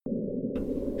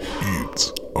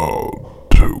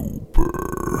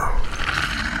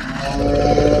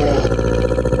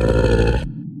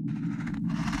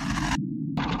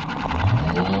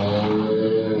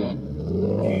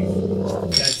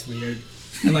That's weird.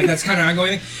 And like that's kind of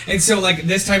ongoing. And so like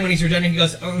this time when he's returning, he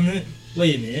goes,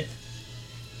 "Wait a minute,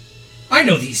 I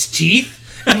know these teeth."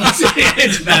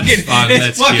 It's fucking fun. It's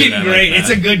That's fucking cute. great. Like It's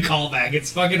a good callback.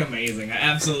 It's fucking amazing. I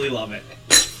absolutely love it.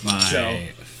 My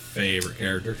favorite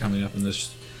character coming up in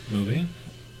this movie.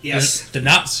 Yes. The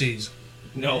Nazis.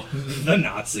 No. The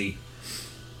Nazi.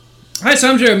 Hi, so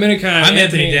I'm Jared Minikai. I'm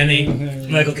Anthony Denny.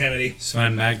 Michael Kennedy.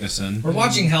 Sven Magnuson. We're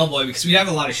watching Hellboy because we have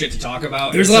a lot of shit to talk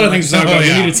about. There's a lot of things to talk about.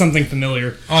 yeah. We needed something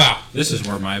familiar. Oh, yeah. This is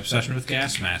where my obsession with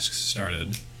gas masks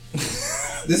started.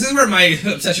 This is where my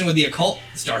obsession with the occult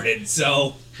started,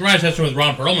 so... My obsession with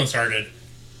Ron Perlman started.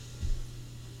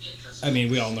 I mean,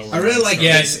 we all know. I really like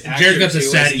this actor, Jared got the too,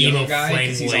 sad as a young emo guy, flame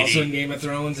 'cause he's lady. also in Game of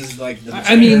Thrones, is like the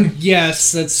I mean,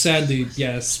 yes, that's sadly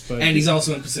yes, but and he's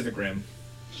also in Pacific Rim.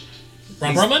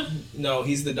 Ron Perlman? No,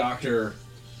 he's the doctor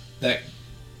that...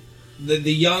 The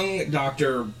young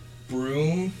Dr.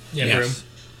 Broom Yeah, Yes.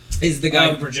 is the guy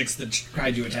who projects the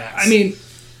kaiju attacks. I mean,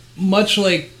 much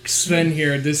like Sven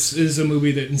here, this is a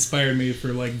movie that inspired me for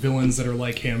like villains that are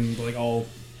like him, like all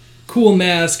cool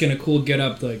mask and a cool get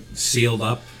up. Like Sealed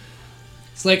up.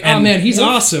 it's like, oh And- man, he's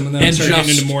awesome, and then I and start getting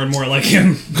just- into more and more like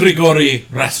him. Grigory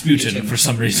Rasputin for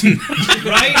some reason.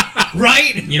 right?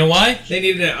 Right? You know why? They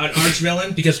needed an arch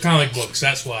villain. Because comic books,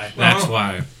 that's why. That's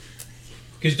why.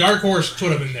 Because Dark Horse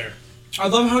put him in there. I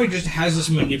love how he just has this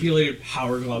manipulated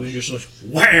power glove and just like,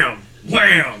 wham!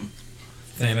 Wham!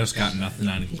 Thanos got nothing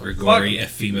on Grigory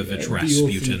Efimовich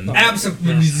Rasputin.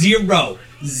 Absolutely zero.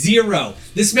 Zero.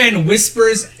 This man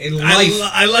whispers in life.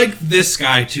 I like this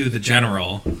guy too, the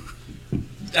general.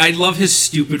 I love his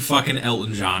stupid fucking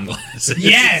Elton John glasses.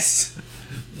 Yes!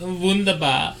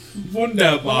 Wunderbar.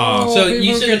 Wunderbar. So people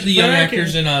you said get the young back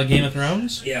actors in Game of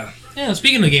Thrones? Yeah. Yeah,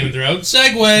 speaking of Game of Thrones,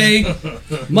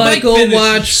 segue. Michael Finish.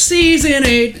 watched season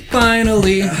 8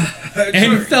 finally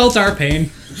and felt our pain.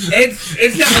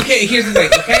 It's not okay. Here's the thing.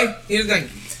 Okay, here's the thing.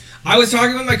 I was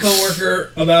talking with my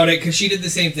coworker about it because she did the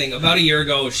same thing about a year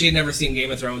ago. She had never seen Game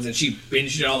of Thrones and she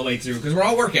binged it all the way through because we're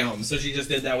all work homes. So she just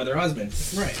did that with her husband.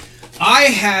 Right. I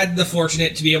had the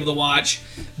fortunate to be able to watch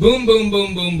boom, boom,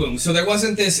 boom, boom, boom. So there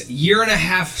wasn't this year and a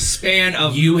half span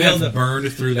of You have build-up.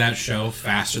 burned through that show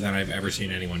faster than I've ever seen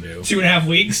anyone do. 2.5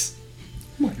 weeks.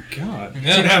 Oh my god.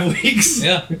 2.5 weeks.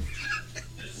 Yeah.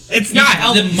 It's not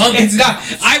helpful. The month. It's not.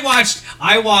 I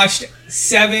watched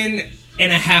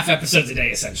 7.5 episodes a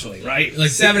day, essentially. Right? Like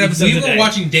 7 episodes We a day. were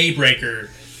watching Daybreaker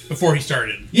before he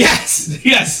started.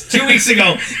 Yes, 2 weeks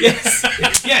ago.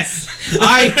 Yes.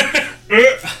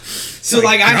 So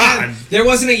there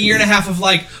wasn't a year and a half of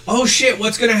like, oh shit,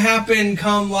 what's gonna happen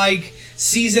come like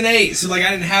season 8? So like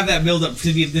I didn't have that build up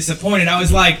to be disappointed. I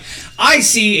was like, I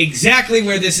see exactly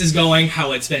where this is going,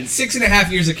 how it's been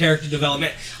 6.5 years of character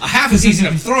development, a half a season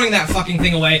of throwing that fucking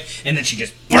thing away, and then she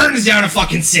just burns down a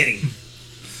fucking city.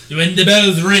 When the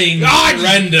bells ring, God!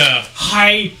 surrender.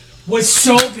 I was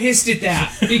so pissed at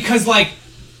that because like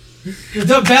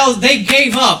the bells, they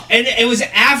gave up, and it was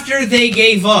after they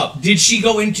gave up did she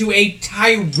go into a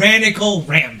tyrannical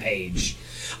rampage.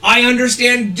 I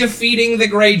understand defeating the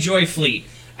Greyjoy fleet,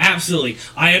 absolutely.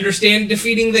 I understand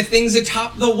defeating the things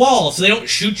atop the wall so they don't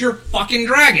shoot your fucking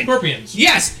dragon. Scorpions.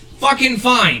 Yes, fucking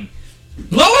fine.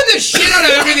 Blowing the shit out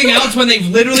of everything else when they've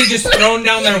literally just thrown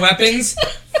down their weapons.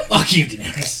 Fuck you,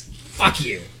 Daenerys. Fuck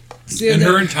you. And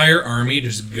her entire army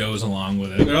just goes along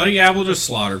with it. They're like, yeah, we'll just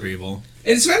slaughter people.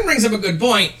 And Sven brings up a good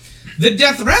point. The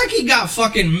Dothraki got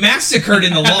fucking massacred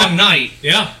in the Long Night.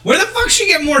 Yeah. Where the fuck she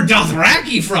get more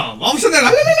Dothraki from? All of a sudden they're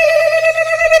like,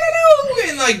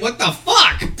 and like, what the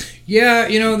fuck? Yeah,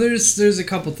 you know, there's a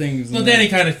couple things. in Well, there. Danny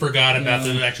kind of forgot about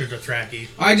the extra Dothraki.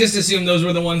 I just assumed those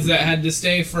were the ones that had to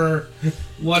stay for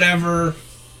whatever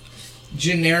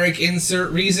generic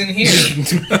insert reason here.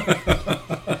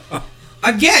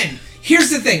 Again,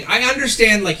 here's the thing. I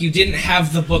understand, like, you didn't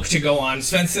have the book to go on.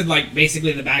 Sven said, like,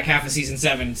 basically the back half of Season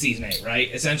 7, Season 8, right?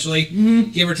 Essentially,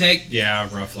 give or take. Yeah,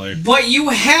 roughly. But you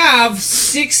have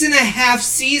 6.5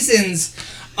 seasons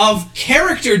of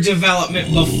character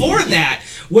development before that,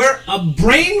 where a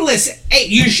brainless...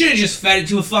 you should have just fed it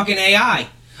to a fucking AI.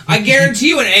 I guarantee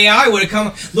you an AI would have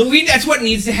come... Look, that's what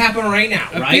needs to happen right now,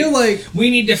 right? I feel like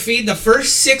We need to feed the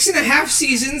first 6.5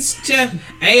 seasons to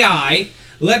AI,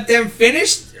 let them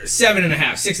finish 7.5,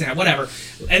 6.5, whatever,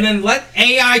 and then let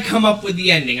AI come up with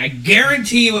the ending. I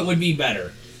guarantee you it would be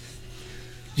better.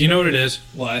 Do you know what it is?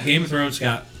 What? Game of Thrones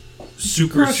got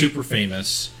super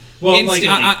famous. Well, like,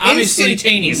 obviously,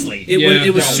 instantaneously.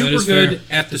 it was that super is good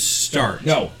fair. at the start.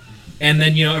 No. And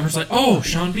then, everyone's like, oh,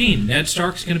 Sean Bean, Ned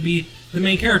Stark's going to be the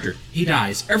main character. He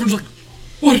dies. Everyone's like,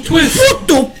 what a twist! What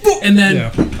the fuck? And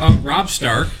then Rob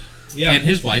Stark and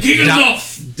his wife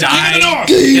die at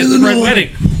the Red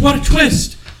Wedding. What a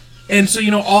twist! And so,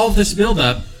 all of this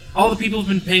build-up, all the people who've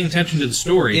been paying attention to the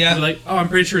story, they're like, oh, I'm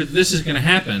pretty sure this is going to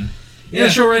happen. Yeah. And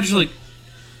the show writers are like,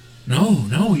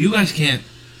 no, you guys can't.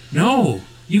 No,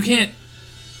 you can't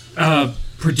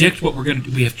predict what we're going to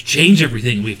do. We have to change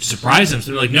everything. We have to surprise them.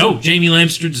 So they're like, no, Jaime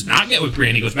Lannister does not get with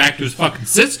Brienne. He goes back to his fucking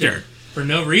sister. For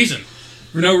no reason.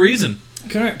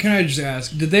 Can I just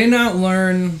ask, did they not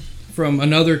learn from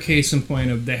another case in point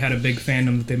of they had a big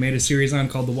fandom that they made a series on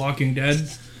called The Walking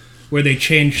Dead, where they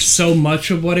changed so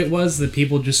much of what it was that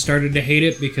people just started to hate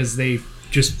it because they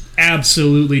just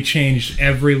absolutely changed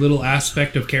every little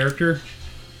aspect of character?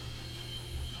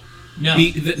 No.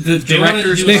 The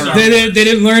directors... They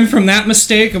didn't learn from that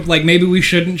mistake of, like, maybe we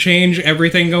shouldn't change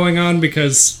everything going on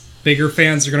because bigger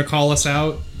fans are going to call us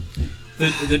out?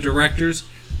 The directors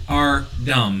are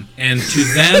dumb. And to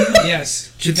them...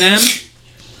 Yes. To them...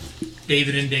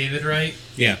 David and David, right?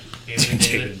 Yeah. David and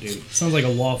David. Sounds like a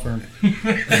law firm.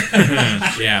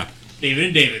 Yeah. David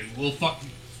and David.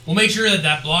 We'll make sure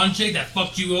that blonde chick that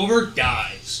fucked you over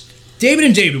dies. David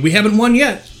and David, we haven't won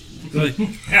yet. Like,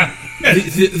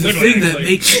 the thing that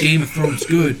makes Game of Thrones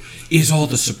good is all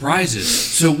the surprises.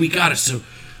 So we gotta...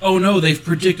 oh no, they've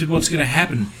predicted what's gonna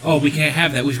happen. Oh, we can't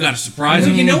have that. We've got to surprise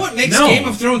them. You know what makes Game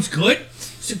of Thrones good?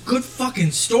 It's a good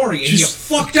fucking story, and you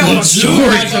fucked up on story.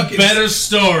 It's a better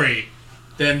story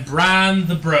than Bran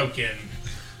the Broken.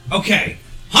 Okay,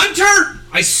 Hunter,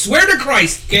 I swear to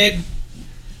Christ, kid.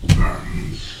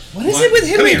 What is it with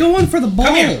him going for the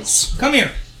balls? Come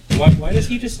here. Why does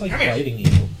he just like biting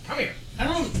you? Come here. I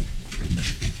don't...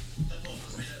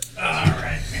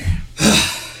 Alright.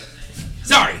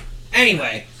 Sorry.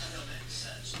 Anyway.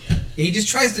 He just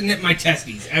tries to nip my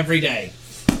testes every day.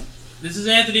 This is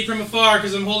Anthony from afar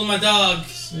because I'm holding my dog.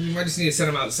 I just need to set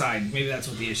him outside. Maybe that's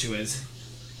what the issue is.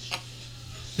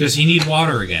 Does he need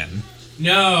water again?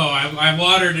 No, I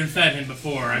watered and fed him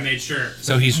before. I made sure.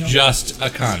 So he's just a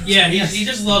cunt. Yeah, he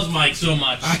just loves Mike so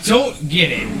much. I don't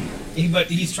get it. But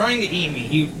he's trying to eat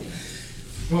me.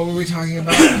 What were we talking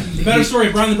about? The better story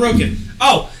of Bran the Broken.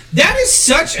 Oh, that is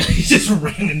such... He just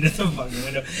ran into the fucking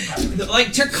window.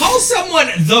 Like, to call someone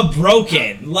the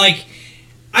Broken, like...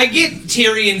 I get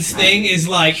Tyrion's thing is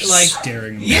like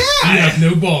staring. Yeah, you have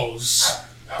no balls.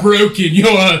 Broken.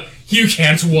 You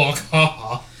can't walk.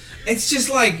 Ha. It's just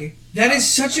like that is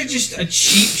such just a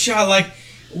cheap shot. Like,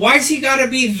 why's he gotta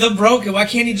be the Broken? Why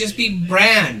can't he just be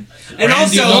Bran? And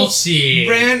also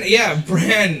Bran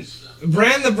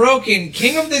the Broken,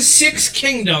 King of the Six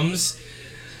Kingdoms.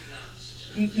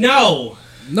 No.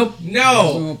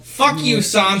 Fuck you,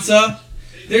 Sansa.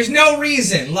 There's no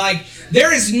reason. Like,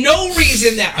 there is no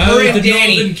reason that her and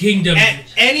Dany Kingdom at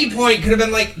any point could have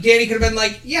been like, Dany could have been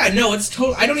like, yeah, no, it's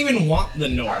total. I don't even want the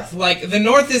North. Like, the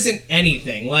North isn't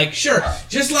anything. Like, sure,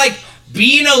 just like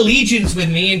be in allegiance with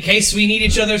me in case we need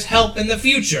each other's help in the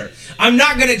future. I'm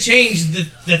not gonna change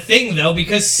the thing though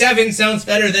because 7 sounds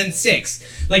better than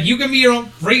 6. Like, you can be your own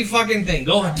free fucking thing.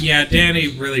 Go on. Yeah,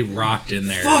 Dany really rocked in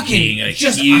there, fucking being a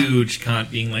huge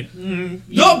cunt, being like, the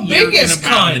biggest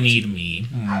cunt. The knee to me.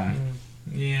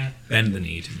 Yeah. Bend the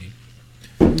knee to me.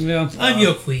 Yeah. I'm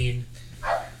your queen.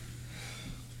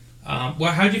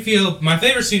 Well, how'd you feel? My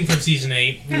favorite scene from season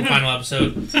 8, the final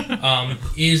episode,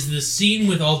 is the scene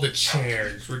with all the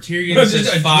chairs, where Tyrion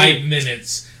says 5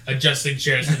 minutes adjusting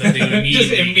chairs so that they would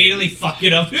immediately fuck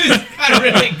it up. It's kind of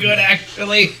really good,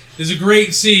 actually. There's a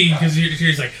great scene because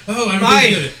Tyrion's like, "Oh, I'm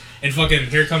really good," and fucking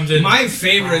here comes in. My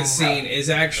favorite scene is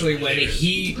actually when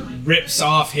he rips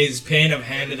off his pin of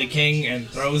Hand of the King and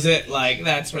throws it. Like,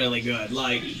 that's really good.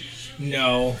 Like,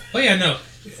 no. Oh yeah, no.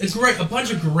 It's great. A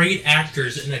bunch of great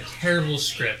actors in a terrible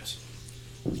script.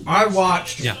 I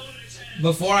watched,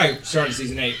 before I started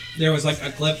season 8, there was like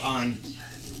a clip on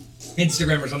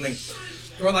Instagram or something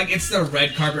where like it's the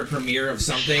red carpet premiere of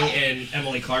something and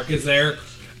Emily Clark is there.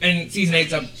 And season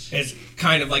 8 is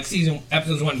kind of like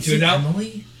episodes 1 and 2 now.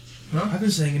 Emily? Huh? I've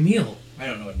been saying Emil. I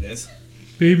don't know what it is.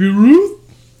 Baby Ruth?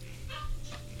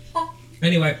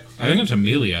 Anyway. I think it's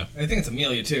Amelia. I think it's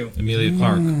Amelia too. Amelia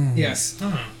Clark. Yes.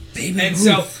 Huh. And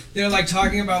so they're like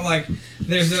talking about like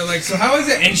they're like, so how is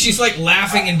it? And she's like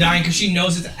laughing and dying because she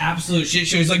knows it's absolute shit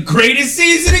show. She's like, greatest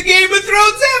season of Game of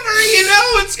Thrones ever. You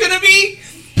know, it's gonna be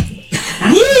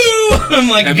woo. I'm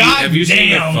like, have you seen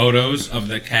the damn. photos of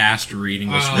the cast reading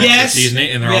the script Yes. for season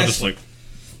 8, and they're all just like.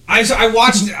 I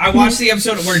watched the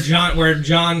episode where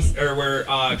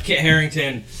Kit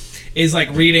Harington is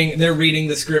like they're reading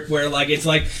the script where like it's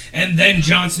like, and then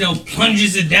Jon Snow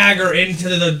plunges a dagger into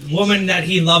the woman that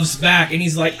he loves back, and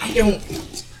he's like, I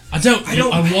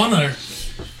want her.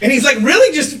 And he's like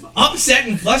really just upset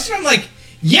and flustered. I'm like,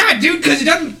 yeah, dude, because it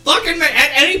doesn't fucking matter.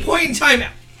 At any point in time,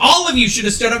 all of you should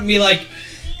have stood up and be like,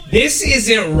 this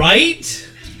isn't right.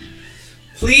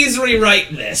 Please rewrite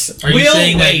this. Are you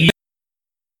saying that?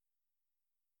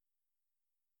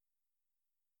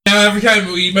 Now every time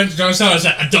you mention Jon Snow, I was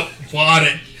like, I don't want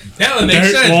it. That would make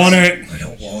sense. I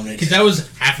don't want it. Because that was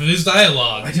half of his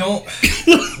dialogue. I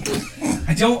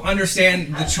don't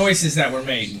understand the choices that were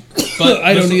made. But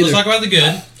I don't either. Let's talk about the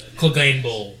good. Clegane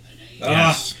Bowl.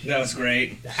 Yes. That was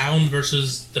great. The Hound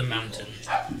versus the Mountain.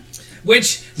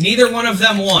 Which neither one of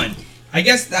them won. I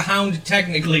guess the Hound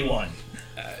technically won.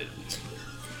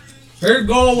 Her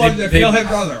goal was to kill his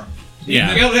brother.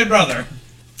 Yeah. Kill his brother.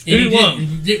 He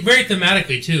did very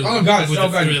thematically too. Oh god, so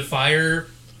good. Through the fire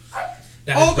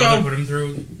that his brother put him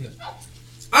through.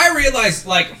 I realized,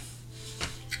 like,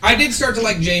 I did start to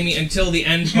like Jaime until the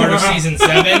end part of season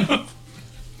 7.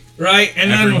 Right?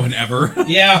 And everyone ever.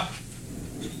 Yeah.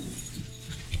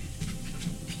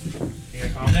 You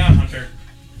gotta calm down, Hunter.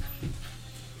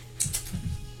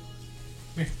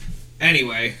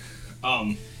 Anyway,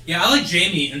 yeah, I like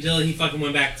Jaime until he fucking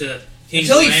went back to King's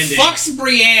until he Landing. fucks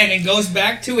Brienne and goes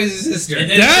back to his sister. And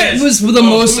then That says, was the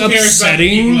most who cares about the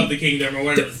upsetting. people of the kingdom or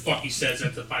whatever the fuck he says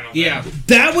at the final. Yeah. thing.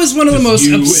 That was one of the most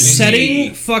you and upsetting me.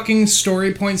 fucking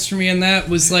story points for me, and that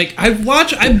was like, I've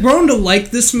grown to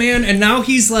like this man, and now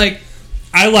he's like,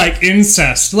 I like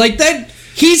incest. Like that,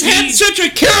 he's had such a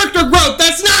character growth,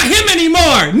 that's not him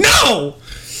anymore! No!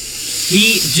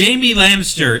 Jaime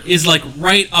Lannister is like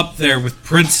right up there with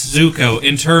Prince Zuko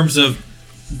in terms of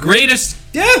greatest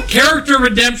character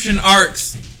redemption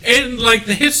arcs in like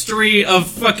the history of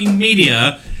fucking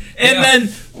media. And then,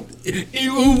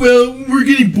 oh well, we're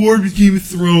getting bored with Game of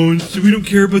Thrones, so we don't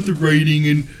care about the writing,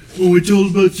 and it's all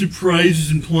about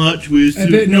surprises and plot twists. I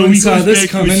bet no one saw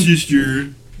this coming.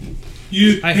 Sister.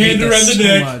 You I hate hand this around the so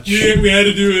neck. much. Yeah, we had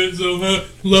to do it. So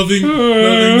loving.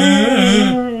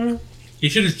 He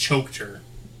should have choked her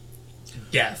to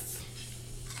death.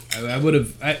 I would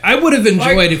have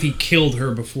enjoyed if he killed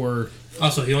her before.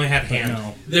 Also, he only had a hand.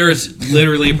 No. There is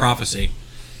literally a prophecy.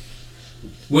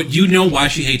 What you know why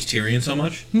she hates Tyrion so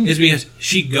much is because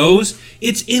she goes.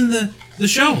 It's in the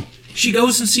show. She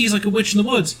goes and sees like a witch in the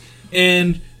woods,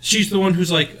 and she's the one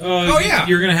who's like, Oh, yeah.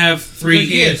 you're gonna have 3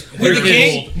 kids With the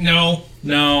kids. king? No.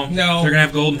 No, No. they're gonna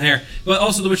have golden hair. But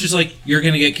also the witch is like, you're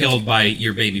gonna get killed by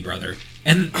your baby brother,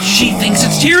 and she thinks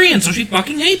it's Tyrion, so she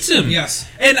fucking hates him. Yes.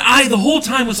 And I the whole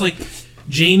time was like,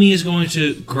 Jaime is going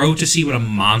to grow to see what a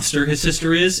monster his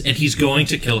sister is, and he's going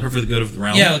to kill her for the good of the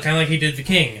realm. Yeah, kind of like he did the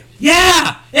king.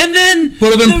 Yeah! And then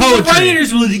Would have been the poetry.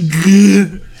 writers were like,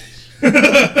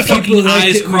 fucking People liked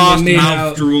eyes it when they crossed, made mouth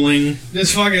out. drooling.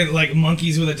 Just fucking like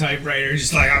monkeys with a typewriter,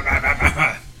 just like.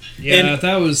 Yeah, And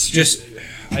that was Just,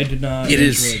 I did not it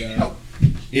is. enjoy that.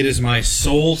 It is my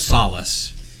sole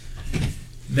solace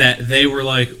that they were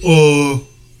like,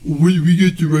 we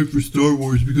get to write for Star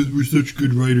Wars because we're such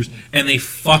good writers. And they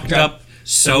fucked up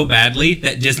so badly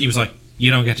that Disney was like, you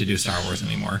don't get to do Star Wars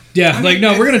anymore. Yeah, like,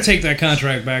 no, we're gonna take that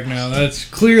contract back now. That's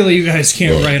clearly you guys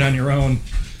can't write on your own.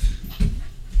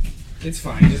 It's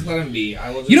fine. Just let him be. I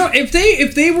will. Just... You know, if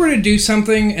they were to do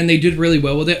something and they did really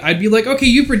well with it, I'd be like, okay,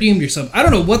 you've redeemed yourself. I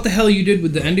don't know what the hell you did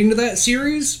with the ending to that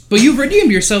series, but you've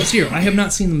redeemed yourselves here. I have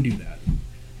not seen them do that.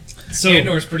 So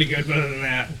Andor's pretty good, but other than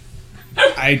that,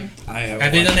 I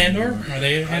Have they done Andor? Are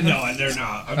they? no, they're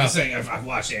not. I'm just saying I've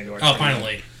watched Andor. Oh,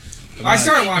 finally. I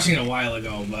started watching it a while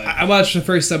ago, but I watched the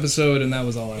first episode and that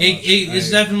was all I watched.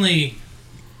 It's definitely.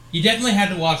 You definitely had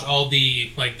to watch all the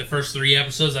first 3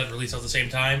 episodes that released at the same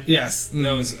time. yes,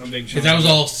 that was a big. Because that was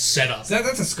all set up.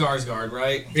 That's a Skarsgård,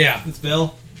 right? Yeah. It's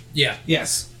Bill. Yeah.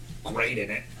 Yes, great in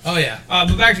it. Oh yeah.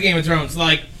 But back to Game of Thrones,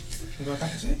 like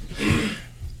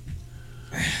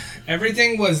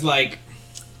everything was like,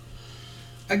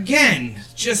 again,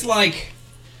 just like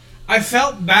I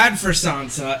felt bad for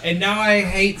Sansa, and now I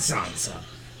hate Sansa.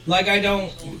 Like I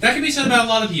don't. That can be said about a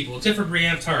lot of people, except for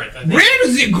Brienne of Tarth. I think. Brienne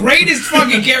was the greatest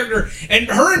fucking character, and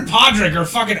her and Podrick are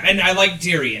fucking. And I like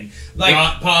Tyrion. Like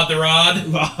Pod the Rod.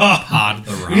 Pod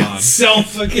the Rod. so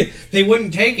fucking. They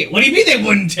wouldn't take it. What do you mean they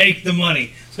wouldn't take the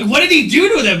money? Like, what did he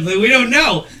do to them? Like, we don't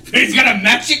know. But he's got a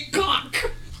magic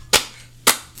cock.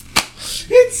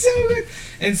 It's so good.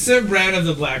 And Sir Bran of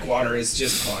the Blackwater is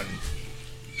just fun.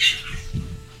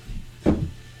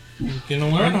 You're gonna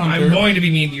learn, I'm Hunter. going to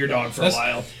be mean to your dog for a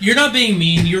while. You're not being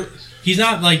mean. He's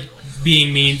not like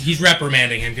being mean. He's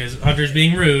reprimanding him because Hunter's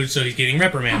being rude, so he's getting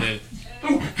reprimanded.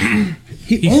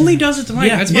 He only does it to Mike.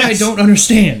 Yeah, That's what I yes. don't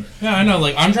understand. Yeah, I know.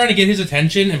 Like, I'm trying to get his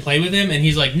attention and play with him, and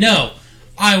he's like, no,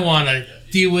 I want to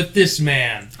deal with this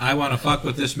man. I want to fuck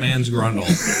with this man's grundle.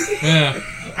 Yeah.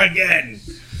 Again.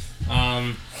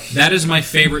 That is my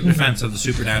favorite defense of the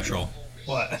supernatural.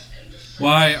 What?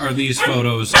 Why are these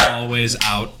photos always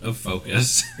out of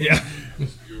focus? Yeah.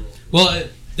 Well,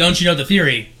 don't you know the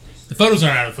theory? The photos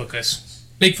aren't out of focus.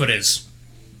 Bigfoot is.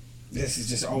 This is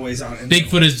just always on.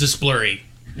 Bigfoot is just blurry.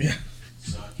 Yeah.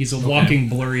 He's a walking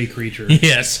blurry creature.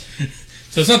 Yes.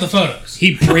 So it's not the photos.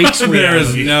 He breaks There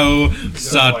is reality. no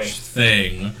such point.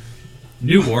 thing.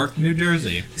 Newark, New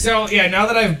Jersey. So yeah, now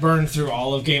that I've burned through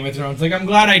all of Game of Thrones, like I'm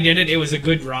glad I did it. It was a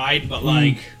good ride, but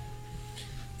like,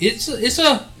 It's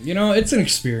a You know, it's an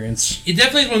experience. it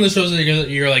definitely is one of those shows that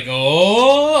you're like,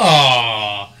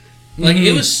 oh, like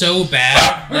it was so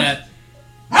bad that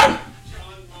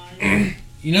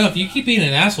you know, if you keep being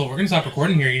an asshole, we're gonna stop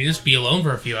recording here. You just be alone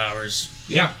for a few hours.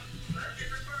 yeah.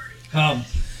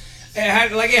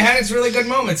 It had its really good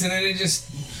moments, and then it just.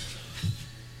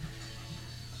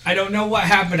 I don't know what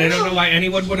happened. I don't know why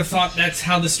anyone would have thought that's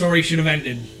how the story should have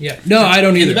ended. Yeah. No, I don't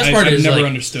And either. the best part I've is, never like,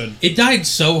 understood. It died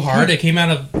so hard. It came out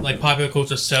of like popular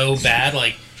culture so bad.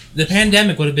 Like the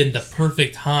pandemic would have been the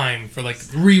perfect time for like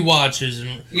rewatches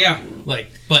and Yeah.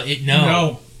 like, but it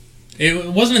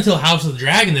wasn't until House of the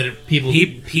Dragon that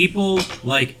People,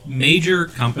 like major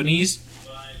companies,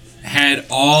 had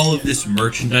all of this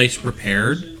merchandise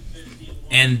prepared,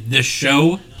 and the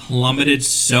show plummeted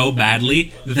so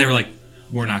badly that they were like,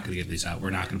 we're not going to get these out. We're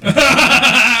not going to put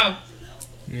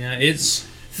Yeah, it's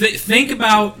think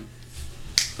about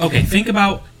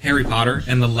Harry Potter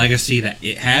and the legacy that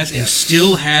it has and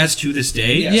still has to this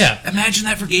day. Yes. Yeah. Imagine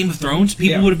that for Game of Thrones.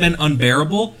 People Yeah. would have been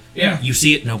unbearable. Yeah. You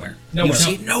see it nowhere. Nowhere. You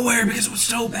see it nowhere because it was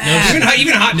so bad.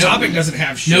 Even Hot Topic doesn't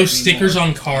have shit no anymore. stickers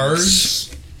on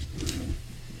cars.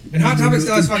 And Hot Topic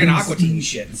still has fucking Aqua Teen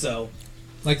shit. So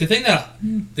Like the thing that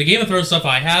the Game of Thrones stuff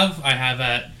I have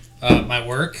at my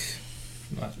work,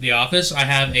 the office. I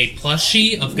have a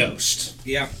plushie of Ghost.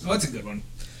 yeah, oh, that's a good one.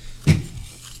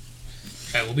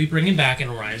 I will be bringing back, and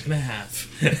Orion's gonna have.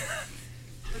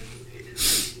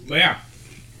 But yeah,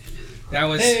 that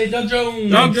was Hey, Doug Jones.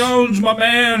 Doug Jones, my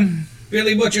man.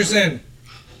 Billy Butcherson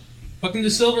Fucking the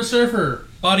Silver Surfer,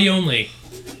 body only.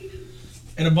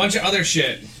 and a bunch of other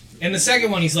shit. And the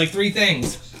second one, he's like 3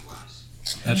 things.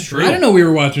 That's true. I didn't know we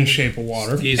were watching Shape of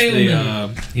Water. He's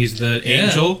Ailman. the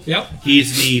angel. Yep.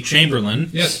 He's the chamberlain.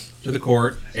 Yes. To the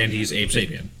court, and he's Abe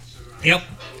Sapien. Yep.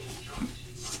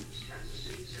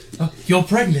 Oh, you're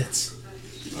pregnant.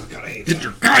 Oh god, I hate Get that.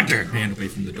 your goddamn hand away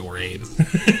from the door, Abe.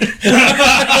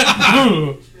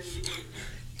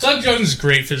 Doug Jones is a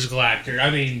great physical actor. I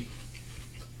mean,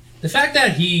 the fact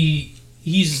that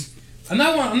he's I'm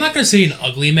not gonna say an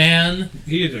ugly man.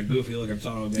 He is a goofy looking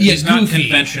son of a bitch. Yeah, He's not goofy.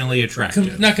 conventionally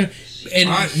attractive. Not gonna, and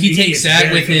he he takes is that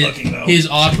very with good looking, though. his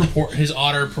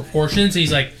odder proportions. And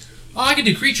he's like, oh, I can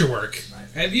do creature work,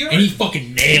 Have you and ever, he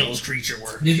fucking nails creature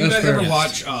work. did you That's guys fair. ever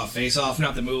Yes. watch Face Off?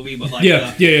 Not the movie, but like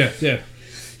Yeah.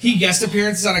 he guest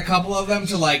appearances on a couple of them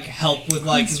to like help with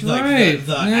like, That's like right.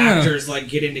 the Yeah. actors like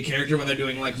get into character when they're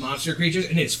doing like monster creatures,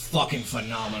 and it's fucking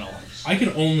phenomenal. I can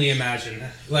only imagine.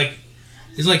 Like,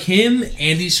 it's like him,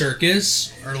 Andy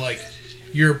Serkis are like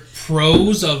your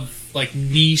pros of like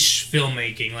niche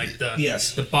filmmaking, like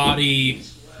Yes. the body,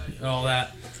 all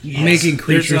that. Making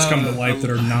creatures There's, come to life that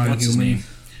are what's his non-human. name?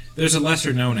 There's a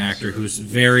lesser known actor who's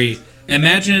very.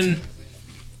 Imagine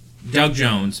Doug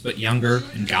Jones, but younger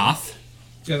and goth.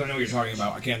 Because I know what you're talking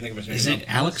about. I can't think of his name. Is it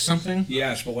Alex something?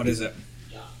 Yes, but what is it?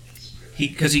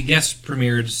 Because he guest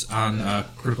premiered on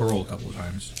Critical Role a couple of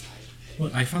times.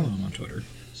 Well, I follow him on Twitter.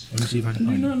 Let me see if I can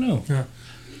I find do him. not know.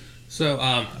 So,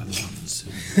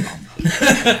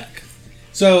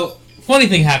 so funny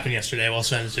thing happened yesterday while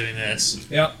Sven was doing this.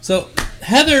 Yep. So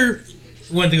Heather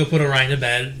went to go put Orion to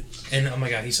bed, and oh my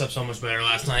god, he slept so much better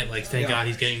last night. Like, thank God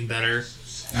he's getting better.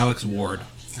 Alex Ward.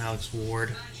 Alex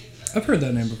Ward. I've heard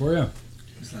that name before, yeah.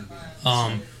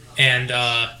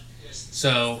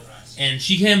 And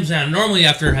she comes down normally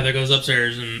after Heather goes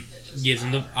upstairs and gives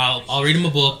him I'll read him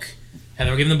a book.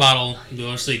 Heather will give him the bottle and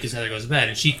go to sleep because Heather goes to bed,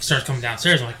 and she starts coming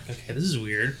downstairs. I'm like, okay, this is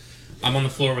weird. I'm on the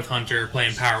floor with Hunter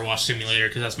playing Power Wash Simulator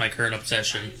because that's my current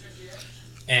obsession.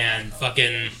 And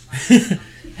fucking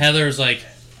Heather's like,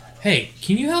 hey,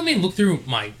 can you help me look through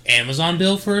my Amazon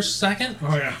bill for a second?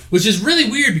 Oh yeah. Which is really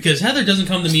weird because Heather doesn't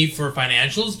come to me for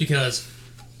financials because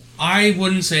I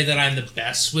wouldn't say that I'm the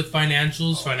best with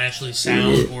financials, financially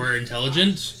sound or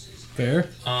intelligent. Fair.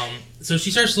 So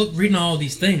she starts reading all of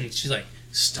these things. She's like,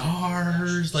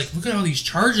 stars, like, look at all these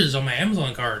charges on my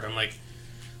Amazon card. I'm like,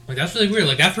 that's really weird.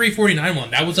 Like, that $3.49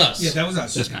 one, that was us. Yeah, that was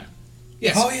us. This guy.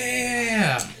 Yes. Oh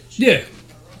yeah. Yeah.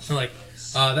 So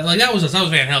that was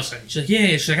Van Helsing. She's like, yeah.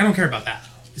 She's like, I don't care about that.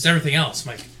 It's everything else.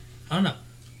 I'm like, I don't know.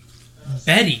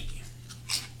 Betty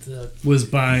was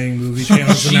buying movie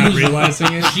channels and not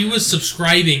realizing it. She was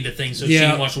subscribing to things so she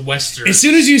can watch Western. As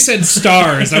soon as you said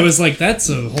stars, I was like, that's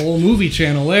a whole movie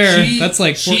channel there. That's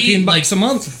like $14 a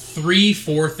month.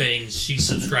 3-4 things she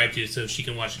subscribed to so she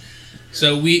can watch.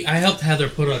 So I helped Heather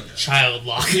put a child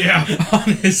lock on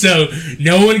it, so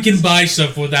no one can buy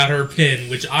stuff without her PIN,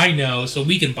 which I know, so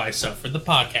we can buy stuff for the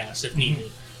podcast if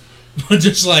needed. But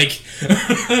just like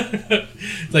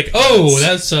oh,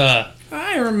 that's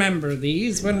I remember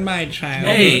these when my child.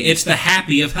 Hey, it's the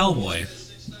Happy of Hellboy.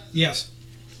 Yes.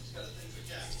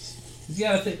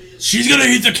 she's gonna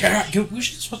eat the cat. We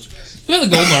should the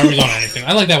Golden Army's on anything.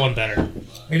 I like that one better.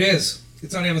 It is.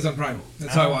 It's on Amazon Prime.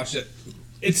 That's how I watched it.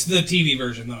 It's the TV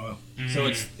version though,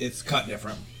 so it's cut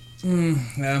different.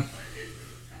 Yeah.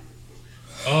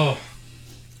 Oh,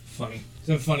 Funny. It's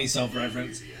a funny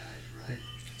self-reference.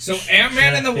 So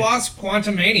Ant-Man and the Wasp: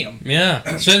 Quantumanium.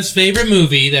 yeah. Sven's favorite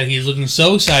movie that he's looking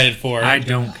so excited for. I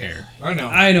don't care. I know.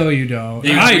 I know you don't.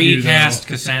 They I do, recast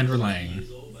though. Cassandra Lang.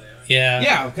 Yeah.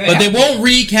 Yeah, okay. But they won't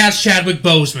recast Chadwick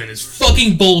Boseman. It's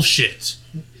fucking bullshit.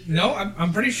 No,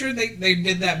 I'm pretty sure they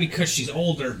did that because she's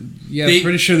older. Yeah, I'm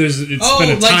pretty sure it's been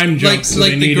a like, time jump, so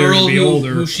they the need her girl to be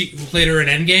older. who played her in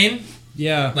Endgame?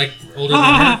 Yeah. Like, older than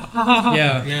her?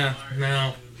 Yeah. Yeah,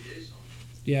 no.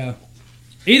 Yeah.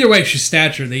 Either way, she's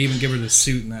stature. They even give her the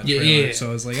suit in that Yeah, trailer. yeah. So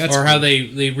I was like, that's Or how cool.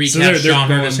 they recast they're Sean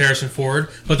going- as Harrison Ford.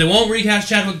 But they won't recast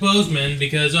Chadwick Boseman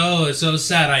because, it's so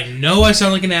sad. I know I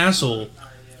sound like an asshole.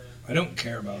 I don't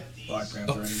care about Black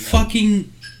Panther anymore.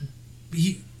 Fucking...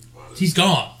 He's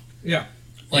gone. Yeah.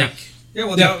 Like... Yeah,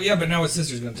 well, now, but now his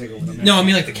sister's gonna take over the man. No, I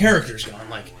mean, like, the character's gone.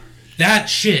 Like, that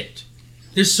shit.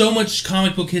 There's so much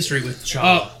comic book history with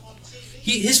T'Challa.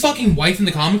 His fucking wife in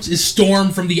the comics is Storm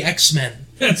from the X-Men.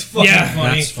 That's fucking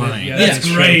funny. That's funny. Yeah,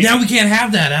 That's great. Now we can't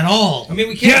have that at all. I mean,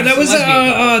 we can't. Yeah, that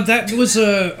was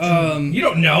You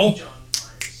don't know.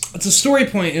 it's a story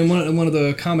point in one of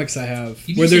the comics I have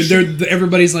You where piece of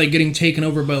everybody's like getting taken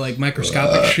over by like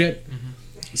microscopic shit.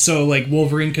 So like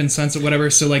Wolverine can sense it, whatever.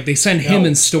 So like they send him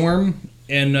and Storm,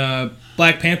 and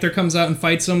Black Panther comes out and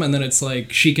fights him, and then it's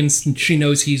like she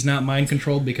knows he's not mind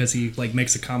controlled because he like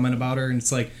makes a comment about her, and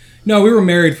it's like, no, we were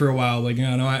married for a while. Like,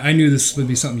 no, I knew this would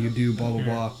be something you'd do. Blah blah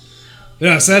blah.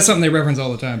 Yeah, so that's something they reference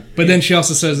all the time. But then she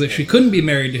also says that she couldn't be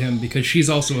married to him because she's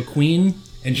also a queen,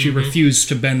 and she refused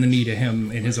to bend the knee to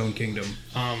him in his own kingdom.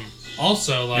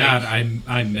 Also, like... God,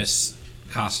 I miss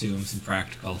costumes and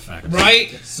practical effects.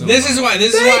 Right? So This is why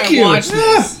Thank you. I watched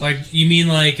this. Like, you mean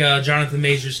like Jonathan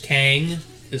Major's Kang,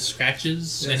 his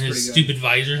scratches, and his pretty stupid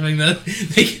visor, something like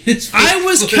that? I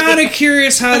was kind of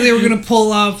curious how they were gonna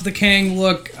pull off the Kang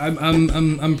look.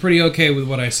 I'm pretty okay with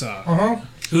what I saw. Uh-huh.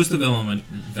 Who's the villain?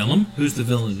 Who's the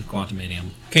villain in Quantumanium?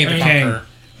 Kang the Kang. Conqueror.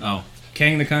 Oh,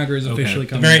 Kang the Conqueror is officially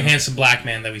The coming. very out. handsome black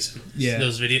man that we sent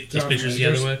those Jonathan pictures the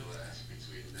Majors. other way.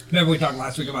 Remember we talked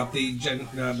last week about the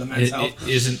men's health?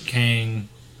 isn't Kang?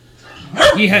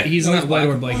 He's not white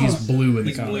or black. He's blue in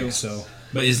the He's blue. comics. So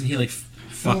But isn't he like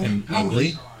fucking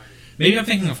ugly? Maybe I'm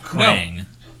thinking of Krang.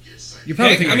 you're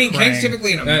probably Kang, thinking. I mean, of Kang's Krang.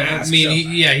 typically in a I mask. mean,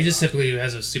 so- he just typically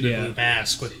has a stupid Yeah. blue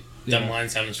mask with dumb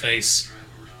lines down his face.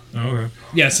 Oh, okay.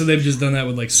 Yeah, so they've just done that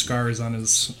with like scars on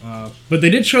his. But they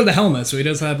did show the helmet, so he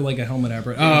does have like a helmet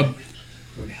apparatus.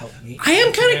 would help me. I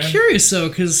am kind of curious though,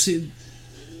 because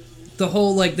the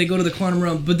whole like they go to the quantum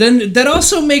realm, but then that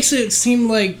also makes it seem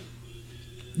like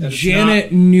That it's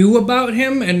Janet knew about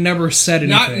him and never said anything.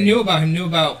 Not knew about him, knew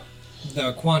about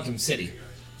the Quantum City.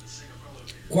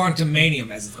 Quantumanium,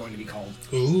 as it's going to be called.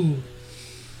 Ooh.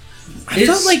 I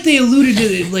felt like they alluded to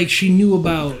it, like she knew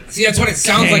about. See, that's what it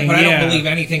sounds like, but I yeah. don't believe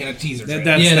anything in a teaser trailer.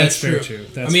 That's fair too.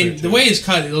 That's I mean, fair, the too. way it's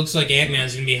cut, it looks like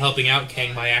Ant-Man's going to be helping out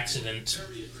Kang by accident.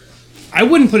 I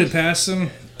wouldn't put it past him,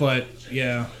 but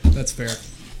yeah, that's fair.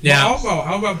 Yeah. Well,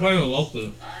 how about playing with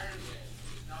Loki?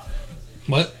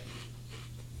 What?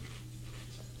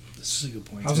 This is a good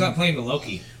point. How's that playing to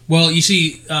Loki? Well, you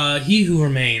see, He Who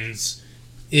Remains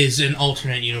is an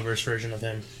alternate universe version of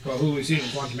him. Well, who we seen in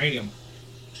Quantumanium?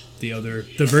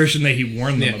 The version that he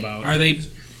warned them about. Are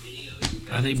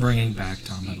they bringing back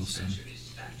Tom Hiddleston?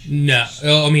 No.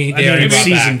 Oh, I mean, I they already mean, brought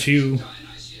season back.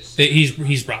 2.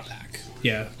 He's brought back.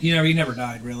 Yeah. He never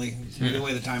died, really. The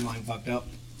way the timeline fucked up.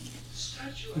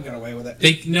 We got away with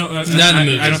it. Not in the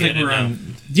movies. I don't think they we're did, no.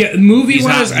 on. Yeah, movie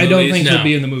wise, He's not in I don't movies? think No, he'll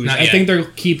be in the movies. not I yet. think they'll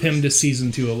keep him to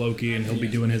season 2 of Loki, and he'll be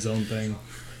doing his own thing.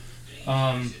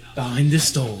 Behind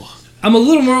this door. I'm a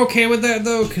little more okay with that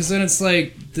though, because then it's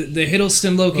like the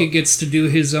Hiddleston Loki gets to do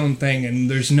his own thing, and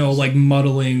there's no like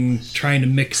muddling, trying to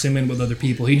mix him in with other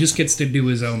people. He just gets to do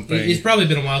his own thing. It's probably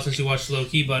been a while since you watched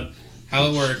Loki, but how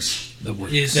it works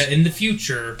is that in the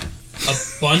future, a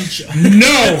bunch.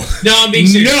 No, I'm being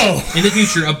serious. No, in the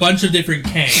future, a bunch of different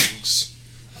Kangs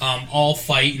all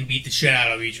fight and beat the shit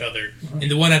out of each other.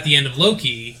 And the one at the end of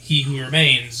Loki, He Who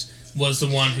Remains, was the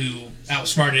one who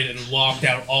outsmarted and locked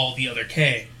out all the other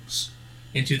Kangs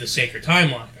into the sacred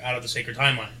timeline, out of the sacred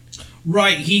timeline.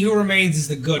 Right, He Who Remains is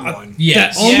the good one.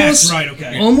 Yes. Almost, right,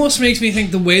 okay. Almost makes me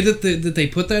think the way that they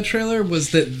put that trailer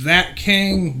was that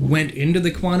Kang went into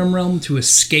the quantum realm to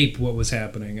escape what was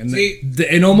happening. And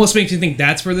it almost makes me think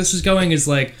that's where this is going, is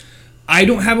like, I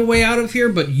don't have a way out of here,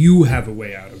 but you have a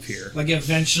way out of here. Like,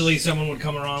 eventually someone would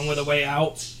come around with a way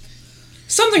out.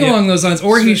 Something along those lines,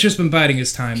 or he's just been biding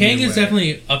his time. Kang is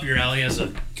definitely up your alley as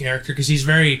a character, because he's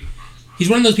one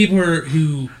of those people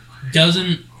who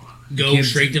doesn't go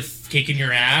straight to kicking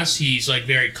your ass. He's like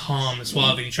very calm and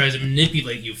suave, and he tries to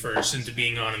manipulate you first into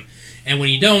being on him. And when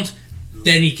you don't,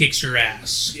 then he kicks your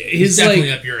ass. He's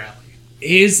definitely up your alley.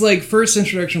 His like first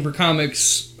introduction for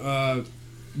comics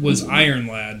was Iron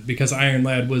Lad, because Iron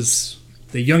Lad was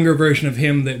the younger version of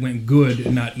him that went good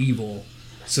and not evil.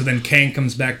 So then Kang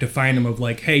comes back to find him of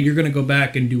like, hey, you're going to go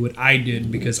back and do what I did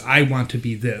because I want to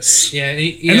be this. Yeah,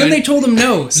 and then they told him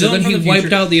no. So then he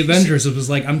wiped out the Avengers. It was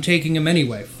like, I'm taking him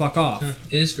anyway. Fuck off.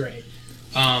 It is great.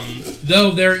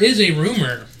 Though there is a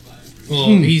rumor, well,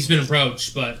 he's been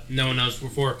approached, but no one knows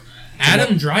before.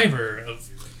 Adam Driver of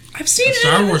I've seen a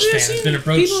Star Wars fan has been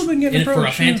approached, for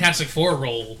a Fantastic Four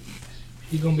role.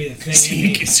 He's gonna be the thing.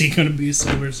 Is he gonna be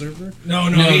Silver Surfer? No.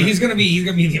 He's gonna be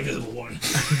the Invisible One.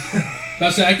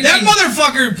 That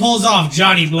motherfucker pulls off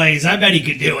Johnny Blaze. I bet he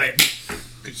could do it.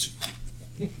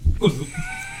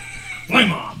 My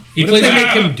mom. He plays make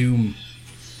him Doom.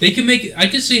 They can make. I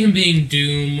could see him being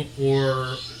Doom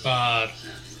or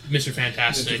Mr.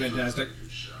 Fantastic. Mr. Fantastic.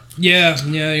 Yeah,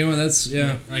 that's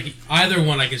Like either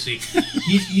one, I can see.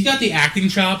 He's got the acting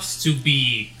chops to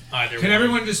be either. Can one.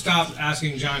 everyone just stop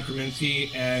asking John Krasinski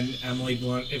and Emily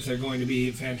Blunt if they're going to be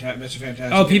Mr.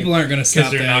 Fantastic? Oh, people aren't going to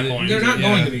stop they're that. not going. They're not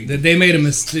going to be. They made a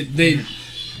mistake.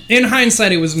 In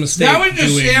hindsight, it was a mistake. That was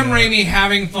just Sam Raimi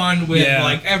having fun with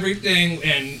like everything,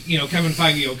 and Kevin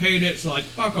Feige okayed it. So like,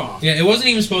 fuck off. Yeah, it wasn't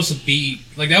even supposed to be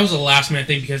like that. Was a last minute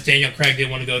thing because Daniel Craig didn't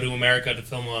want to go to America to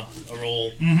film a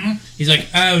role. Mm-hmm. He's like,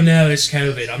 oh no, it's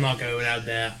COVID. I'm not going out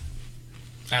there.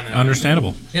 I don't know.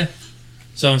 Understandable. Yeah.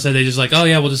 So instead, they just like, oh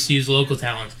yeah, we'll just use local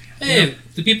talent. Hey,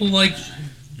 the people like.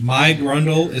 My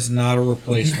Grundle is not a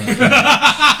replacement.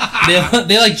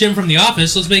 they like Jim from The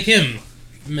Office. Let's make him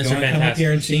Mr. Fantastic. Come up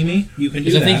here and see me. You can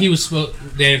do that. I think he was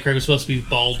Daniel Craig was supposed to be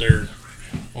Balder,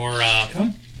 or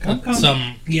come.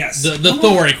 some the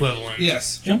Thor equivalent.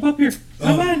 Yes, jump up here.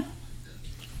 Come on.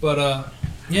 But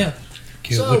yeah.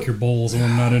 Can't lick your bowls, and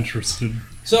I'm not interested.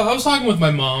 So I was talking with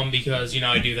my mom because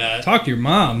I do that. Talk to your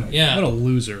mom. Yeah. What a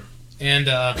loser. And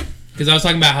because I was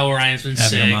talking about how Orion's been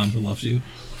sick. Having a mom who loves you.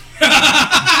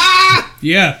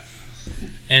 Yeah.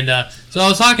 And so I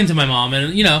was talking to my mom,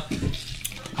 and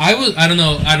I don't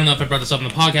know if I brought this up in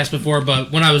the podcast before,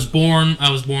 but when I was born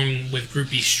with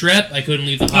Group B strep. I couldn't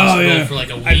leave the hospital for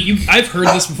like a week. I've heard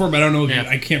this before, but I don't know.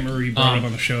 I can't remember you brought it up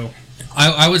on the show.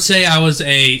 I would say I was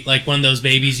one of those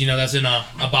babies, that's in a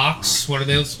box. What are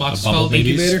those boxes called?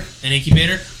 Incubator. An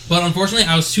incubator. But unfortunately,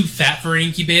 I was too fat for an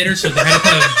incubator, so they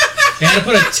had to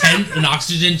put a tent, an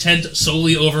oxygen tent,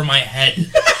 solely over my head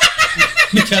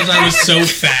because I was so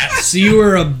fat. So you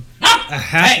were a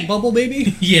hat bubble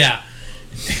baby? Yeah.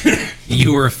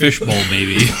 You were a fishbowl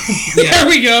baby. Yeah. There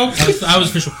we go. I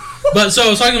was fishbowl. But so I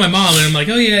was talking to my mom, and I'm like,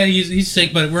 oh yeah, he's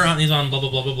sick, but he's on blah blah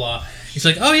blah blah blah. He's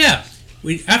like, oh yeah.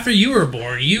 After you were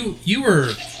born, you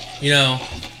were, you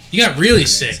got really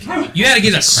sick. You had to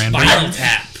get a spinal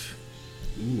tap.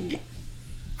 Ooh.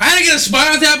 I had to get a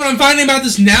spinal tap, and I'm finding about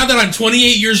this now that I'm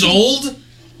 28 years old.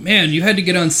 Man, you had to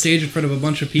get on stage in front of a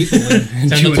bunch of people. 10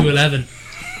 to 11.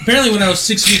 Apparently, when I was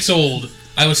 6 weeks old,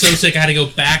 I was so sick I had to go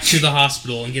back to the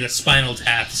hospital and get a spinal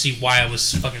tap to see why I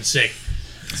was fucking sick.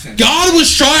 God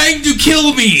was trying to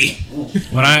kill me!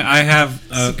 When I have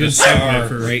a good scar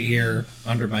right here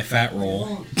under my fat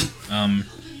roll,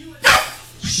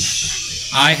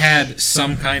 I had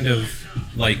some kind of,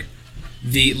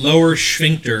 the lower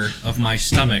sphincter of my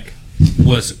stomach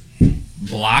was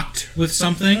blocked with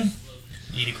something.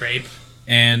 Eat a crepe.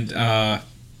 And,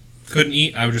 couldn't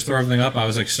eat. I would just throw everything up. I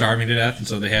was, starving to death, and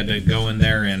so they had to go in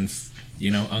there and,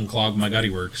 unclog my gutty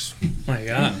works. My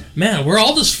God. Man, we're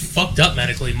all just fucked up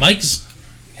medically. Mike's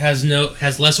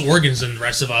has less organs than the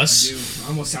rest of us. Dude,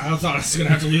 I thought I was gonna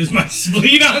have to lose my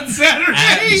spleen on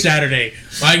Saturday. Saturday,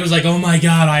 Mike was like, "Oh my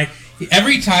god!"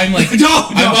 Every time like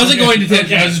I wasn't going to take.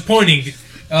 okay. I was just pointing,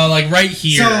 like right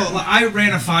here. So I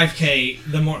ran a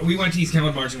 5K we went to East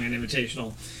Cameron Marching Band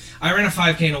Invitational. I ran a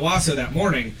 5K in Owasso that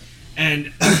morning,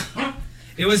 and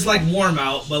it was like warm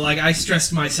out, but like I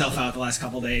stressed myself out the last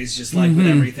couple days, just like with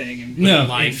everything and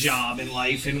Yeah. job and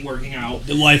life and working out.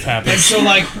 Life happens. And so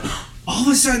like all of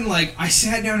a sudden, like I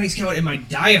sat down in East Cameron and my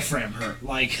diaphragm hurt.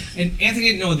 Like, and Anthony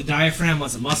didn't know the diaphragm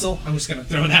was a muscle. I'm just gonna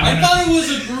throw that one. I thought it was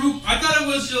a group. I thought it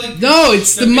was like No,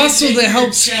 it's the muscle that your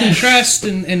helps chest. contrast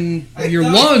and your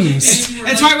lungs.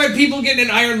 That's why when people get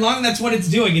an iron lung, that's what it's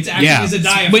doing. It's acting as a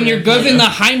diaphragm. When you're giving the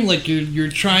Heimlich, you're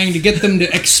trying to get them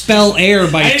to expel air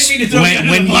by I didn't mean to throw that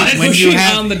when you pushing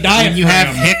have on the when you have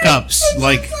diaphragm. hiccups,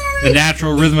 like the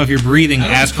natural rhythm of your breathing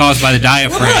as caused by the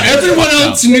diaphragm. Everyone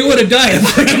else knew what a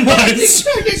diaphragm was.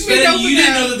 You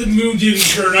didn't know that the moon didn't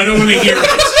turn. I don't want to hear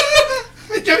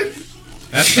it.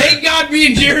 Thank God me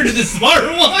and Jared are the smart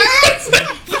ones.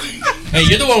 Hey,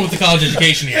 you're the one with the college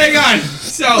education here. Hang on.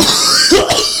 So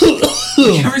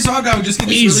every so often I would just get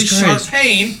this really Jesus sharp Christ.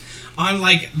 pain on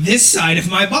like this side of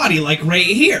my body, like right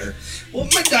here. Well,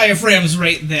 my diaphragm's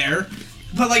right there.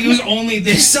 But like it was only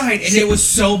this side, and it was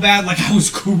so bad, like I was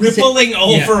crippling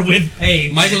over with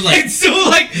pain. Mike was like- and so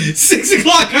like 6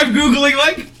 o'clock, I'm googling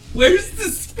like, where's the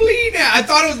spleen at? I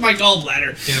thought it was my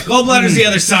gallbladder. Yeah. Gallbladder's the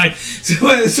other side.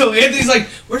 So Anthony's like,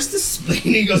 where's the spleen?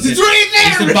 He goes, it's right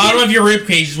there. It's the bottom of your rib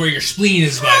cage is where your spleen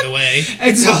is, by the way.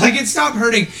 And so like it stopped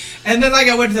hurting, and then like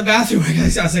I went to the bathroom. I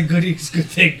was like, good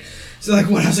thing. So like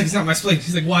what? I was like, it's not my spleen.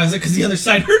 He's like, why? I was like, because the other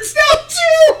side hurts now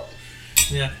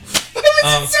too. Yeah.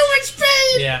 I was in so much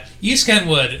pain. Yeah. East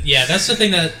Kentwood. Yeah, that's the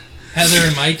thing that Heather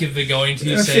and Mike have been going to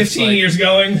since 15 like, years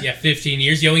going. Yeah, 15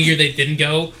 years. The only year they didn't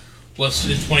go was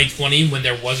in 2020 when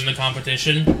there wasn't a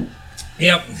competition.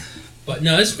 Yep. But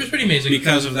no, it's pretty amazing.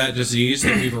 Because of that disease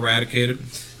that we've eradicated.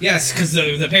 Yes, because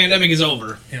the pandemic is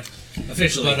over. Yeah.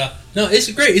 Officially. But no,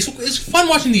 it's great. It's fun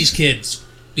watching these kids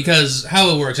because how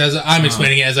it works, as I'm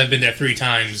explaining it, as I've been there 3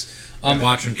 times.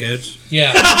 Watching kids.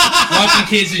 Yeah, watching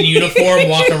kids in uniform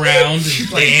walk around and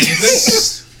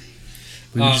dance.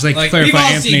 We would just like to like, We've clarify, all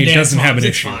Anthony seen dance doesn't have an moms,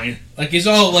 it's issue. fine. Like it's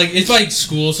all like it's like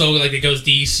school, so like it goes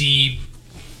DC,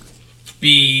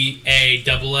 BA,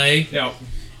 AA. Yep.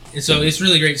 And so it's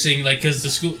really great seeing like because the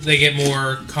school they get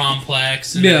more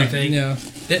complex and Yeah, everything. yeah.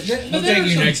 We'll take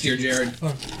you next year, Jared.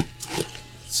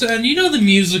 So and you know the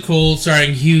musical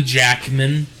starring Hugh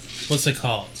Jackman. What's it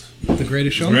called? The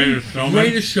Greatest Showman.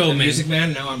 Greatest Showman. Music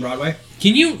Man now on Broadway.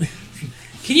 Can you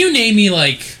name me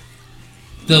like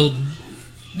the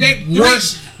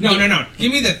worst? No.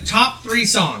 Give me the top 3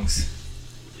 songs.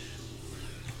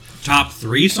 Top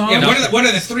 3 songs? Yeah. What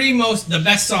are the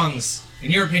best songs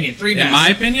in your opinion? 3 best. In my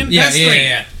opinion? Yeah, Best yeah, 3.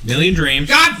 yeah. Million Dreams.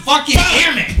 God fucking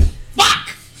damn it! Fuck!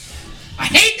 I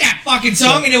hate that fucking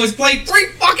song, and it was played 3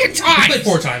 fucking I times. played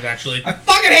 4 times actually. I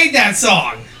fucking hate that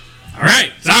song.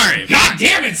 Alright, sorry. God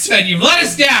damn it, Sven! You let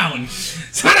us down.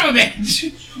 Son of a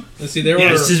bitch. Let's see, there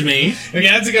Yeah, were. this is me. Okay,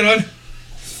 that's a good one.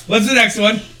 What's the next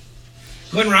one?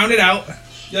 Go ahead and round it out.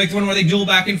 You like the one where they duel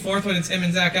back and forth when it's him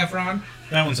and Zac Efron?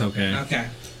 That one's okay. Okay.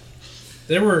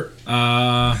 There were.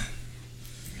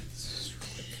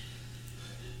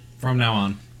 From now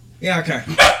on. Yeah. Okay.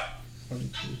 4,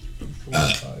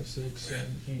 5, 6, 7,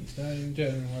 8, 9, 10,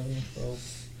 11, 12,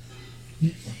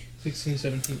 16,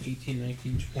 17, 18,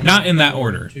 19, 20. Not in that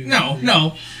order.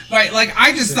 No. Right, like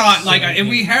I just thought, like if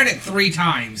we heard it 3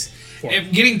 times,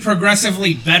 it getting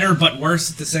progressively better but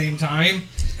worse at the same time,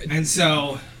 and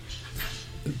so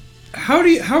How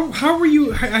were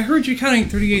you? I heard you counting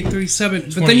 38, 37,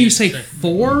 but then you say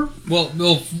 4. Well,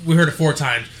 we heard it 4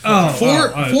 times. Oh,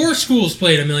 Four schools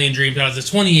played A Million Dreams out of the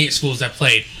 28 schools that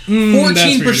played. that's where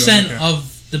 14% you're going,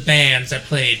 of the bands that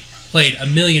played A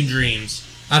Million Dreams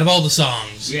out of all the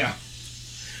songs. yeah.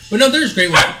 But no, there's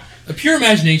great ones. A Pure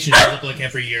Imagination shows up like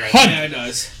every year. I think. Yeah, it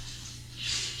does.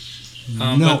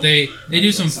 But they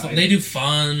do some they do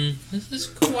fun. It's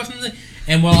cool watching them.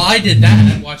 And while I did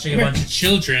that, watching a bunch of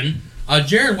children,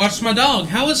 Jared watched my dog.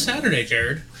 How was Saturday,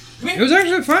 Jared? It was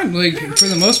actually fine. Like for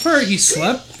the most part, he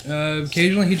slept.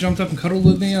 Occasionally, he jumped up and cuddled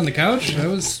with me on the couch. That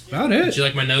was about Did it. you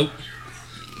like my note?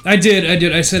 I did.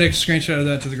 I sent a screenshot of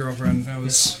that to the girlfriend.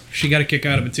 She got a kick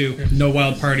out of it too. No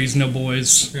wild parties, no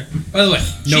boys, By the way,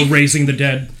 no raising the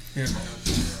dead. by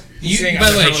Saying the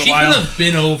after way, a little she could while. have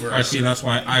been over. I see, that's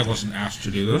why I wasn't asked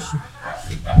to do this.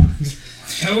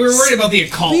 And we were worried about the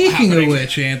occult Speaking happening. of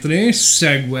which, Anthony,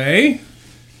 segue.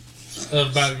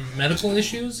 about medical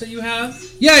issues that you have?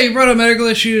 Yeah, you brought up medical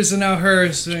issues and now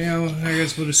her, so, I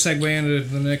guess we'll just segue into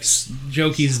the next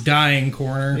Jokey's dying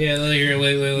corner. Yeah,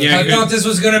 wait. Yeah, I thought this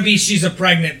was gonna be she's a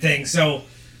pregnant thing, so...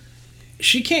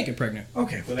 She can't get pregnant.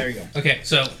 Okay, well, there you go. Okay,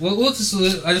 so, I just want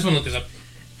to look this up.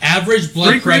 Average blood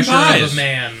Free cream pressure pies. of a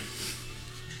man.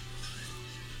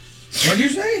 What did you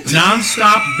say?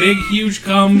 Non-stop, big, huge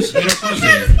comes in a pussy. What you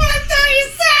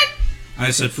said? I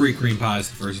said free cream pies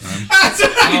the first time. That's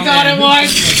what I thought it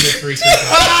was.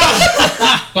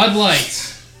 Bud Light.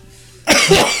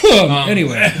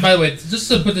 Anyway. By the way, just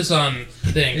to put this on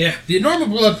thing, Yeah. the normal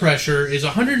blood pressure is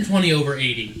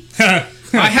 120/80.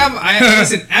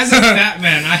 Listen, as a fat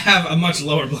man, I have a much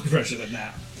lower blood pressure than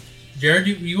that. Jared,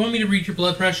 you want me to read your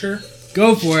blood pressure?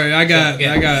 Go for it. She got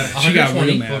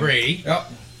real mad. 120/80.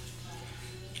 Yep.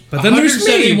 But then there's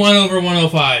me.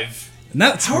 171/105. And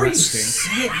that's How are you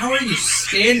resting. How are you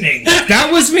standing? That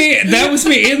was me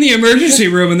in the emergency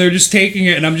room, and they're just taking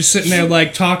it, and I'm just sitting there,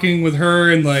 like, talking with her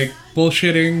and, like,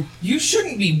 bullshitting. You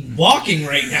shouldn't be walking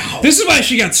right now. This is why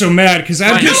she got so mad, because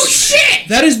No shit!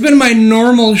 that has been my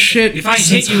normal shit If I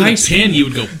since hit you high with a school. pin, you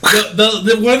would go.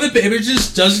 The one of the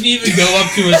images doesn't even go up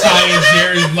to as high as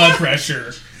Jared's blood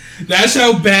pressure. That's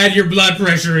how bad your blood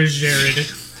pressure is, Jared.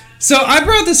 So I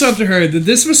brought this up to her that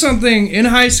this was something in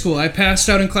high school. I passed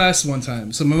out in class one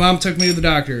time. So my mom took me to the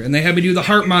doctor and they had me do the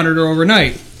heart monitor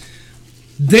overnight.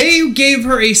 They gave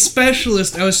her a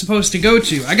specialist I was supposed to go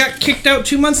to. I got kicked out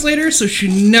 2 months later, so she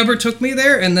never took me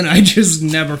there, and then I just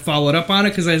never followed up on it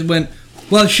because I went,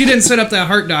 well, she didn't set up that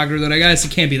heart doctor, then I guess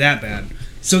it can't be that bad.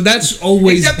 So that's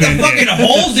always Except been the fucking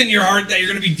holes in your heart that you're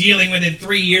going to be dealing with in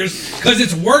 3 years because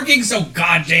it's working so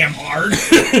goddamn hard.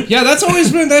 Yeah, that's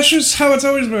just how it's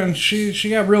always been. She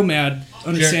got real mad,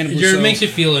 understandably Jared, so. makes you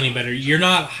feel any better. You're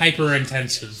not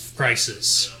hyper-intensive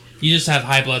crisis. You just have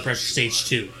high blood pressure stage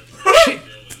 2.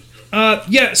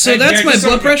 Yeah, so Hey, that's Jared, my just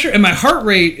blood so- pressure, and my heart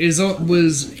rate was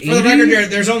 80. For the record,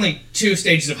 there's only 2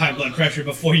 stages of high blood pressure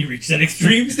before you reach that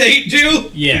extreme state, too.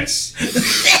 Yes.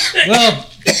 Well,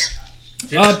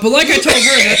 but like I told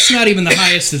her, that's not even the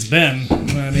highest it's been.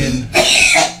 I mean,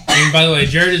 And by the way,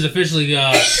 Jared is officially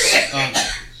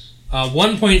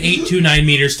 1.829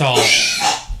 meters tall.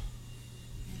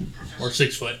 Or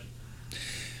 6 foot.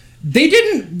 they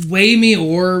didn't weigh me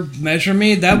or measure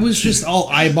me. That was just all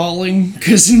eyeballing,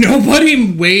 because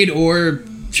nobody weighed or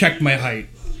checked my height.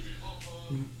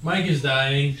 Mike is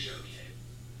dying.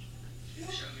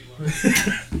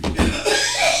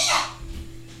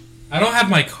 I don't have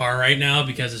my car right now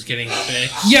because it's getting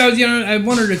fixed. Yeah, I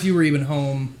wondered if you were even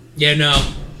home. Yeah, no.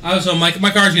 So my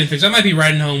car's getting fixed. I might be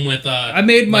riding home with. I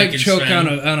made Mike and choke Sven.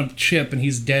 on a chip, and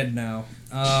he's dead now.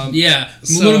 Yeah,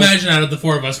 So- would imagine out of the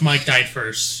 4 of us, Mike died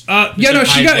first. Yeah, It's no, a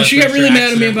she high got blood really pressure,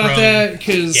 mad at me accident about prone. that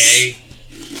because Gay.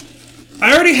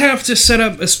 I already have to set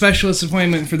up a specialist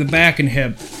appointment for the back and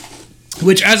hip.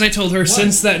 Which, as I told her,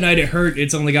 since that night it hurt,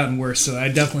 it's only gotten worse. So I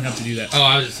definitely have to do that. Oh,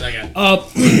 I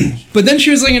got. But then she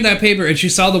was looking at that paper and she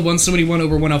saw the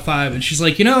 171/105, and she's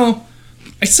like,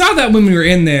 I saw that when we were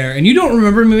in there, and you don't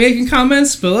remember me making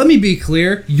comments, but let me be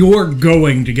clear, you're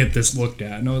going to get this looked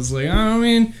at. And I was like, I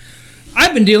mean,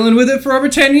 I've been dealing with it for over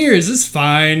 10 years. It's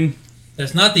fine.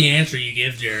 That's not the answer you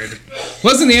give, Jared.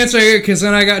 Wasn't the answer here, because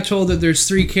then I got told that there's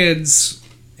 3 kids,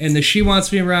 and that she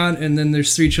wants me around, and then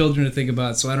there's 3 children to think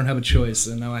about, so I don't have a choice,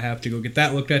 and now I have to go get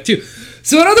that looked at too.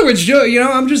 So in other words, Joe,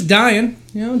 I'm just dying.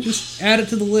 Just add it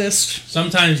to the list.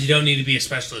 Sometimes you don't need to be a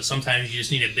specialist. Sometimes you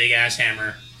just need a big ass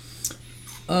hammer.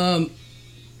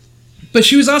 But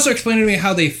she was also explaining to me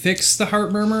how they fix the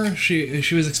heart murmur. She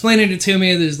was explaining it to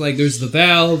me. There's the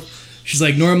valve. She's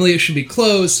like, normally it should be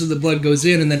closed so the blood goes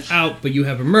in and then out, but you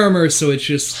have a murmur, so it's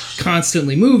just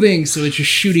constantly moving, so it's just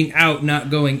shooting out, not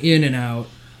going in and out.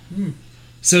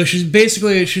 So she's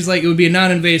like, it would be a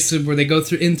non-invasive where they go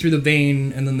through the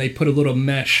vein and then they put a little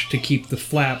mesh to keep the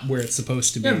flap where it's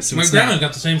supposed to be. Yeah, so my it's grandma not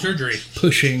got the same surgery.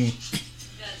 pushing.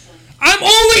 I'm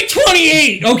only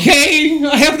 28, okay?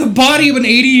 I have the body of an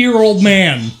 80-year-old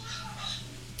man.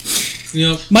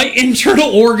 My internal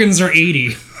organs are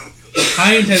 80.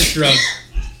 High intense drug.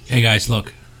 Hey guys,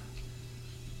 look.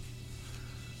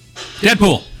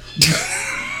 Deadpool.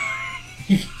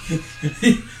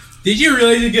 Did you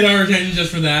really get our attention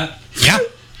just for that? Yeah.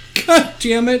 God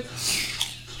damn it.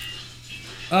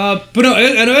 But no,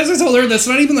 and as I told her, that's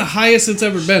not even the highest it's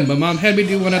ever been. My mom had me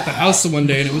do one at the house the one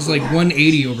day, and it was like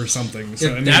 180 over something.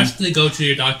 So, That's the go to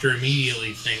your doctor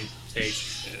immediately thing stage.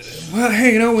 well,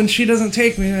 hey, when she doesn't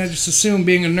take me, I just assume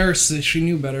being a nurse that she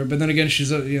knew better. But then again,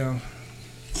 she's,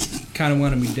 kind of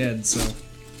wanted me dead, so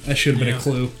that should have been a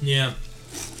clue. Yeah.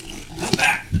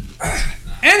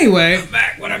 Anyway,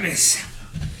 Back, what I miss?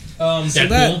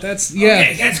 Deadpool. That's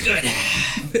Okay, that's good.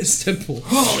 it's Deadpool.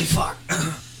 Holy fuck.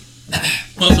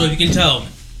 Also, if you can tell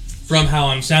from how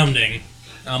I'm sounding,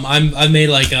 I've made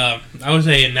like I would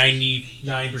say a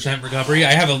 99% recovery.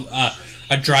 I have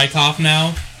a dry cough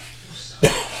now,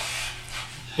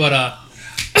 but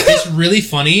it's really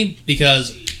funny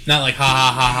because not like ha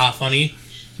ha ha ha funny,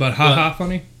 But haha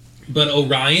funny. but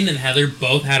Orion and Heather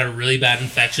both had a really bad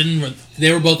infection.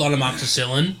 They were both on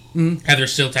amoxicillin. Heather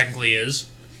still technically is,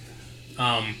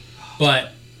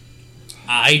 but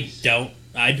I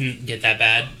didn't get that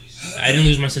bad. I didn't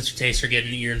lose my sense of taste or get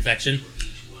an ear infection.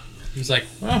 He's like,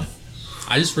 oh,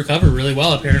 I just recovered really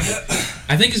well apparently.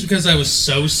 I think it's because I was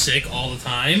so sick all the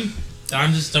time that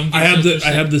I'm just don't get I so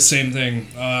have the same thing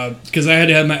because I had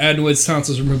to have my adenoids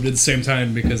tonsils removed at the same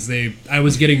time because I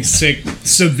was getting sick,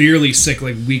 severely sick,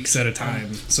 like weeks at a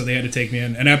time. So they had to take me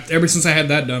in, and ever since I had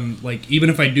that done, like even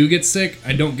if I do get sick,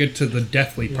 I don't get to the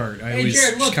deathly part. I always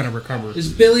Jared, just look. kind of recover. It's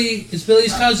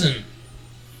Billy's cousin.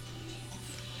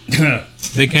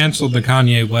 They canceled the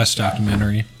Kanye West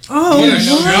documentary. Oh,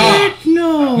 Yeah, what?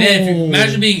 No. Man,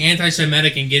 imagine being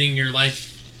anti-Semitic and getting your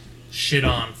life shit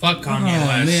on. Fuck Kanye Oh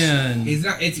West. man. He's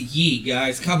not. It's Yee,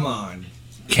 guys. Come on.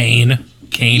 Kane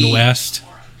West.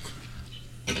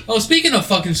 Oh, speaking of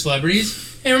fucking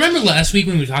celebrities, hey, remember last week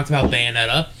when we talked about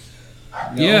Bayonetta?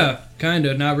 Yeah,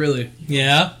 kinda. Not really.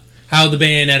 Yeah. How the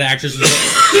Bayonetta actress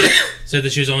said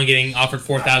that she was only getting offered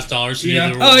 $4,000 to do the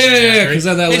role. Oh yeah, of because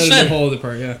that Hey, led to Sven, the whole other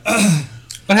part. Yeah.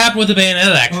 What happened with the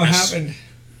Bayonetta actress? What happened?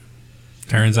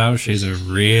 Turns out she's a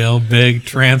real big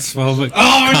transphobic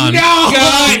Oh cunt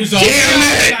no! Who's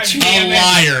Damn a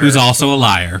liar. who's also a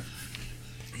liar.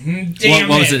 Damn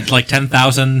What was it, like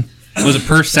 10,000? Was it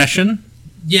per session?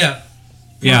 Yeah.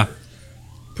 Yeah.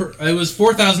 It was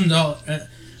 $4,000.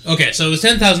 Okay, so it was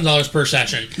 $10,000 per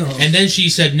session. And then she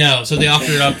said no, so they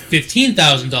offered up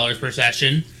 $15,000 per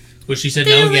session, which she said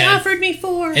no again. offered me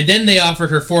 $4,000. And then they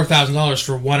offered her $4,000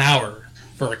 for 1 hour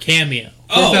for a cameo.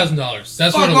 Oh. $4,000.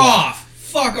 That's what Fuck it was. off!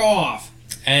 Fuck off!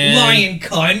 And Lying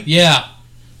cunt! Yeah.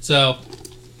 So,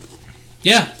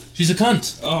 yeah, she's a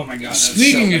cunt. Oh my god. That's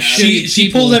Speaking so of bad. shit-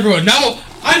 She pulled everyone. No,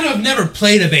 I've never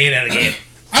played a Bayonetta game.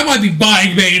 I might be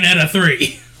buying Bayonetta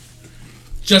 3.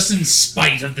 Just in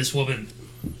spite of this woman.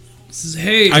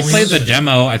 Hey, I played the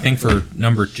demo, I think, for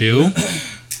number 2.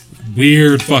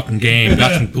 Weird fucking game.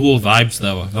 Got some cool vibes,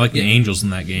 though. I like the angels in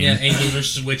that game. Yeah, Angels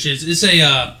vs. Witches. It's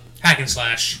a hack and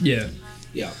slash. Yeah.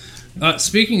 Yeah.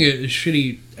 Speaking of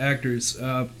shitty actors,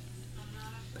 I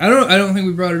don't think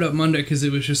we brought it up Monday because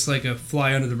it was just like a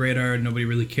fly under the radar and nobody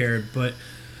really cared. But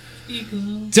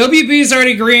WB's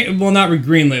already not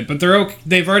greenlit, but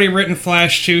they've already written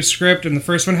Flash 2 script, and the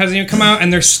first one hasn't even come out,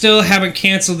 and they still haven't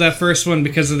canceled that first one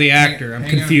because of the actor. I'm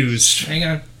confused. Hang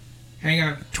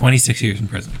on. 26 years in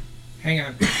prison. Hang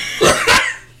on.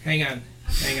 Hang on.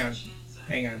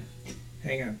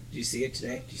 Did you see it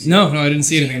today? Did you see No, it? I didn't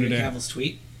see anything Henry today. Cavill's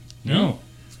tweet? No.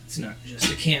 It's not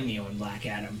just a cameo in Black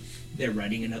Adam. They're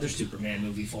writing another Superman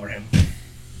movie for him.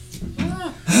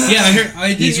 Yeah, I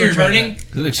did He's hear about returning.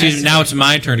 Excuse me, now it's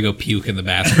my turn to go puke in the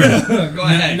bathroom. Go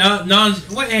ahead.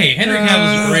 Hey, Henry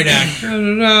Cavill's a great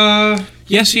actor.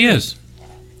 Yes, he is.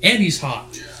 And he's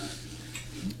hot.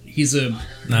 He's a In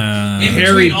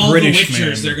Harry between all British the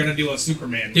Witchers, man. they're gonna do a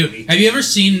Superman Dude, movie. have you ever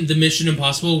seen the Mission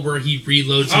Impossible where he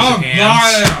reloads his Oh hands?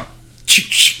 god!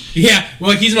 Yeah, well,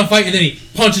 like he's in a fight and then he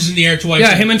punches in the air twice.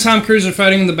 Yeah, him and Tom Cruise are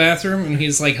fighting in the bathroom, and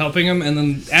he's like helping him, and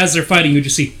then as they're fighting, you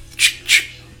just see.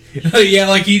 Yeah,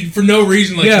 like he for no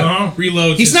reason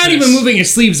reloads. He's his not fist. even moving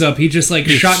his sleeves up. He just like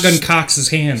shotgun cocks his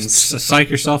hands. Psych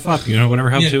yourself up, whatever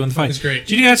helps Yeah, you in the fight. it's great.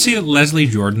 Did you guys see that Leslie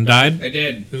Jordan died? I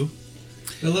did. Who?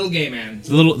 The little gay man.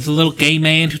 The little gay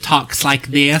man who talks like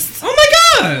this. Oh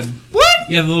my god! What?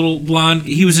 Yeah, the little blonde.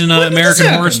 He was in When did American this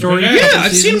Horror happen? Story. Yeah, Yeah,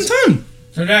 I've seen him ton.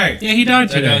 Today. Yeah, he died I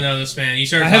don't today. know this man. You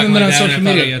started I haven't talking been on like that, social and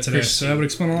I media thought yet of today, Chris- so that would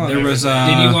explain a lot. There was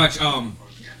Did you watch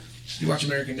Did you watch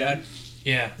American Dad?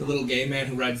 Yeah. The little gay man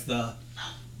who rides the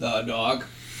dog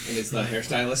and is the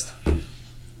hairstylist.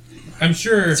 I'm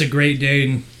sure. It's a Great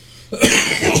Dane.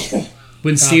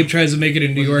 When Steve tries to make it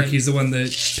in New York, he's the one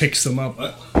that picks them up.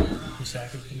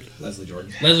 Leslie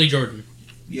Jordan. Leslie Jordan.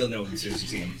 You'll know when you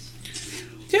see him.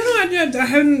 Yeah, no, I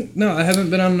haven't. No, I haven't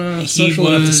been on social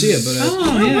enough to see it.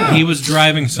 But He was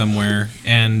driving somewhere,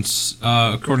 and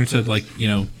according to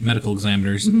medical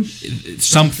examiners,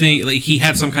 something like he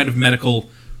had some kind of medical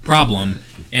problem,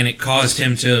 and it caused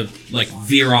him to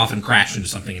veer off and crash into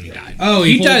something, and he died. oh,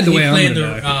 he died the way I'm played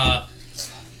gonna the die.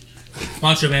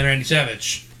 Macho Man Randy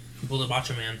Savage. He pulled a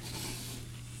Macho Man.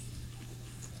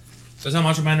 So that's how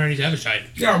Macho Man Randy Savage died.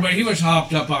 Yeah, but he was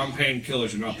hopped up on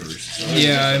painkillers and uppers. So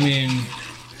Yeah, I mean,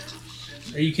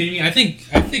 Are you kidding me? I think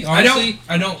honestly,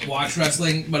 I don't watch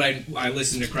wrestling, but I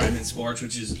listen to Crime in Sports,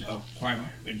 which is a crime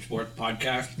in sport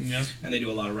podcast. Yeah. And they do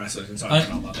a lot of wrestling, and so I don't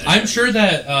know about that. I'm sure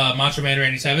that Macho Man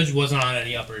Randy Savage wasn't on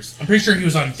any uppers. I'm pretty sure he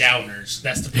was on downers.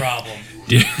 That's the problem.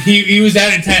 He was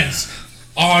that intense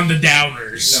on the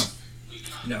downers.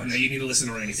 No, you need to listen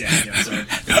to Randy Savage episode.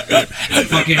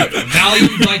 Fucking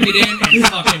Valium Vicodin and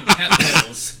fucking pep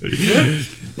pills.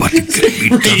 But get me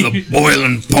to the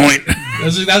boiling point.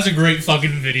 That's a great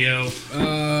fucking video.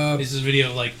 This is a video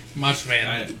of like Macho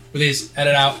Man where they just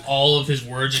edit out all of his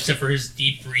words except for his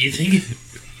deep breathing.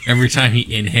 Every time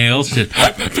he inhales, just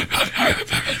Yeah,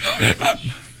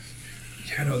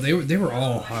 no, they were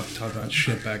all hot talking about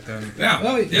shit back then. Yeah,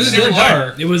 Well, it was a different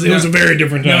time. It was a very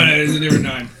different time. No, it was a different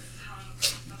time.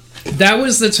 That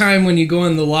was the time when you go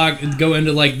into like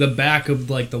the back of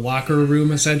like the locker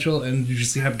room essential, and you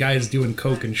just have guys doing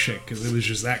coke and shit because it was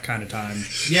just that kind of time.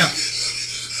 Yeah.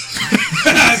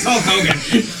 That's Hulk Hogan.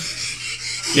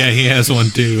 yeah, he has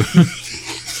one too.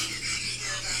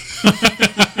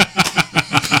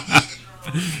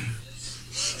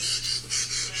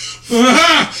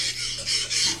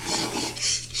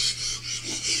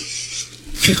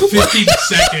 "15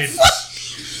 seconds."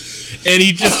 And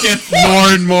he just gets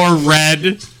more and more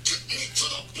red.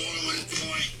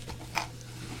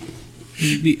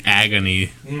 The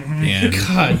agony. Yeah.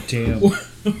 God damn.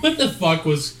 What the fuck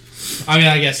was? I mean,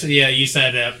 I guess you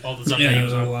said all the stuff that he Yeah,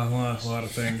 was a on. lot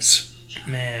of things.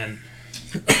 Man,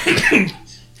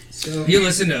 So you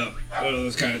listen to one of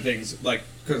those kind of things, like,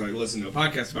 because I listened to a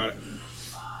podcast about it.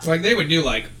 Like, they would do,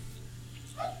 like,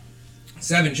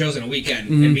 7 shows in a weekend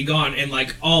and be gone in,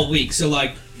 like, all week. So,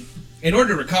 like, in order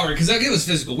to recover, because like, it was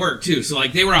physical work, too. So,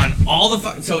 like, they were on all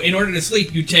the... So, in order to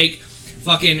sleep, you take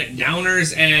fucking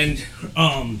downers and,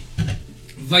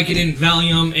 Vicodin,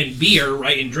 Valium, and beer,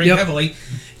 right, and drink heavily.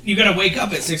 You gotta wake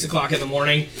up at 6 o'clock in the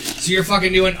morning, so you're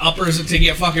fucking doing uppers to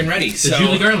get fucking ready. the So,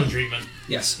 Julie Garland treatment.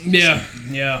 yes. Yeah.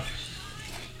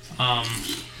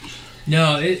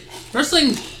 No,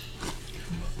 wrestling.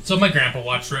 So my grandpa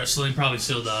watched wrestling, probably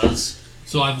still does.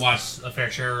 So I've watched a fair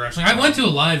share of wrestling. I went to a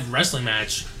live wrestling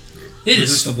match. It Is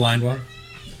this is the blind one?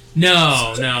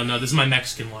 no. This is my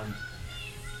Mexican one.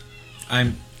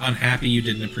 I'm unhappy you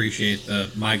didn't appreciate the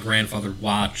My Grandfather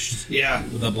Watched, Yeah.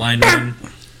 the blind one.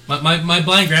 My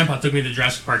blind grandpa took me to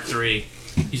Jurassic Park 3.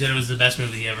 He said it was the best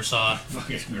movie he ever saw.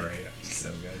 Fucking great.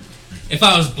 So good. If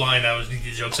I was blind, that would be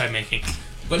the jokes I'm making.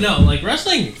 But no, like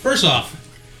wrestling. First off,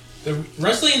 the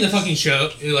wrestling in the fucking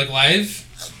show, like live,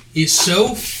 is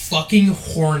so fucking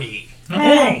horny.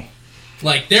 Oh.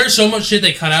 Like there's so much shit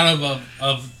they cut out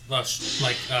of a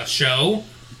show.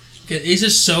 It's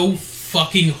just so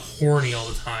fucking horny all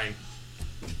the time.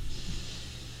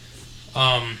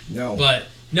 No. But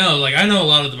no, like I know a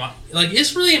lot of them. Like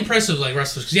it's really impressive, like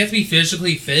wrestlers, because you have to be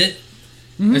physically fit,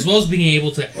 as well as being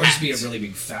able to. Or just be a really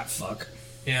big fat fuck.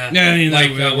 Yeah. Yeah, I mean,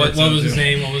 like that what works was out, his too.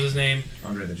 name? What was his name?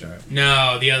 Andre the Giant.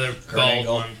 No, the other bald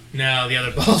Angle. one. No, the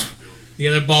other bald. The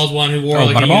other bald one who wore Oh,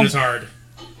 like a Butterball? unitard.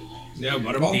 Yeah,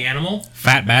 Butterball? The animal.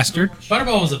 Fat bastard.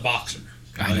 Butterball was a boxer.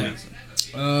 I know.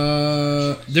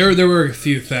 There were a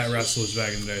few fat wrestlers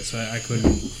back in the day, so I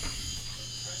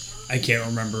can't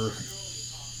remember.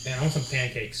 Man, I want some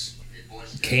pancakes.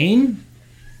 Kane?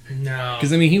 No.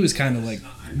 Because I mean, he was kind of like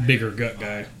bigger gut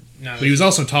guy, No. but he was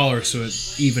also taller, so it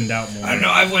evened out more. I don't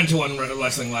know. I went to one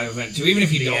wrestling live event too. Even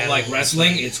if you The don't animal like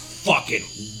wrestling, it's fucking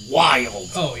wild.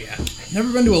 Oh yeah.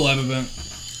 Never been to a live event.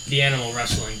 The animal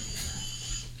wrestling.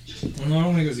 No, I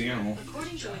don't think it was the animal.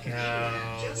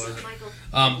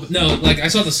 No, like I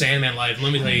saw the Sandman live.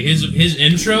 Let me tell you, his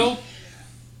intro,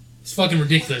 it's fucking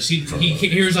ridiculous. He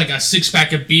hears like a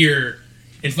 6-pack of beer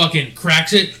and fucking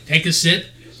cracks it, takes a sip,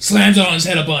 slams it on his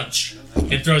head a bunch,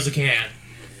 and throws the can.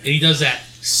 And he does that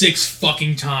 6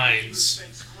 fucking times.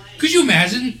 Could you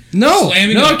imagine? No,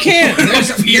 slamming no, a- I can't. There's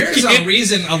a beer can?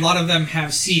 reason a lot of them have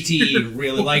CTE.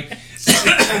 Really, like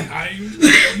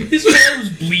His hair was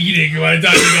bleeding by the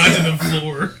time he got to the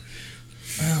floor.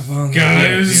 Well,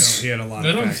 Guys, he had a lot I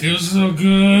of don't back. feel so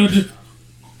good.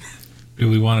 Do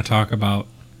we want to talk about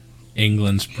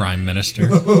England's Prime Minister?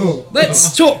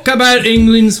 Let's talk about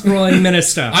England's Prime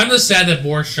Minister. I'm just sad that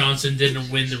Boris Johnson didn't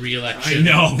win the re-election.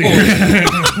 I know.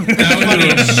 That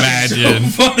would have Imagine.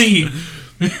 so funny.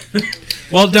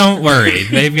 Well, don't worry.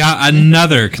 They've got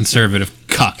another conservative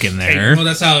cuck in there. Well,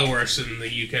 that's how it works in the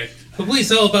UK. But please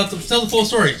tell the full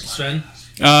story, Sven.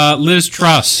 Liz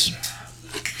Truss.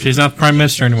 She's not the Prime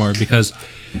Minister anymore because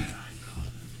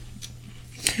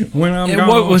When I'm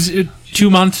what was it? 2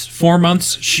 months, 4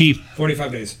 months?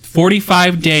 45 days.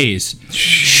 45 days.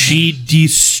 She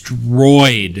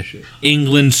destroyed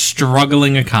England's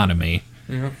struggling economy.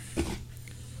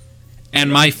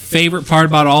 And my favorite part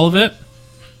about all of it,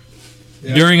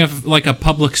 during a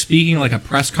public speaking, like a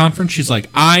press conference, she's like,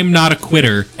 "I'm not a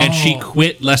quitter," and she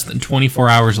quit less than 24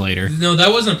 hours later. No,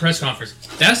 that wasn't a press conference.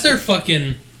 That's their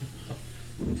fucking.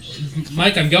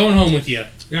 Mike, I'm going home with you.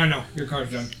 Yeah, no, your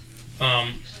car's done.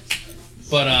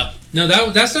 No,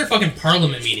 that's their fucking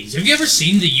parliament meetings. Have you ever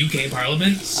seen the UK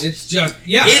Parliament? It's just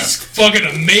It's fucking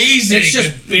amazing. It's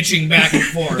just bitching back and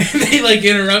forth. They like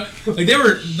interrupt. Like they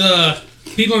were the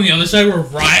people on the other side were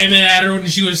rhyming at her when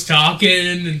she was talking,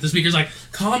 and the speaker's like,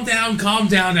 calm down, calm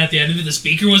down. At the end of it, the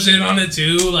speaker was in on it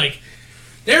too. Like,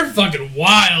 they're fucking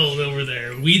wild over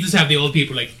there. We just have the old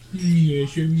people like,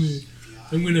 yes,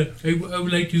 I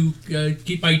would like to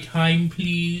get my time,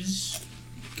 please.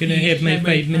 Can I have my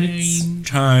 5 minutes?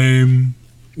 Time.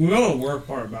 We know the worst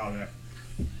part about it.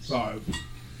 Sorry.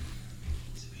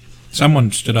 Someone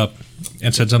stood up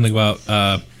and said something about,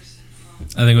 I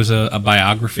think it was a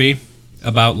biography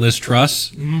about Liz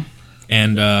Truss.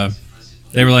 And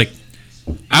they were like,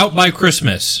 out by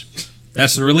Christmas.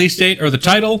 That's the release date or the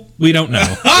title? We don't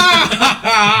know.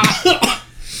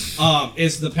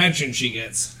 It's the pension she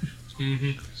gets.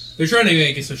 They're trying to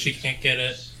make it so she can't get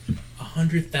it.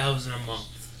 $100,000 a month.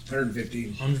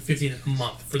 115. $115 a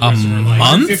month for the A rest of her life.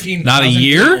 month? Not a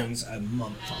year? Pounds a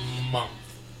month. A month.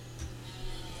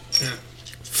 Yeah.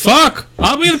 Fuck!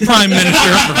 I'll be the prime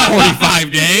minister for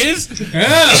 45 days.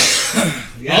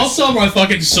 Yeah. I'll sell my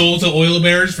fucking soul to oil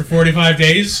bears for 45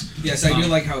 days. Yes, I do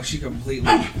like how she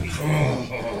completely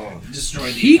destroyed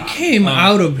the He economy. came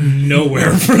out of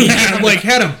nowhere for that. Like,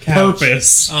 had a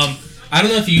purpose. I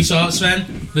don't know if you saw it,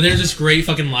 Sven, but there's this great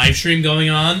fucking live stream going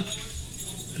on,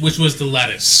 which was the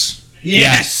lettuce.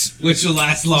 Yes! Which will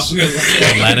last longer.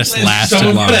 Lettuce lasted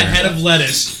Someone longer. put a head of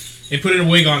lettuce and put in a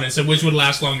wig on it and said which would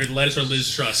last longer, the lettuce or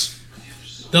Liz Truss.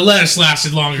 The lettuce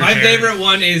lasted longer. My Jared. favorite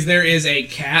one is there is a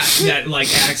cat that like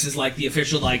acts as like the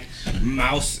official like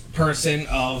mouse person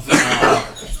of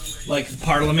like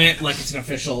Parliament. Like it's an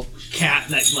official cat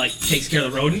that like takes care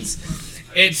of the rodents.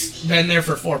 It's been there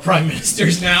for 4 prime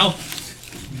ministers now.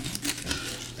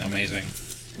 Amazing.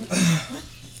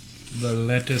 The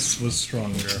lettuce was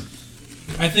stronger.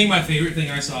 I think my favorite thing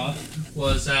I saw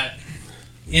was that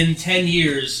in 10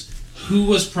 years, who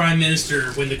was prime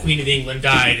minister when the Queen of England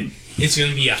died? It's going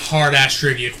to be a hard-ass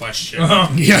trivia question.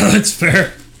 Yeah, that's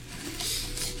fair.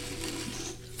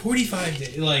 45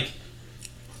 days, like,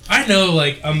 I know,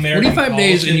 like, American 45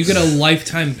 days and you get a politics-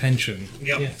 lifetime pension.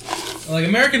 Yep. Yeah. Like,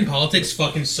 American politics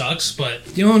fucking sucks, but,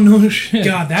 You don't know shit.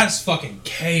 God, that's fucking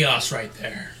chaos right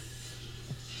there.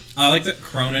 I like that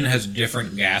Cronin has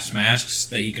different gas masks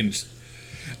that he can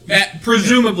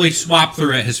presumably swap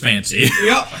through at his fancy.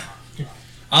 Yep.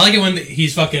 I like it when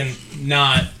he's fucking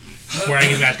not wearing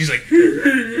his mask. He's like...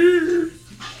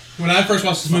 When I first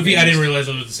watched this movie, I didn't realize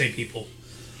it was the same people.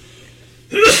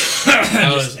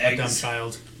 I was a dumb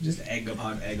child. Just egg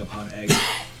upon egg upon egg.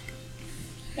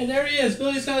 And there he is,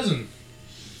 Billy's cousin.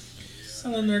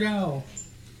 Selling their doll.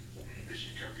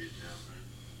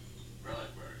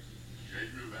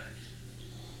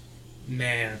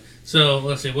 Man. So,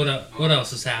 let's see, what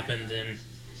else has happened in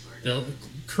the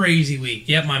crazy week?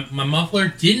 Yeah, my muffler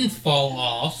didn't fall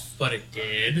off, but it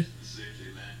did.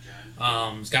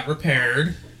 It's got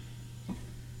repaired.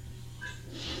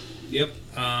 Yep.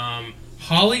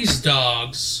 Holly's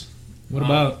dogs. What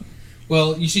about?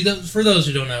 Well, you see, for those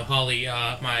who don't know, Holly,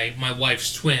 my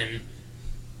wife's twin,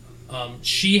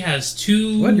 she has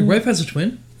 2... What? Your wife has a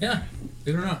twin? Yeah,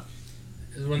 believe it or not.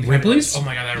 It's one of the Ripley's? Oh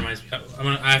my god, that reminds me.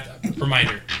 I have to remind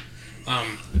her.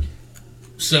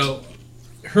 So,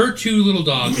 her 2 little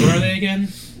dogs, what are they again?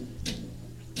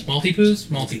 Maltipoos?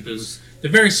 Maltipoos.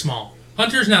 They're very small.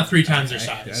 Hunter's now 3 times their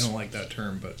size. I don't like that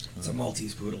term, but... It's a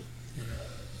Maltese poodle.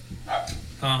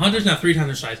 Hunter's now 3 times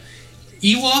their size.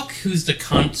 Ewok, who's the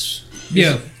cunt.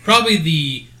 Yeah. Probably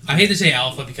the... I hate to say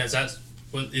alpha because that's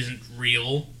what isn't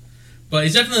real. But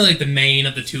he's definitely like the main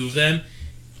of the 2 of them.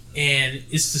 And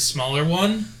it's the smaller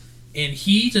one. And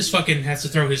he just fucking has to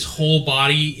throw his whole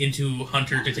body into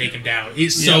Hunter to take him down.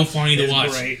 It's so funny to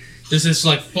watch. Great. There's this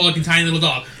like fucking tiny little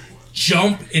dog.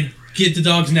 Jump and get the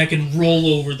dog's neck and roll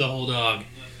over the whole dog.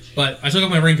 But I took off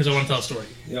my ring because I want to tell a story.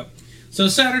 Yep. So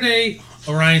Saturday,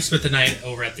 Orion spent the night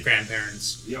over at the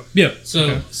grandparents'. Yeah.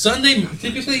 So Sunday,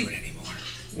 typically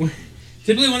when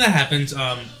that happens,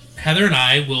 Heather and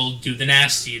I will do the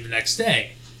nasty the next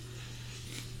day.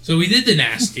 So we did the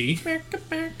nasty,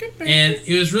 and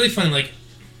it was really fun. Like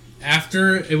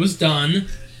after it was done,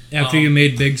 After you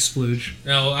made big splooge.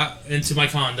 into my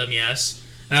condom, yes,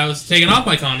 and I was taking off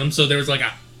my condom, so there was like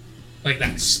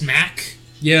that smack.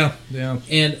 Yeah, yeah.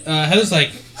 And Heather's like,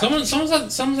 someone's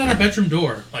at our bedroom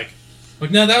door. Like,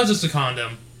 no, that was just a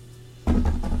condom.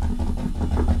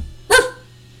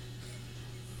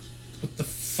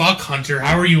 fuck, Hunter,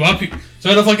 how are you up here? So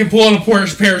I had to fucking pull on a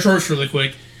pair of shorts really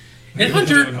quick. And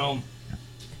Hunter, home.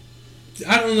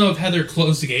 I don't know if Heather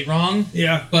closed the gate wrong.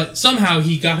 Yeah. But somehow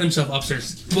he got himself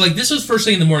upstairs. Well, like, this was first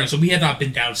thing in the morning, so we had not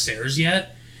been downstairs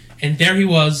yet. And there he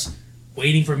was,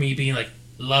 waiting for me, being like,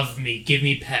 love me, give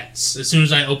me pets, as soon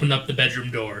as I opened up the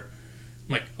bedroom door.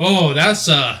 I'm like, oh, that's,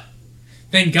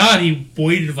 thank God he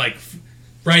waited, like,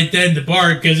 right then to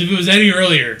bark, because if it was any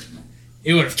earlier,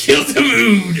 it would have killed the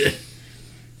mood.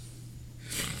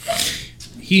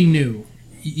 He knew.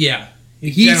 Yeah.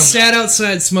 He sat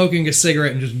outside smoking a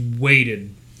cigarette and just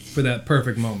waited for that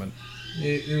perfect moment.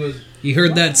 It was... He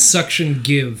heard that suction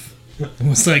give. And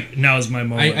was like, now's my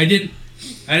moment.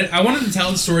 I wanted to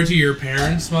tell the story to your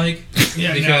parents, Mike.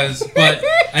 Yeah, because, but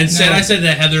instead I said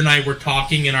that Heather and I were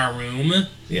talking in our room.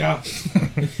 Yeah.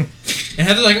 And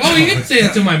Heather's like, oh, you can say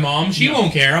that to my mom. She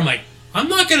won't care. I'm like, I'm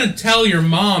not going to tell your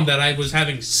mom that I was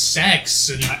having sex.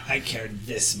 And I cared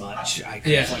this much. I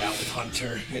could put out with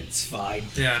Hunter. It's fine.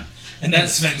 yeah. And then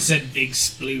Sven said big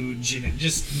splooge, and it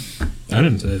just... I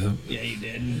didn't say that. Yeah, you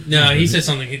did. No, he said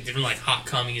something different, like hot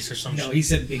cummies or something. No, he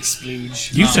said big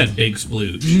splooge. You said big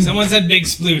splooge. Someone said big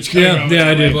splooge.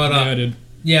 I did. But, I did.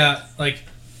 Yeah, like,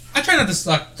 I try not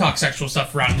to talk sexual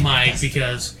stuff around Mike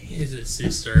because he's his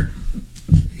sister.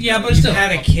 Yeah, but still.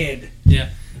 Had a kid. Yeah.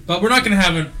 But we're not going to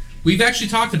have a... We've actually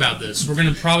talked about this. We're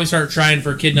going to probably start trying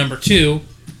for kid number 2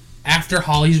 after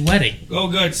Holly's wedding. Oh,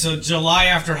 good. So July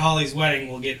after Holly's wedding,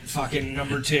 we'll get fucking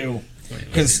number 2.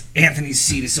 Because Anthony's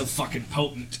seed is so fucking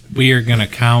potent. We are gonna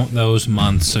count those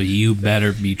months, so you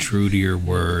better be true to your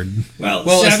word. Well,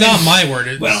 it's not my word.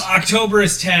 It's... Well, October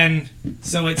is 10,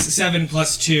 so it's 7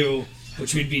 plus 2,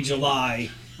 which would be July,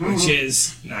 which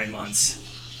is 9 months.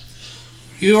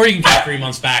 Or you can count 3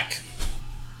 months back.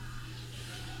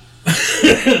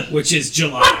 Which is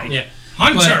July. Yeah.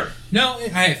 Hunter! But,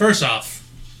 no, first off,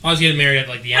 I was getting married at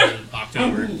like the end of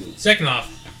October. Second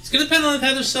off, it's going to depend on if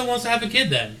Heather still wants to have a kid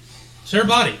then. It's her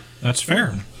body. That's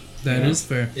fair. That is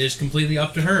fair. It is completely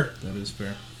up to her. That is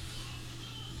fair.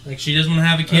 Like, she doesn't want to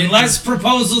have a kid. Unless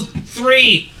proposal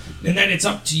 3, and then it's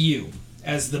up to you,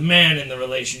 as the man in the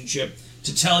relationship,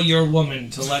 to tell your woman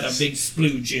to let a big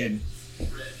splooge in.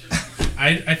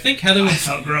 I think Heather I would...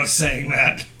 felt gross saying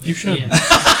that. You should. Yeah.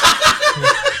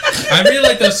 I really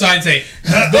like those signs say,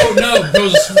 vote no,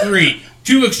 proposal 3.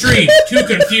 Too extreme, too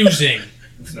confusing.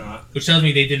 It's not. Which tells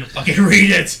me they didn't fucking read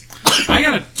it. I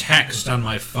got a text on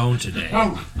my phone today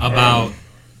about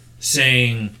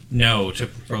saying no to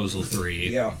proposal 3.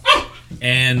 Yeah.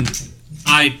 And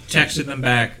I texted them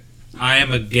back, I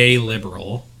am a gay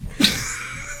liberal.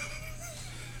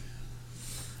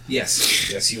 Yes.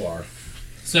 Yes, you are.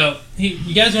 So,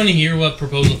 you guys want to hear what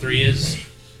proposal 3 is?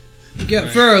 Yeah,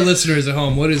 for our listeners at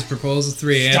home, what is Proposal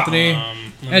 3, Anthony?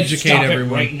 Educate Stop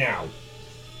everyone. it right now.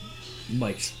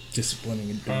 Mike's disciplining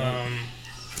it. In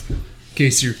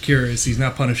case you're curious, he's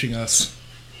not punishing us.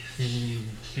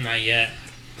 Not yet.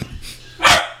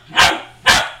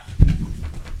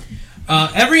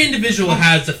 Every individual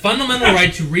has the fundamental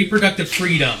right to reproductive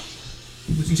freedom,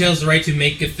 which entails the right to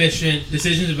make efficient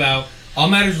decisions about all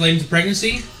matters relating to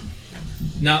pregnancy,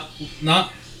 not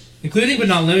including but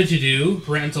not limited to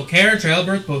parental care,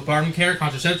 childbirth, postpartum care,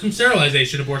 contraception,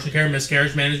 sterilization, abortion care,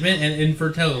 miscarriage management, and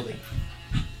infertility.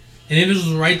 An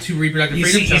individual's right to reproductive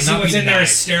freedom shall not be what's in there denied.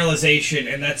 is sterilization,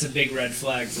 and that's a big red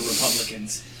flag for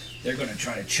Republicans. They're going to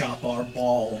try to chop our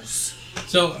balls.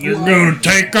 So gonna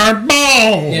take our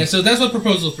ball! yeah, so that's what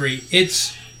Proposal 3.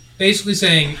 It's basically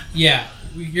saying, yeah,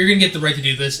 you're going to get the right to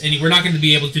do this, and we're not going to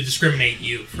be able to discriminate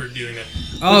you for doing it.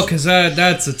 Oh, because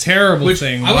that's a terrible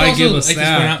thing. I would Why also give us like to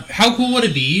point that? out, how cool would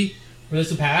it be for this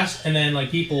to pass, and then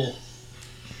like people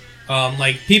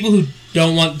who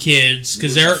don't want kids,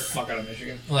 because they're Fuck out of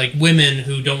Michigan. like women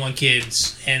who don't want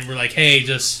kids, and we're like, hey,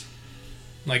 just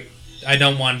like I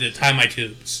don't want to tie my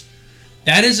tubes.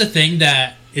 That is a thing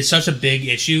that is such a big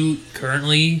issue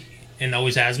currently, and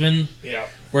always has been. Yeah.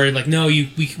 Where like, no,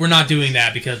 we're not doing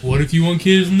that because what if you want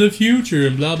kids in the future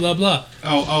and blah blah blah.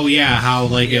 Oh yeah, how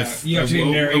like Yeah, if you have to be a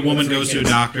married woman with 3 goes to a kids.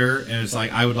 doctor and it's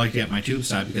like, I would like to get my tubes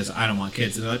tied because I don't want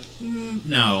kids. And they're like,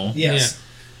 no. Yes.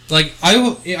 Yeah. Like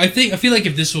I feel like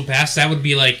if this will pass, that would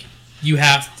be like you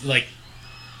have like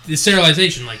the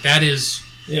sterilization, like that is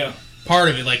Yeah. part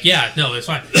of it. Like yeah, no, it's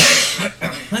fine.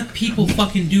 Let people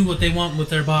fucking do what they want with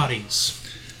their bodies.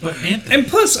 But Anthony, And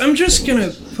plus, I'm just gonna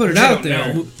put it out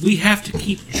there. we have to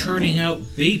keep churning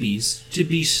out babies to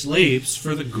be slaves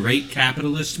for the great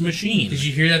capitalist machine. Did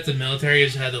you hear that the military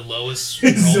has had the lowest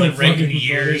enrollment rate in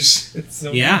years? It's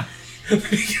so Yeah.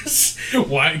 Because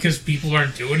why? Because people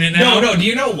aren't doing it now. No. Do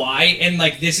you know why? And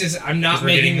like, this is I'm not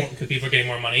Because making. people are getting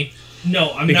more money.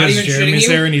 No, I'm not Because even shitting Jeremy's you.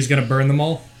 there and he's gonna burn them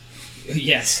all.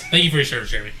 Yes. Thank you for your service,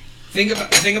 Jeremy. Think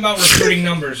about recruiting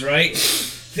numbers, right?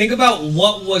 Think about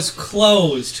what was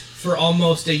closed for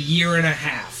almost a year and a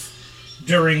half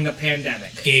during the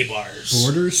pandemic. Gay bars.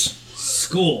 Borders.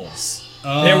 Schools.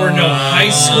 There were no high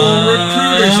school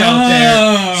recruiters out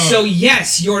there. So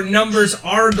yes, your numbers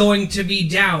are going to be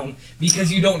down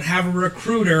because you don't have a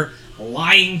recruiter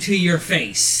lying to your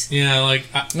face. Yeah, like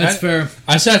That's fair.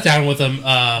 I sat down with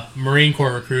a Marine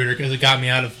Corps recruiter because it got me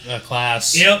out of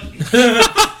class. Yep.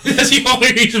 That's the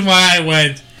only reason why I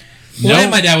went. Well, and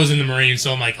my dad was in the Marines,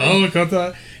 so I'm like, oh, got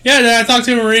that. Yeah, Dad, I talked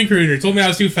to a Marine recruiter. Told me I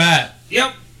was too fat.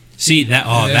 Yep. See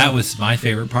that was my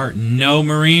favorite part. No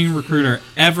Marine recruiter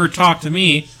ever talked to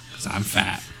me because I'm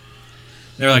fat.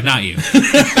 They're like, not you.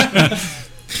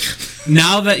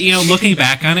 Now that looking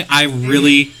back on it, I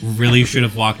really, really should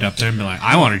have walked up there and been like,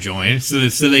 I want to join, so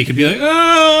they could be like, oh,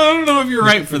 I don't know if you're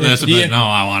right for this, but no,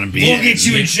 I want to be. We'll get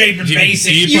you in shape and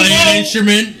basic. Do you play an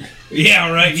instrument?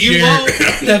 Yeah, right. You Sure. won't.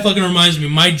 That fucking reminds me.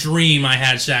 My dream I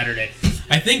had Saturday.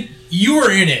 I think you were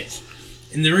in it.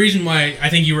 And the reason why I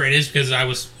think you were in it is because I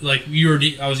was like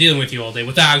I was dealing with you all day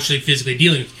without actually physically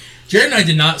dealing with you. Jared and I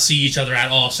did not see each other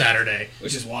at all Saturday.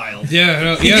 Which is wild.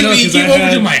 Yeah, He came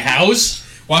over to my house,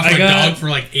 watched my dog for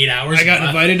like 8 hours. I got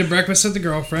invited to breakfast at the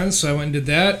girlfriend's, so I went and did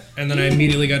that, and then I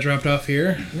immediately got dropped off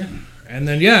here. Yeah. And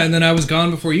then I was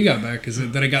gone before you got back because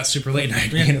then it got super late and I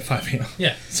had being at 5 a.m.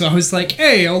 Yeah. So I was like,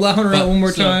 hey, I'll let Hunter out one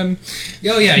more time.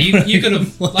 Oh yeah, you could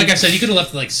have, like I said, you could have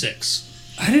left at like 6.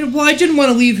 I didn't want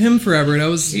to leave him forever, and I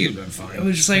was You've been fine. I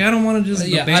was just like, I don't want to just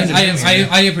Yeah, abandon him.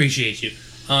 I appreciate you.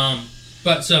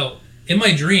 But so in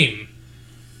my dream,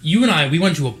 you and we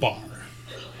went to a bar.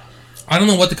 I don't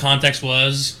know what the context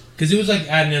was because it was like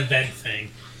at an event thing,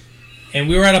 and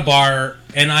we were at a bar,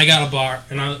 and I got a bar,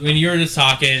 and when you were just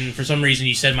talking, for some reason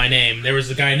you said my name. There was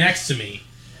the guy next to me,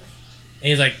 and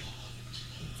he's like,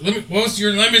 "Let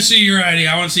me see your ID.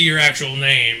 I want to see your actual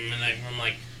name." And I'm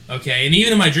like, "Okay." And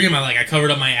even in my dream, I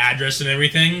covered up my address and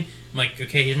everything. I'm like,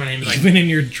 "Okay, here's my name." He's like, even in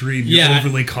your dream, you're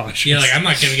overly cautious. yeah, like I'm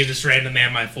not gonna give this random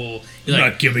man my full. I'm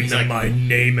not giving them my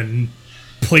name and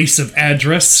place of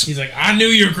address. He's like, "I knew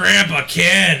your grandpa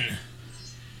Ken.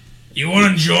 You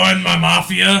want to join my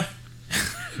mafia?"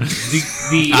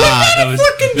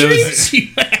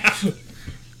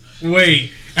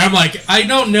 Wait, and I'm like, I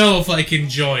don't know if I can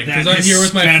join because I'm here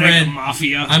with my friend.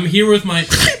 Mafia. I'm here with my.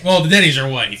 Well, the Denny's are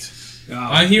white.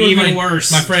 I'm here with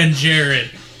my friend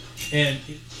Jared, and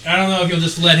I don't know if you'll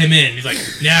just let him in. He's like,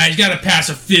 nah, he's got to pass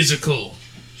a physical.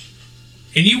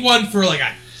 And you won for like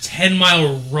a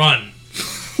 10-mile run.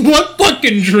 What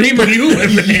fucking dream are you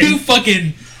living in? You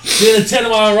fucking did a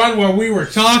 10-mile run while we were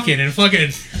talking, and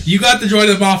fucking you got to join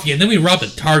the mafia, and then we robbed the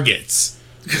Targets.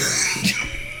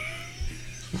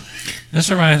 This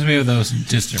reminds me of those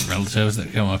distant relatives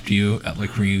that come up to you at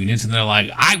like reunions and they're like,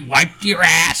 I wiped your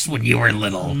ass when you were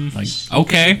little. Like,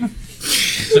 okay. We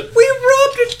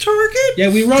robbed a Target? Yeah,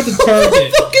 we robbed the All the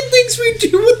Target. fucking things we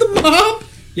do with the mob?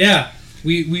 Yeah,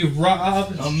 we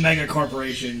robbed A mega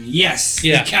corporation. Yes.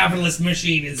 Yeah. The capitalist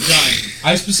machine is done.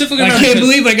 I specifically I remember can't because-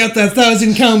 believe I got that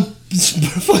 1,000-count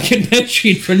fucking net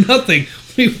sheet for nothing.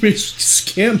 We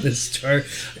scammed this Target.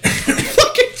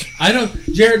 I don't,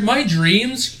 Jared. My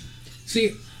dreams.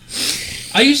 See,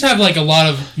 I used to have like a lot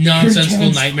of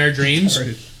nonsensical nightmare dreams,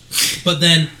 but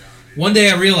then one day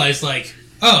I realized like,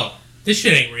 oh, this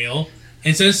shit ain't real.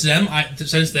 And since then I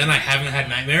haven't had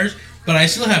nightmares, but I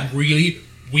still have really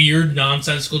weird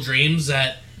nonsensical dreams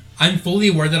that I'm fully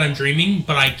aware that I'm dreaming,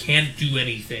 but I can't do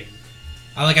anything.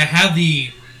 I have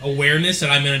the awareness that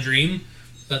I'm in a dream,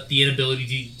 but the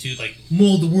inability to like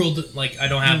mold the world. Like I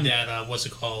don't have that. What's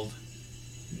it called?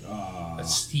 That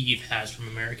Steve has from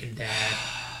American Dad.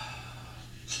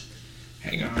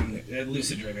 Hang on.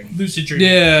 Lucid dreaming. Lucid dreaming.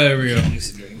 Yeah, there we go.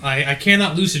 Lucid dreaming. I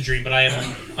cannot lucid dream, but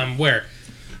I'm aware.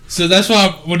 So that's why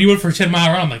when you went for a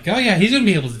 10-mile run, I'm like, oh yeah, he's gonna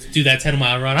be able to do that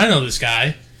 10-mile run. I know this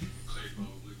guy.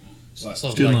 So,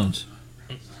 Student loans.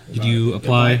 Did you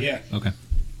apply? Yeah. Okay.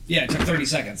 Yeah, it took 30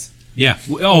 seconds. Yeah.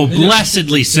 Oh,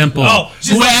 blessedly simple. Oh,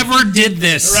 just whoever did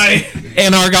this Right.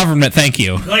 in our government, thank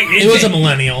you. Like it was a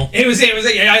millennial. It was.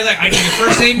 Yeah, I need your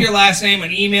first name, your last name,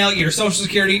 an email, your social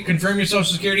security, confirm your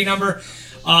social security number,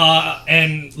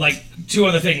 and like 2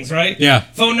 other things, right? Yeah.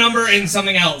 Phone number and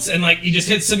something else, and like you just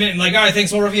hit submit, and like, all right,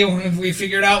 thanks, we'll review. If we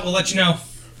figure it out, we'll let you know.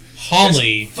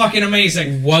 Holly Fucking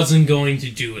amazing. wasn't going to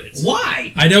do it.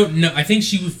 Why? I don't know. I think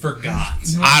she forgot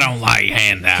I don't like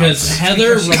handouts. because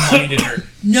Heather reminded her.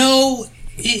 No,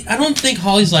 I don't think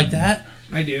Holly's like that.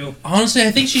 I do. Honestly, I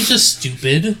think she's just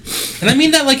stupid. And I mean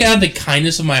that like out of the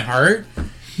kindness of my heart.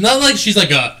 Not like she's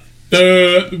like a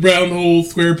the round hole,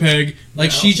 square peg.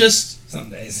 Like, No. she just Some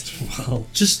days.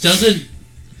 just doesn't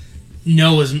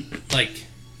know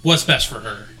what's best for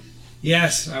her.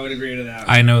 Yes, I would agree to that.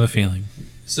 I know the feeling.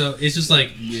 So it's just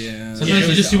like Yeah. sometimes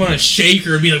Yeah, you want to shake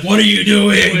her and be like, "What are you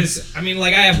doing?" It was. I mean,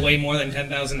 like I have way more than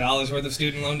 $10,000 worth of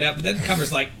student loan debt, but that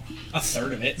covers like a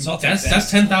third of it. So I'll take that. That's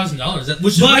 $10,000.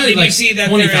 Which is But really did like you see that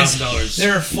 $20,000.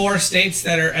 there are 4 states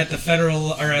that are at the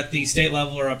federal or at the state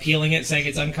level are appealing it, saying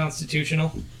it's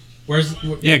unconstitutional.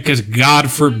 Yeah, because God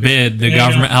forbid the Yeah,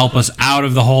 government no. help us out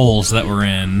of the holes that we're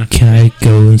in. Can I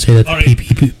go and say that All right.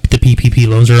 the PPP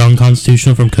loans are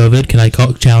unconstitutional from COVID? Can I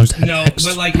challenge that? No,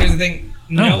 but like here's the thing.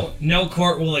 No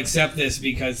court will accept this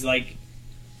because like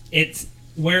it's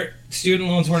where student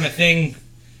loans weren't a thing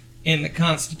in the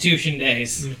Constitution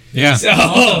days. Yeah.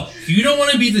 So You don't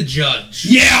want to be the judge.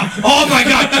 yeah. Oh my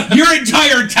God. Your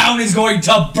entire town is going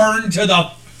to burn to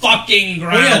the fucking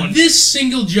Oh yeah, ground. this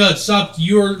single judge stopped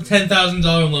your $10,000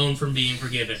 loan from being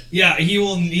forgiven. Yeah, he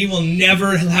will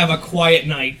never have a quiet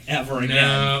night ever again.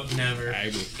 No, never. I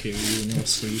will kill you in your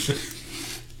sleep.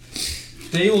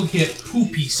 They will get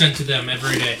poopy sent to them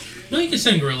every day. No, you can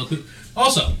send gorilla poop.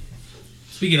 Also,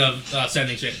 speaking of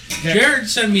sending shit, Jared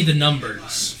sent me the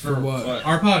numbers For what?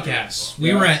 our podcast.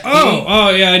 We were at Oh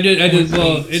yeah, I did.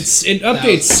 Well, it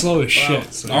updates slow as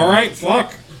shit. So. All right,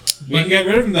 fuck. We can get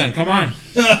rid of him then. Come on.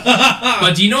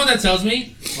 But do you know what that tells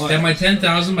me? That my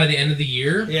 10,000 by the end of the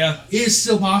year Yeah. is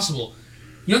still possible.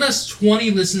 You know that's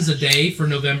 20 listens a day for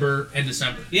November and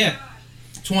December. Yeah.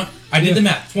 20. I did the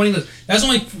math. 20 listens. That's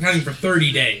only counting for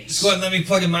 30 days. Just go ahead and let me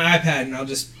plug in my iPad and I'll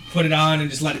just put it on and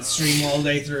just let it stream all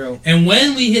day through. And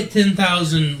when we hit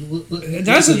 10,000,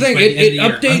 That's the thing. It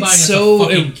updates so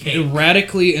cake.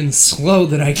 erratically and slow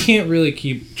that I can't really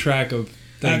keep track of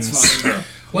things. That's fine.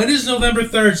 When is November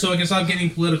 3rd so I can stop getting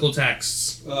political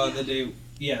texts? The day.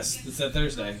 Yes, it's that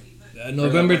Thursday.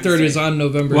 November 3rd is on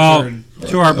November Well, 3rd.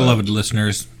 to our beloved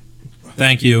listeners,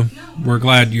 thank you. We're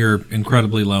glad you're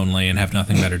incredibly lonely and have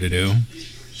nothing better to do.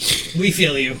 We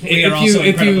feel you. We If are you- also if you-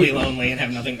 incredibly lonely and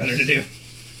have nothing better to do.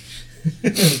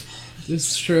 This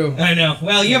is true. I know.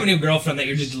 Well, you have a new girlfriend that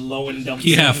you're just low and dumb.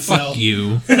 Yeah, fuck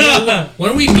you, When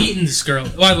are we meeting this girl?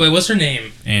 By the way, what's her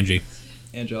name? Angie.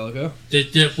 Angelica?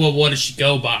 What does she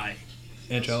go by?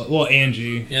 Well,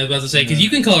 Angie. Yeah, I was about to say, because you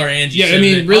can call her Angie. Yeah, I shouldn't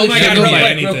mean, it? really, Oh my can't God, go by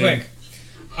real anything. quick.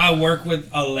 I work with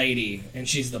a lady, and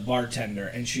she's the bartender,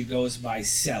 and she goes by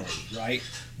Sally, right?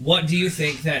 What do you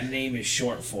think that name is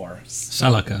short for?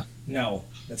 Celica. No,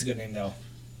 that's a good name, though.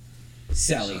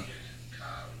 Sally.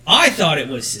 I thought it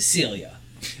was Cecilia.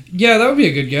 Yeah, that would be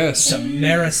a good guess.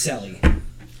 Samaracelli.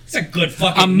 It's a good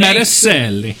fucking A name.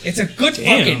 Medicelli. It's a good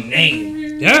fucking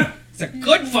name. Yeah. It's a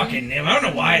good fucking name. I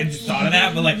don't know why I just thought of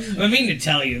that, but like, I've been meaning to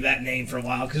tell you that name for a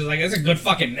while because like, it's a good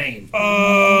fucking name.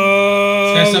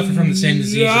 Guy suffer from the same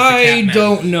disease as the I Catman.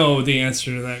 don't know the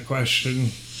answer to that question.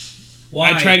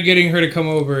 Why? I tried getting her to come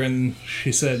over and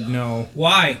she said no.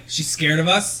 Why? She's scared of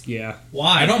us? Yeah.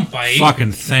 Why? I don't bite.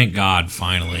 Fucking thank God,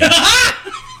 finally.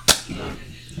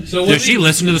 So Does she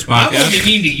listen to this I'm podcast? only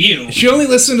mean to you. She only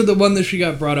listened to the one that she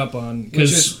got brought up on, Which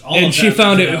is all and of she them,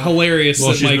 found it yeah. hilarious. Well,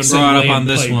 that she's Mike been said brought up lay on and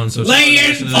this fight. one, so Lay listen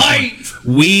and to this one. fight!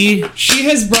 We She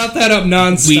has brought that up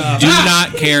nonstop. we do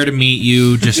not care to meet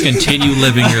you. Just continue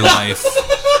living your life.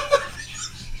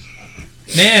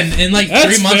 Man, in like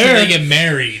That's 3 months fair. they get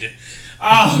married.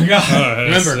 Oh, God.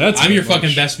 Remember, that's I'm too your fucking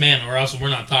much. best man, or else we're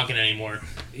not talking anymore.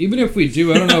 Even if we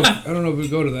do, I don't know. I don't know if we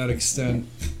go to that extent.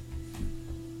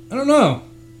 I don't know.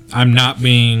 I'm not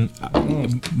being.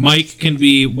 Mike can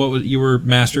be you were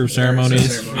master of ceremonies.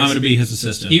 ceremonies. I'm going to be his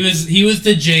assistant. He was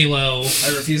the J Lo. I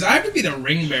refuse. I have to be the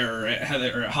ring bearer at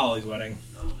Heather or at Holly's wedding.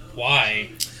 Why?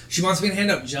 She wants me to hand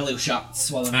out jelly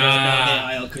shots while I'm going down the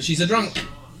aisle because she's a drunk.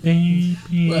 You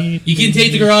can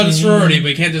take the girl out of the sorority, but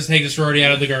you can't just take the sorority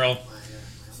out of the girl.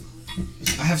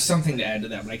 I have something to add to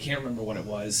that, but I can't remember what it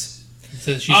was.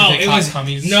 So she should take hot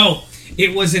tummies. no.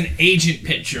 It was an agent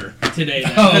picture today. Oh,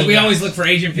 Because we God. always look for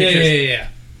agent Yeah, pictures. yeah.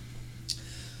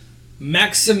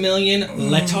 Maximilian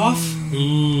Letov,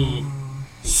 Ooh.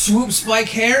 swoop spike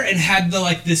hair, and had the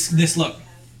like this look.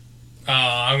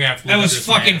 I'm gonna have to. That look was at this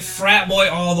fucking man. frat boy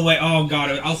all the way. Oh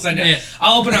God, I'll send it. Yeah.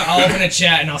 I'll open a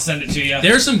chat and I'll send it to you.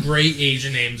 There are some great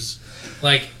Asian names,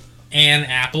 like Ann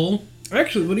Apple.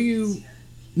 Actually, what do you?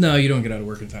 No, you don't get out of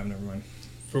work in time. Never mind.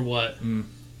 For what? I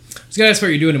was gonna ask what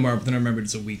you're doing tomorrow, but then I remembered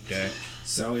it's a weekday.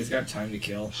 So he's got time to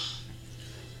kill.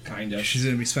 Kind of. She's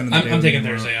gonna be spending the day. I'm with me taking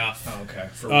tomorrow. Thursday off. Oh, okay.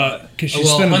 For what? Because she's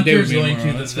Well, spending the day with Hunter's me going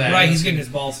tomorrow. to the That's vet. Right, he's getting his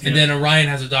balls. And then Orion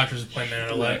has a doctor's appointment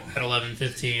at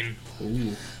 11:15.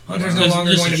 Hunter's no Just-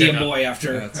 longer just going to to be a check out. boy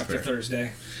after That's fair.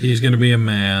 Thursday. He's going to be a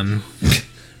man.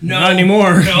 No, Not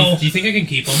anymore. No, Do you think I can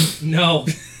keep him? no.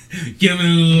 Get them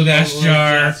in a little glass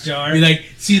jar. jar. Be like,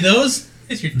 see those?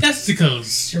 It's your testicles.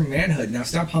 It's your manhood. Now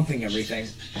stop humping everything.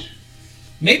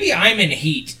 Maybe I'm in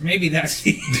heat. Maybe that's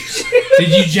the Did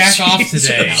you jack off Jesus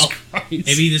today? Christ.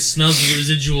 Maybe this smells of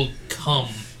residual cum.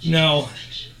 No.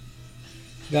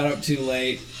 Got up too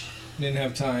late. Didn't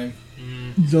have time.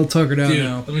 They'll tuck her down Dude,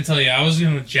 now. let me tell you, I was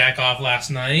gonna jack off last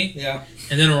night, Yeah.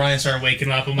 and then Orion started waking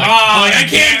up. I'm like, Oh, I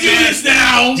can't do this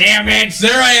now! Damn it! So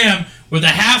there I am with a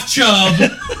half chub,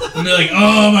 and they're like,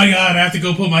 oh my god, I have to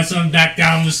go put my son back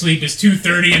down to sleep. It's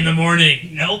 2:30 in the morning.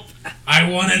 Nope. I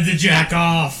wanted to jack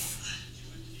off.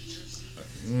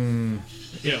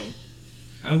 Yo.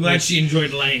 I'm glad she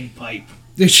enjoyed laying pipe.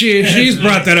 She's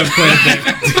brought that up quite a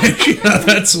bit. Yeah,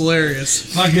 that's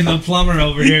hilarious. Fucking the plumber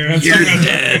over here. You're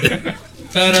dead.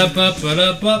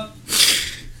 Ba-da-ba-ba-da-ba.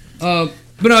 But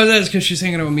no, that's because she's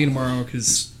hanging out with me tomorrow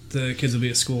because the kids will be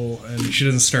at school and she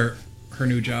doesn't start her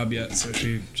new job yet, so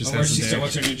she just Where's has she the start? day.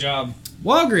 What's her new job?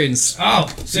 Walgreens. Oh,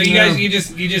 so you Yeah. guys,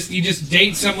 you just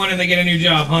date someone and they get a new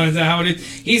job, huh? Is that how it is?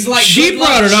 He's like She good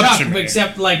brought luck it up Chuck, to me.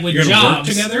 except like with You're gonna work jobs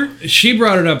together? She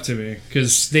brought it up to me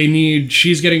because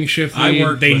she's getting shift I lead.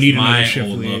 worked They with need my another shift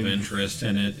old love lead. interest,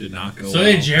 and it did not go So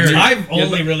well. did Jared. I've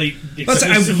only really. But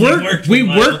exclusively we with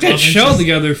my worked at love Shell interest.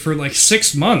 together for like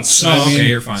 6 months. Oh, I mean, okay,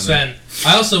 you're fine then.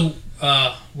 Sven, I also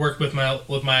worked with my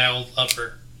old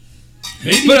lover.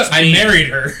 But I married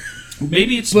her.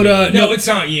 Maybe it's but me. No, it's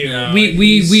not you. No.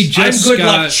 we I'm just good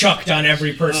got luck chucked on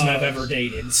every person I've ever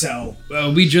dated. So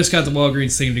we just got the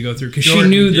Walgreens thing to go through because she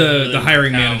Jordan knew didn't the really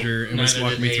hiring work out. manager and was Neither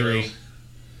walking did me through.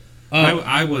 Haley.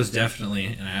 I was definitely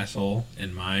an asshole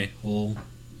in my whole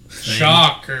thing.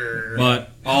 Shocker. But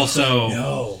also,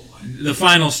 no. the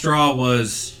final straw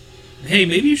was, hey,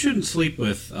 maybe you shouldn't sleep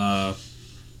with that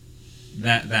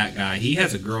guy. He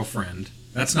has a girlfriend.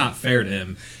 That's not fair to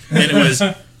him. And it was,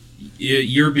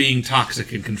 you're being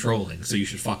toxic and controlling, so you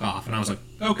should fuck off. And I was like,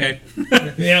 okay.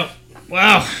 Yeah.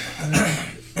 Wow.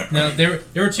 Now, there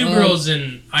were two girls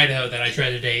in Idaho that I tried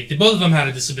to date. Both of them had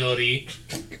a disability.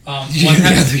 One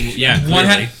had Yeah, one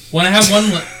clearly. had one.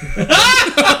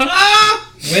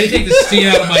 Way to take the steam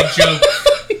out of my joke.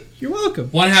 You're welcome.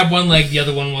 One had one leg. The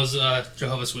other one was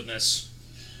Jehovah's Witness.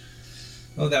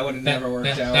 Oh, that would have never worked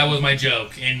out. That was my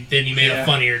joke, and then you made Yeah. a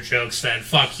funnier joke, Sven.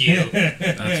 Fuck you.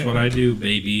 That's what I do,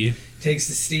 baby. Takes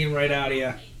the steam right out of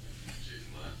you.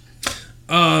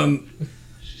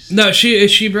 No,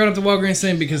 she brought up the Walgreens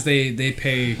thing because they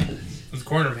pay The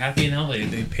corner of Happy and LA.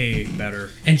 they pay better.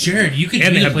 And Jared, you could And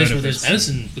be they the have place where there's benefits.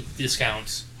 medicine with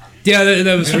discounts. Yeah,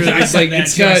 that was really. It's like That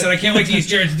it's too. I got said I can't wait to use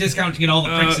Jared's discount to get all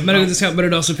the pricks. medical discount, but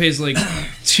it also pays like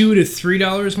 $2 to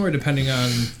 $3 more depending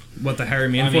on what the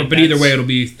hiring me in I for. mean, But either way, that's- it'll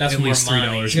be that's at more least money.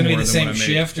 $3 It's gonna more be the than same what I make.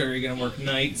 shift, or are you gonna work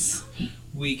nights,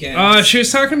 weekends? She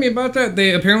was talking to me about that.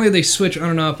 They apparently switch on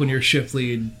and off when you're shift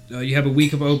lead. You have a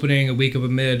week of opening, a week of a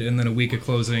mid, and then a week of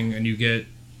closing, and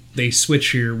they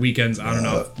switch your weekends on and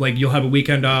off. Like you'll have a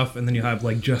weekend off, and then you'll have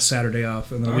like just Saturday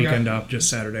off, and then a Okay. weekend off, just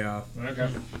Saturday off. Okay.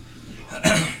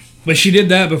 But she did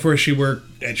that before she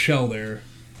worked at Shell there,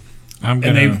 I'm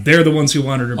and they're the ones who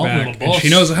wanted her Oh, back. little And boss. she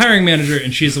knows the hiring manager,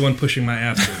 and she's the one pushing my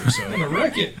after. So I'm gonna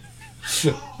wreck it.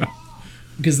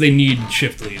 because they need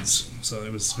shift leads, so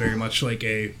it was very much like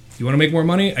you want to make more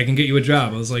money, I can get you a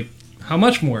job. I was like, how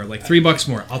much more? Like $3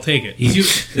 more. I'll take it.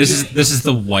 This is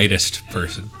the whitest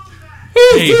person.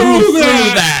 Hey, who threw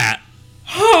that?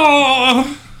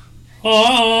 Oh!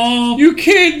 You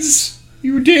kids!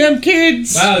 You damn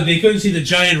kids! Wow, they couldn't see the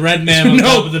giant red man on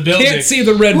top of the building. can't see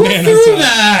the red Who man. threw on top.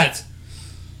 that?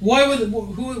 Why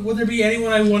would there be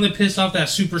anyone I want to piss off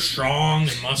that's super strong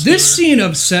and muscular? This scene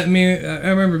upset me. I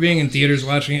remember being in theaters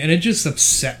watching it, and it just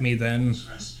upset me then.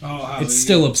 Oh, how It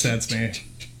still upsets me.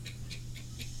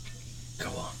 go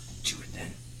on, do it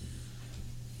then.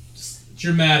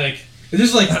 dramatic. It's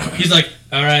just like he's like,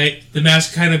 all right, the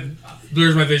mask kind of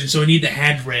blurs my vision, so I need the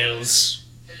handrails.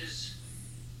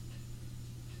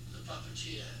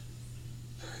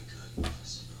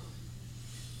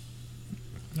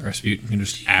 Rasputin can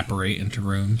just apparate into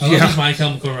rooms. I love his My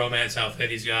Chemical Romance outfit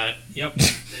he's got. Yep.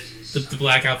 The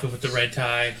black outfit with the red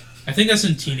tie. I think that's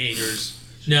in Teenagers.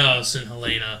 No, it's in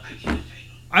Helena.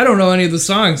 I don't know any of the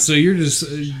songs, so you're just,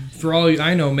 for all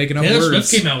I know, making up Taylor words.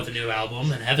 Swift came out with a new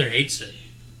album, and Heather hates it.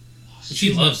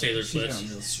 She loves Taylor She's not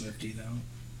Swift. real Swifty though.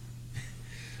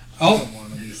 Oh, I don't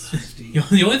want to be Swifty.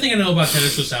 the only thing I know about Taylor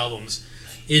Swift's albums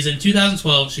is in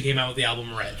 2012 she came out with the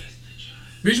album Red.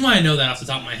 The reason why I know that off the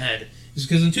top of my head is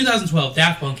because in 2012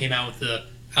 Daft Punk came out with the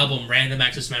album Random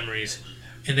Access Memories,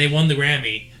 and they won the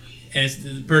Grammy. And it's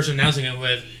the person announcing it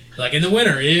with like, and the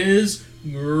winner is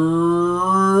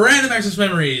Random Access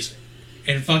Memories.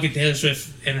 And fucking Taylor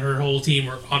Swift and her whole team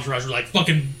were entourage were like,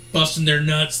 fucking busting their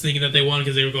nuts, thinking that they won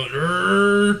because they were going.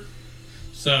 Rrr.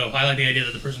 So I like the idea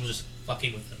that the person was just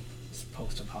fucking with them. It's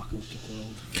post-apocalyptic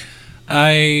world.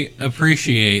 I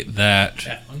appreciate that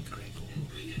That one.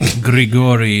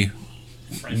 Grigori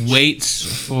French.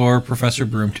 waits for Professor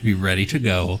Broom to be ready to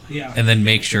go, Yeah. and then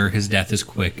make sure his death is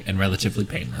quick and relatively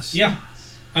painless. Yeah.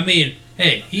 I mean,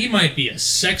 hey, he might be a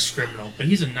sex criminal, but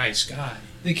he's a nice guy.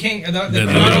 The king, the There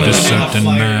colonel lived a of certain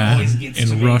fire man always gets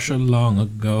to in me. Russia long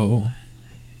ago.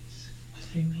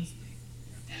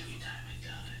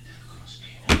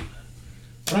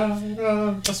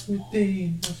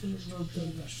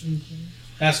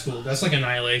 That's cool. That's like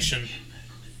Annihilation.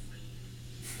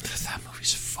 That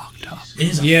movie's fucked up. It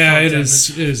is a Yeah, fucked it up is.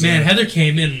 movie. It is. Man, Heather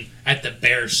came in at the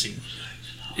bear scene.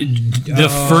 The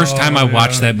first time I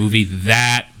watched yeah. that movie,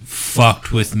 that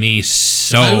fucked with me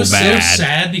so I was bad. so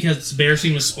sad because the bear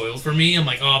scene was spoiled for me. I'm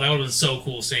like, oh, that would have been so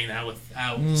cool seeing that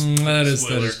without that is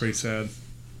spoiler. pretty sad.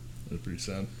 That's pretty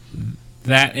sad.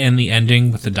 That and the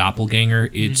ending with the doppelganger,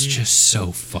 it's just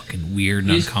so fucking weird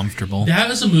and It's- uncomfortable. That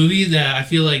was a movie that I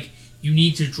feel like you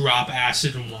need to drop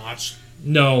acid and watch.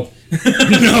 No.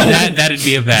 That'd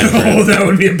be a bad trip. Oh, that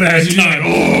would be a bad time.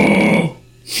 Oh!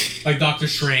 Like Doctor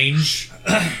Strange,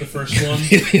 the first one.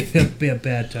 That'd be a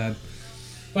bad time.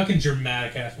 Fucking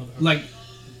dramatic ass motherfucker. Like,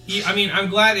 I mean, I'm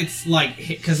glad it's like,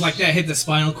 because like that hit the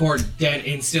spinal cord dead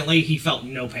instantly. He felt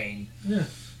no pain.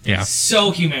 Yeah.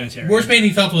 So humanitarian. Worst pain he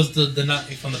felt was the nut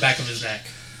from the back of his neck.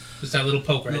 Just that little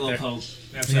poke right little there. poke.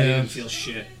 That's how he Yeah. didn't feel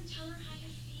shit.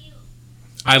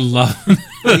 I love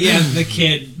Yeah, the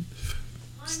kid.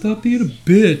 Stop being a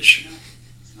bitch.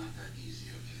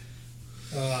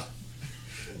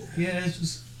 Yeah, it's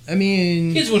just I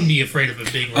mean, kids wouldn't be afraid of a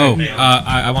big red Oh, man.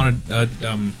 I want to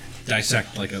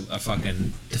dissect like a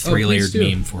fucking three-layered please do.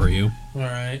 meme for you. All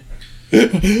right.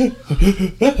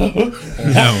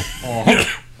 No.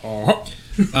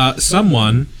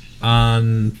 Someone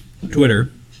on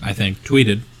Twitter, I think,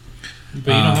 tweeted, But you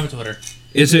don't have a Twitter.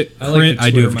 is it I like to I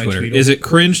do Twitter have my Twitter. Tweedle. Is it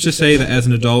cringe to say that as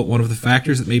an adult, one of the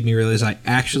factors that made me realize I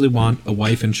actually want a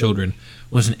wife and children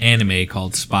was an anime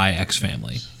called Spy X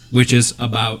Family, which is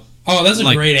about Oh, that's a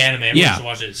like- great anime. Everyone yeah. should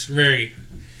watch it. It's very.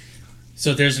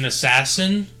 So there's an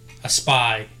assassin, a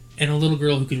spy, and a little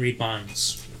girl who can read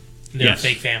minds. They're Yes. a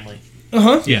fake family.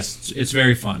 yes, it's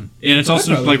very fun, and it's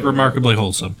also probably like would. remarkably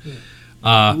wholesome.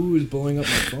 who's blowing up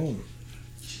my phone?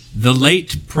 The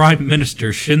late Prime Minister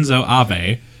Shinzo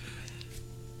Abe.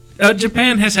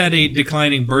 Japan has had a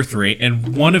declining birth rate,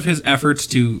 and one of his efforts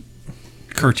to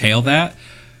curtail that,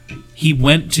 he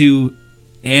went to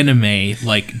anime,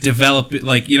 like develop,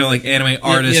 like like anime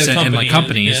artists and like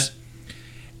companies,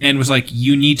 and was like,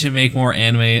 "You need to make more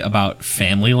anime about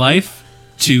family life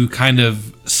to kind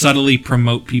of subtly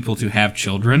promote people to have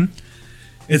children."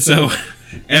 And so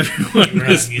everyone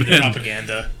has The been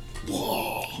propaganda.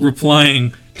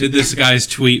 replying to this guy's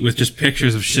tweet with just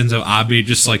pictures of Shinzo Abe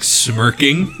just like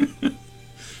smirking.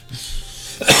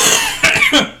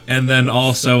 And then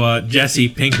also Jesse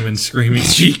Pinkman screaming,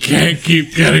 "She can't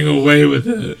keep getting away with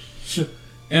it."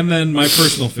 And then my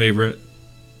personal favorite,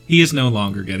 he is no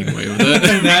longer getting away with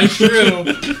it. That's true.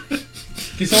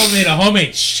 He someone made a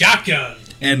homemade shotgun.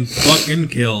 And fucking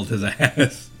killed his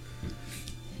ass.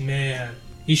 Man.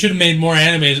 He should have made more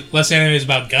animes, less animes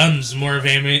about guns, more of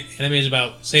animes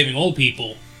about saving old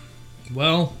people.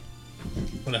 Well,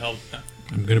 What the hell?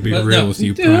 I'm gonna be But real no. with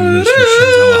you, Prime Minister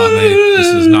Shinzo Abe. This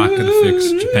is not gonna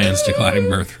fix Japan's declining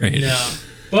birth rate. No.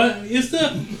 But it's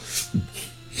the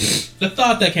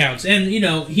thought that counts. And,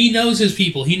 he knows his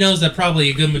people. He knows that probably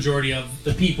a good majority of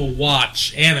the people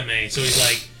watch anime. So he's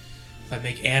like, if I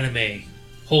make anime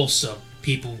wholesome,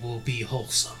 people will be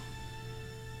wholesome.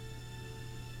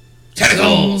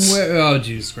 Tentacles! oh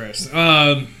Jesus Christ.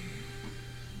 I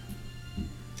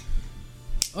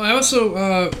also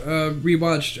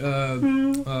rewatched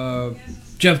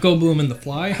Jeff Goldblum in The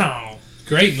Fly. Oh,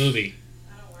 great movie.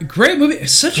 Great movie.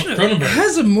 It's such Cronenberg. it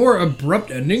has a more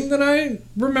abrupt ending than I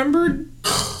remembered.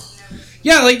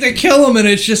 Yeah, like they kill him and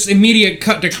it's just immediate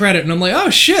cut to credit, and I'm like,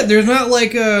 oh shit, there's not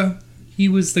like he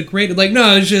was the great, like,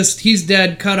 no, it's just he's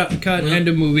dead, cut end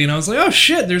of movie, and I was like, oh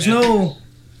shit, there's no.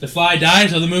 The Fly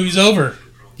dies, so the movie's over.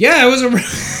 Yeah, it was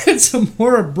it's a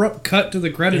more abrupt cut to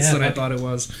the credits Yeah, than I like- thought it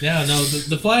was. Yeah, no,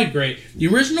 the Fly great. The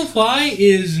original Fly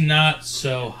is not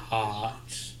so hot.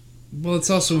 Well, it's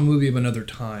also a movie of another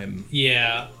time.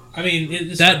 Yeah. I mean,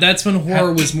 it's, That's when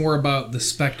horror was more about the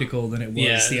spectacle than it was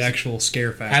Yeah, the it's- actual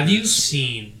scare factor. have you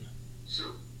seen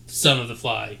Son of the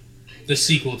Fly? The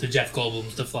sequel to Jeff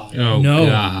Goldblum's The Fly. Oh No.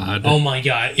 God. Oh my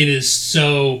god, it is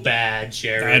so bad,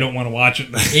 Jared. I don't want to watch it.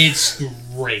 It's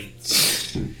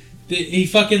great. He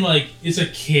fucking like is a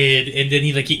kid, and then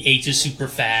he ages super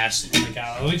fast. Like,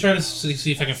 let me try to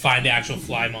see if I can find the actual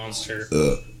fly monster.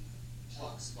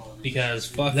 Because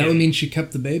fuck That would mean she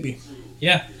kept the baby.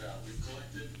 yeah,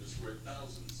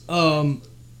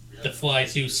 The Fly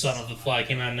 2, Son of the Fly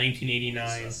came out in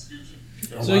 1989.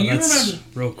 Oh, So wow, you that's remember?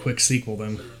 real quick sequel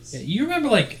then. You remember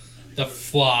like the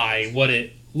Fly, what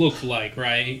it looked like,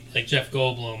 right? Like Jeff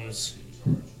Goldblum's.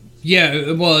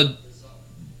 Yeah, well,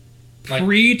 Like-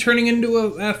 pre turning into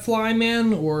a fly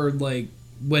man, or like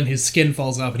when his skin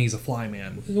falls off and he's a fly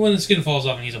man. When the skin falls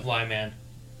off and he's a fly man.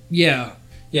 Yeah.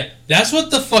 Yeah, that's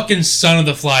what the fucking Son of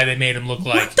the Fly they made him look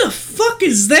like. What the fuck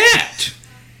is that?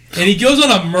 And he goes on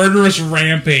a murderous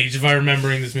rampage, if I'm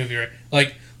remembering this movie right.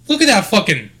 Like, look at that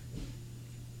fucking...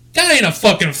 That ain't a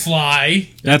fucking fly.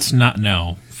 That's not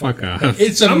no. Fuck off.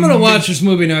 It's I'm gonna watch this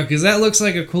movie now because that looks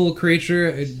like a cool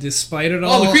creature, despite it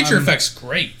all. Oh, the creature I'm- effect's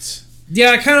great.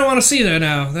 Yeah, I kind of want to see that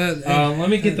now. That Let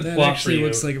me get the that plot actually for you.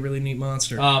 looks like a really neat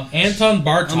monster. Anton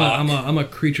Bartok. I'm a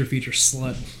creature feature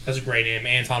slut. That's a great name,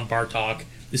 Anton Bartok.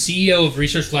 The CEO of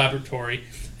Research Laboratory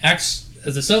acts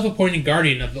as the self-appointed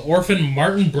guardian of the orphan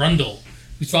Martin Brundle,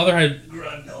 whose father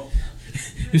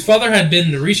had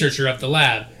been the researcher of the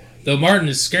lab. Though Martin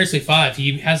is scarcely 5,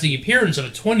 he has the appearance of a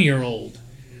 20-year-old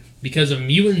because of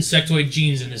mutant insectoid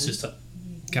genes in his system.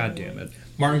 God damn it.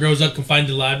 Martin grows up confined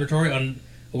to the laboratory,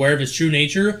 unaware of his true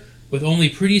nature, with only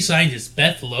pretty scientist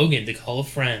Beth Logan to call a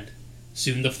friend.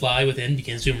 Soon the fly within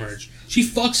begins to emerge. She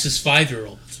fucks his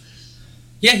 5-year-old.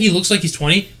 Yeah, he looks like he's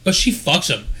 20, but she fucks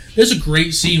him. There's a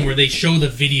great scene where they show the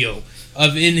video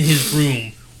of in his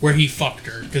room where he fucked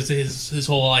her, because his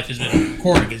whole life has been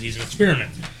recorded because he's an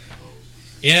experiment.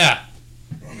 Yeah.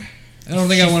 I don't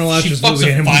think I want to watch She this fucks movie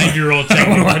a anymore. 5-year-old. I don't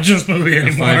want to watch this movie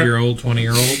anymore. 5-year-old,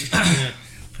 20-year-old.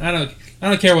 I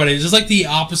don't care what it is. It's like the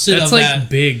opposite That's of like that.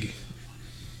 big.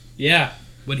 Yeah.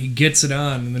 When he gets it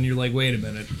on, and then you're like, wait a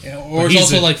minute. Or it's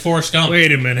also like Forrest Gump,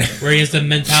 Wait a minute. where he has the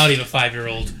mentality of a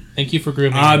 5-year-old. Thank you for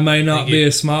grooming I me. may not Thank be you.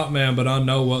 a smart man, but I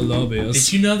know what love is.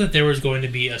 Did you know that there was going to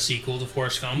be a sequel to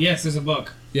Forrest Gump? Yes, there's a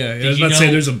book. Yeah, I Did was you about to say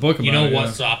know- there's a book about You know it. what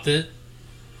yeah. stopped it?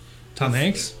 Tom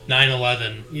Hanks?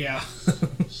 9/11. Yeah.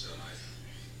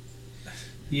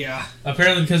 Yeah.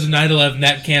 Apparently, because of 9/11,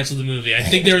 that canceled the movie. I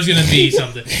think there was going to be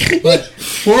something, but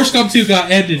Forrest Gump 2 got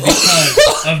ended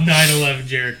because of 9/11.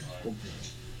 Jared.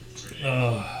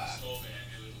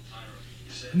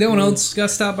 No one else got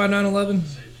stopped by 9/11?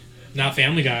 Not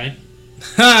Family Guy.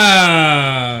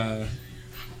 Ha!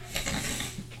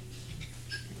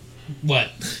 What?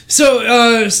 So,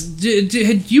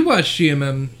 had you watched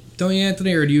GMM, don't you,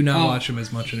 Anthony, or do you not watch them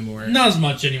as much anymore? Not as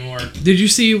much anymore. Did you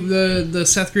see the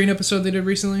Seth Green episode they did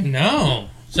recently? No.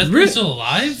 Seth Really? Green's still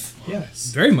alive?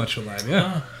 Yes. Very much alive,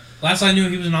 yeah. Last I knew,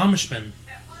 he was an Amishman.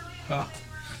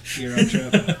 Euro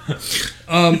trip.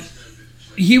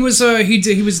 He was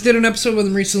did an episode with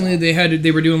him recently.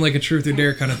 They were doing like a truth or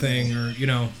dare kind of thing, or you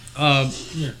know.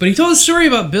 But he told a story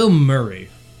about Bill Murray.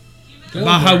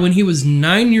 About how when he was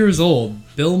 9 years old,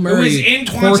 Bill It Murray was in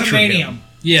tortured him. Quantumanium.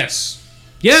 Yes.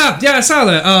 Yeah, I saw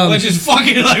that. Which is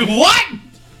fucking like, what?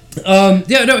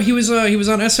 Yeah, no, he was on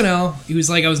SNL. He was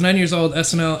like, I was 9 years old,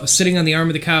 SNL, I was sitting on the arm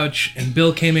of the couch, and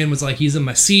Bill came in, was like, he's in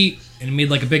my seat, and he made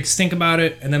like a big stink about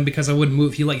it, and then because I wouldn't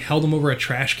move, he like held him over a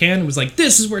trash can, and was like,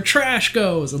 this is where trash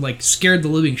goes, and like scared the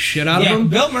living shit out Yeah, of him.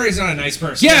 Bill Murray's not a nice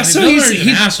person. Yeah, so Bill Murray's an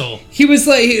asshole. he was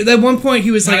like, at one point, he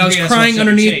was like, Not I was being a crying Chevy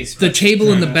underneath Chase, the but-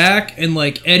 table in the back, and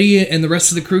like Eddie and the rest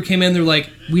of the crew came in, they're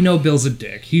like, we know Bill's a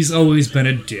dick. He's always been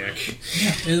a dick.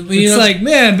 It's like,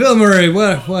 man, Bill Murray,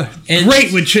 what? And-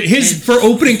 Great with his for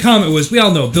opening comment was, we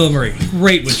all know Bill Murray,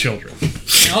 great with children.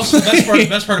 And also, the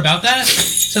best part about that,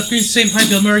 Seth Green's the same height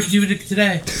Bill Murray could do it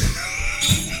today.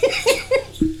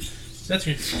 Seth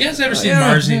Green. You guys ever seen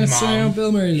Mars Need Mom?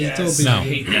 Bill Murray. Yes. No. I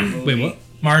hate that movie. Wait, what?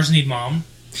 Mars Need Mom.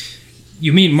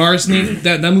 You mean Mars Need?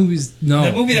 That movie's no.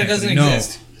 That movie that doesn't no.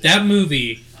 exist. That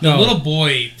movie, the No. little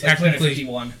boy, Like Planet technically,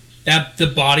 51. that the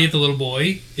body of the little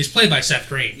boy is played by Seth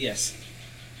Green. Yes.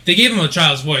 They gave him a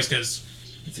child's voice because,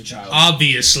 It's a child.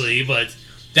 obviously, but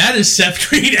that is Seth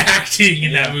Green acting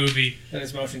in that Yeah. movie. That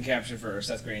is motion capture for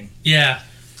Seth Green. Yeah.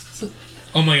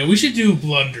 Oh my god, we should do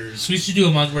blunders. We should do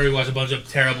a month where we watch a bunch of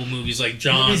terrible movies like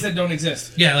John. Movies that don't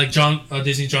exist. Yeah, like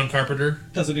Disney's John Carpenter.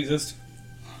 Doesn't exist.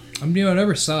 I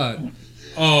never saw it.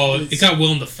 Oh, it got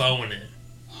Willem Dafoe in it.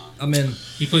 I'm in.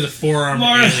 He plays a four-armed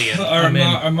alien. I'm in.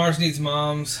 Or Mars Needs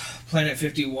Moms. Planet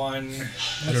 51.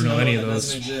 I don't know any of That those.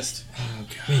 doesn't exist.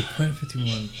 Wait, Planet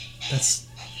 51. That's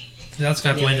That's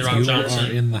got Dwayne The Rock You Johnson.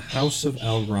 are in the house of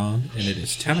Elrond, and it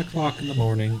is 10 o'clock in the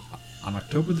morning on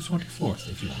October the 24th,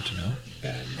 if you want to know.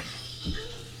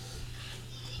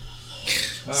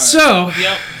 So,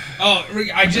 Yep. Oh,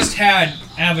 I just had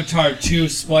Avatar 2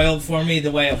 spoiled for me,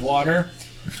 The Way of Water.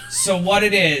 So what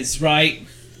it is, right?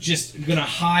 Just gonna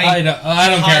hide. I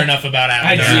don't care enough about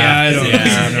Avatar. I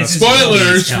don't know.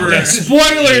 Spoilers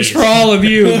Spoilers for all of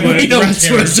you. But We don't that's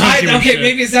care. what it's talking about. Okay,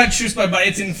 maybe it's not true spoiler, but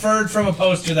it's inferred from a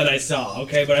poster that I saw.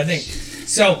 Okay, but I think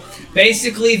so.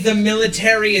 Basically, the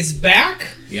military is back.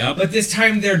 Yep. But this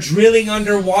time they're drilling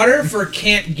underwater for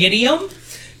Camp Gideon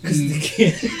because they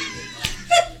can't.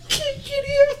 Camp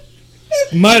Gideon.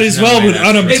 Might as well with It's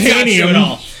not true at unobtainium.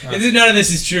 all. None of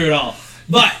this is true at all.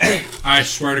 But I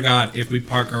swear to God, if we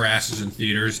park our asses in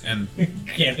theaters and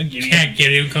Camp Gideon. Can't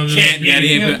get him. Comes can't get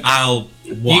in, I'll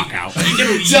walk out.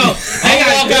 So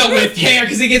I'll walk out with you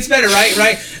because it gets better,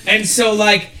 right? And so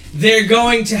like they're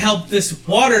going to help this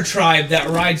water tribe that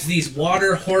rides these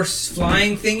water horse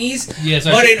flying thingies. Yes,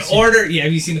 but in order,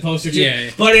 have you seen the poster too? Yeah.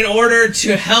 But in order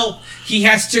to help, he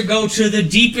has to go to the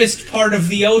deepest part of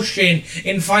the ocean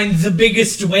and find the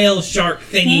biggest whale shark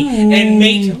thingy and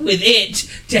mate with it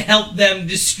to help them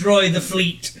destroy the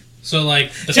fleet. So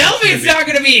like, Tell me it's not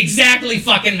going to be exactly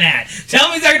fucking that. Tell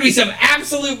me it's not going to be some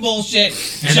absolute bullshit.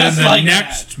 And just then the like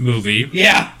next movie, that.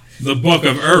 Yeah. The Book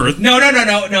of Earth, No.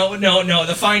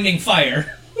 The Finding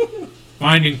Fire.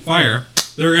 Finding Fire,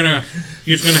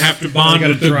 he's gonna have to bond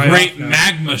gotta with the dry great off now.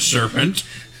 magma serpent.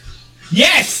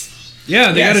 Yes.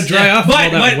 Yeah, they Yes, got to dry yeah. off all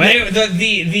that But wet.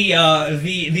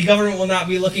 the government will not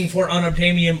be looking for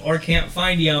unobtainium or can't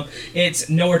find yum. It's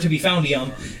nowhere to be found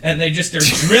yum, and they just are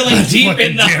drilling deep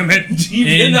in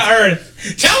the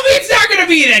earth. Tell me it's not going to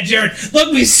be that, Jared.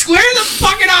 Look me square in the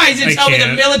fucking eyes and I tell me the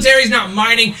can't. military's not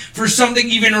mining for something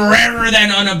even rarer than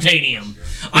unobtainium.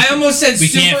 I almost said we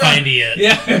super. can't find it yet.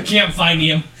 Yeah, can't find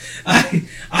him.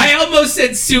 I almost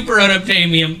said super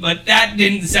unobtainium, but that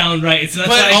didn't sound right. So that's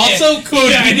But why also could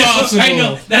be I know, possible. I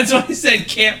know. That's why I said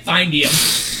can't find him.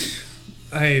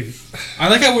 I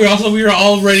like how we were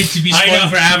all ready to be I know.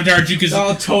 spoiled for Avatar 2 because It's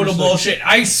all total bullshit.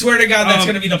 I swear to God, that's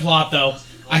going to be the plot, though.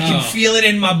 I can feel it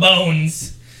in my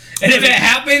bones. And if it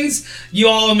happens, you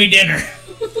all owe me dinner.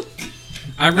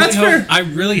 I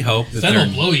really hope that that'll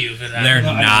they're, blow you for that. they're No,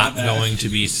 I not know that. going to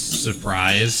be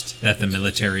surprised that the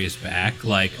military is back.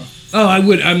 Like I'm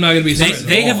not going to be surprised.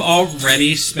 they have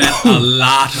already spent a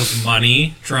lot of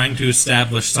money trying to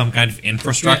establish some kind of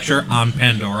infrastructure on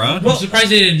Pandora. I'm surprised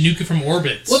they didn't nuke it from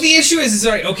orbit. Well, the issue is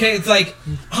right, okay, it's like,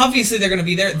 obviously they're going to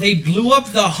be there. They blew up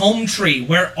the home tree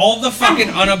where all the fucking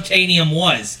unobtainium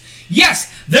was.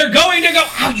 Yes, they're going to go,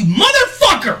 ow, you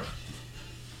motherfucker!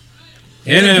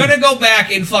 They're going to go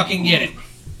back and fucking get it.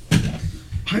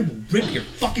 I will rip your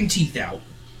fucking teeth out.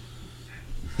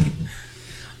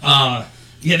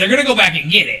 Yeah, they're going to go back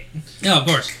and get it. Yeah, of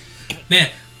course. Man,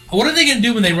 what are they gonna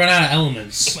do when they run out of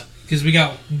elements? Because we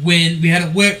got wind. We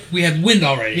had wind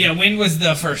already. Yeah, wind was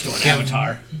the first one,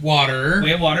 Avatar. Water. We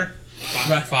have water.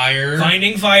 Fire.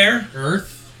 Finding Fire.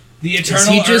 Earth. The Is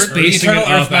Eternal he just Earth. The basing it Eternal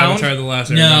off Earthbound. Avatar: The Last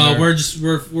No,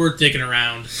 Airbender? we're dicking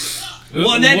around.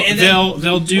 Well, and then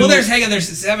they'll do. Well, there's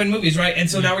 7 movies, right? And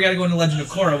so now we got to go into Legend of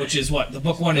Korra, which is what the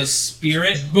book 1 is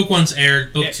Spirit, Book 1's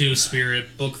aired. Book Yeah. 2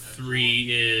 Spirit. Book 3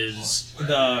 is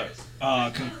the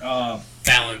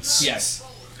Balance. yes,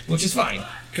 which is fine.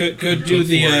 Could do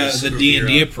the Superhero.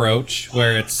 D&D approach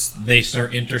where they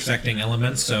start intersecting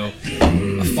elements. So,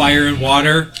 fire and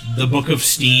water, the Book of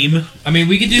Steam. I mean,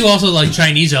 we could do also like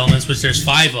Chinese elements, which there's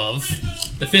 5 of.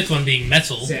 The 5th one being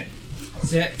metal. Sit.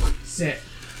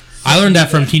 I learned that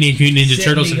from Teenage Mutant Ninja Sit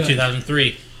Turtles and in be good.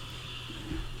 2003.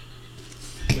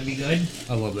 You gonna be good?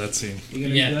 I love that scene. You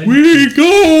gonna Yeah. be good? We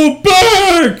go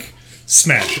back!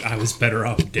 Smash. I was better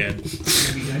off dead. You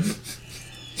gonna be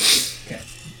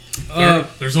good?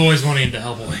 There's always money in the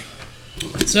Hellboy.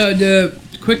 So, the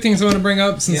quick things I want to bring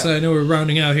up, since Yeah. I know we're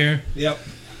rounding out here. Yep.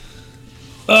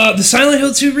 The Silent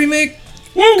Hill 2 remake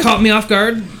caught me off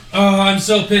guard. Oh, I'm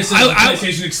so pissed. It's I- a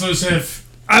PlayStation exclusive.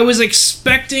 I was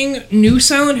expecting new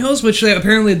Silent Hills, which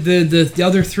apparently the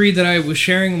other 3 that I was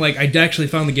sharing, like I actually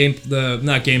found not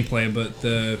gameplay, but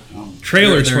the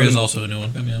trailers There for is them. also a new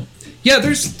one coming out. Yeah,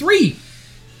 there's 3.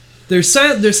 There's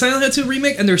Silent Hill 2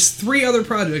 remake, and there's 3 other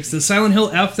projects. The Silent Hill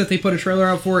F that they put a trailer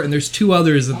out for, and there's 2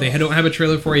 others that they don't have a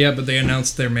trailer for yet, but they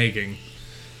announced they're making.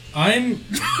 I'm.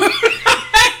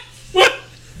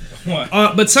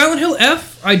 But Silent Hill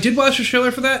F, I did watch a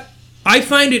trailer for that. I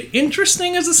find it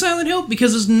interesting as a Silent Hill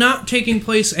because it's not taking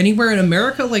place anywhere in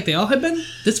America like they all have been.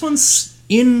 This one's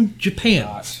in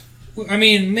Japan. I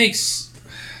mean, makes.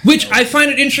 Which I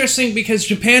find it interesting because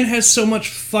Japan has so much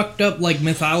fucked up like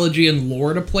mythology and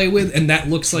lore to play with, and that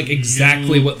looks like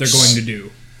exactly what they're going to do.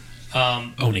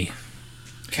 Oni.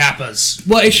 Kappas.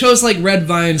 Well, it shows like Red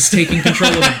Vines taking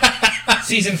control of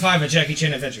Season 5 of Jackie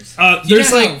Chan Adventures. There's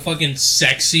how fucking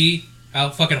sexy, how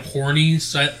fucking horny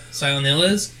Silent Hill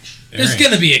is. There's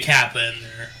gonna be a Kappa in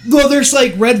there. well, there's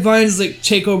like red vines that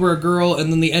take over a girl,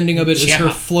 and then the ending of it is her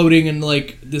floating in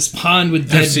like this pond with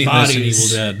dead I've seen bodies.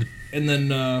 this in Evil Dead. And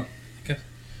then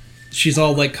she's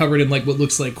all like covered in like what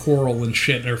looks like coral and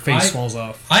shit, and her face falls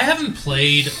off. I haven't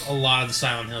played a lot of the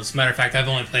Silent Hills. As a matter of fact, I've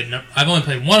only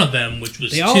played one of them, which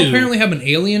was They all 2. apparently have an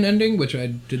alien ending, which I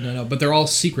did not know, but they're all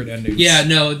secret endings. Yeah,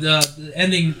 no, the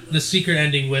ending, the secret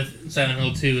ending with Silent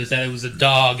Hill 2 is that it was a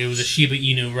dog, it was a Shiba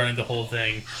Inu running the whole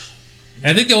thing. And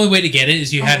I think the only way to get it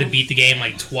is you had to beat the game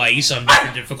like twice on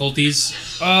different difficulties.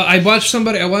 I watched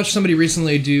somebody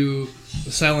recently do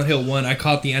Silent Hill 1. I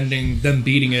caught the ending, them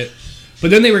beating it. But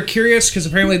then they were curious because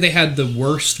apparently they had the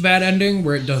worst bad ending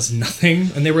where it does nothing.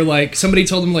 And they were like, somebody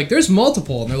told them like, there's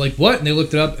multiple. And they're like, what? And they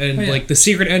looked it up and like the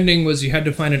secret ending was you had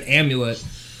to find an amulet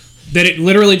that it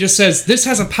literally just says, this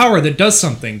has a power that does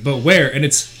something, but where? And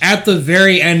it's at the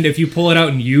very end, if you pull it out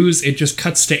and use, it just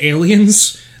cuts to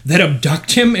aliens that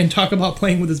abduct him and talk about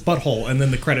playing with his butthole, and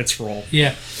then the credits roll.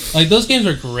 Yeah, like those games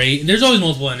are great. There's always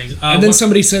multiple endings. And then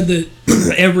somebody said that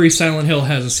every Silent Hill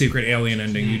has a secret alien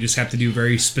ending. You just have to do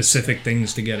very specific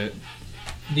things to get it.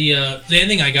 The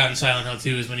ending I got in Silent Hill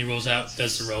 2 is when he rolls out,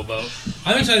 does the rowboat.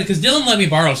 I'm excited because Dylan let me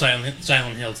borrow Silent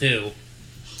Hill 2.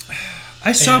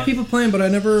 I saw people playing, but I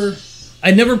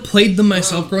never played them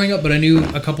myself growing up. But I knew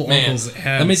a couple uncles that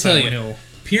had let me tell Silent you, Hill.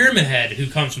 Pyramid Head, who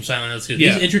comes from Silent Hill 2,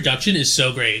 his introduction is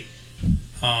so great.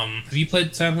 Have you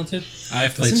played Silent Hill 2?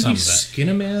 I've played some of that. Skin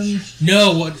a man?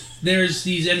 No, there's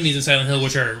these enemies in Silent Hill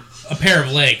which are a pair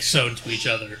of legs sewn to each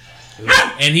other.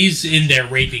 And he's in there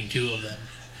raping 2 of them.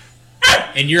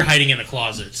 And you're hiding in a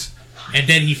closet. And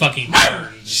then he fucking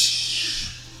turns.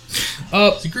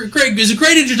 It's a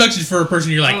great introduction for a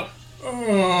person you're like,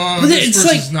 oh, this it's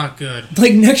person's like- not good.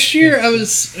 Like next year, I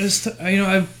was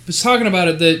talking about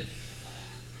it that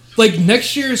like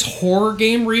next year's horror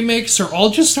game remakes are all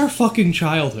just our fucking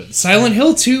childhood. Silent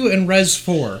Hill 2 and Res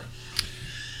 4.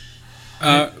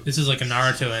 This is like a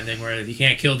Naruto ending where he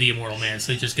can't kill the immortal man,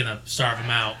 so he's just gonna starve him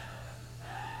out.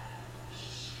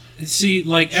 See,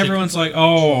 like, everyone's like,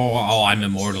 oh, I'm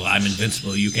immortal, I'm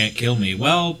invincible, you can't kill me.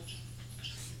 Well,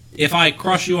 if I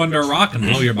crush you under a rock and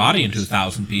blow your body into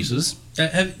 1,000 pieces...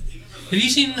 Have you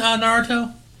seen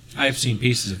Naruto? I've seen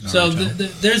pieces of Naruto. So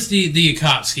there's the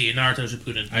Akatsuki in Naruto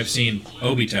Shippuden. I've seen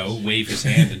Obito wave his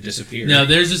hand and disappear. No,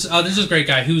 there's this great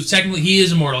guy who's technically, he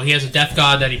is immortal. He has a death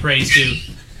god that he prays to.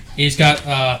 He's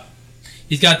got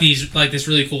these, like, this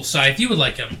really cool scythe. You would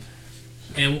like him.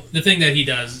 And the thing that he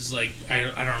does is, like, I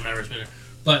don't remember his name,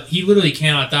 but he literally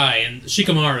cannot die. And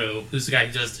Shikamaru, who's the guy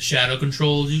who does the shadow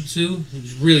control jutsu,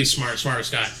 he's really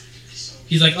smartest guy.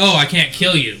 He's like, oh, I can't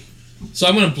kill you, so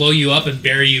I'm going to blow you up and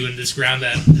bury you in this ground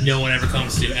that no one ever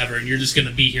comes to ever, and you're just going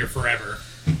to be here forever.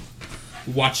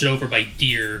 Watched over by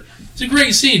deer. It's a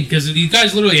great scene, because the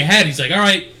guy's literally ahead. He's like,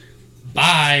 alright,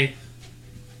 bye.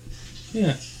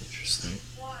 Yeah. Interesting.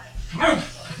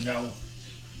 No.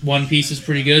 One Piece is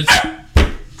pretty good.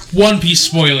 One Piece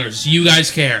spoilers. You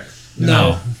guys care?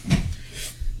 No.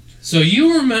 So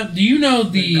you remember? Do you know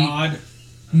the? God.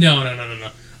 No.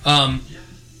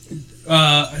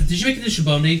 Did you make it to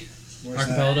Shibondi Where's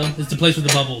Archipelago? It's the place with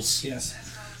the bubbles. Yes.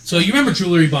 So you remember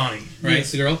Jewelry Bonnie, right?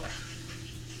 Yes. The girl.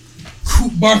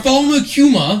 Bartholomew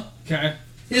Kuma Okay.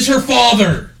 is her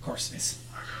father. Of course it is.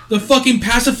 The fucking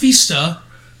pacifista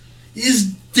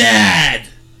is dad.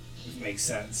 It makes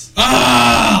sense.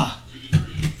 Ah!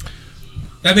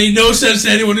 That made no sense to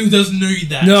anyone who doesn't read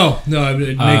that. No,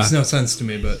 it makes no sense to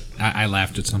me, but... I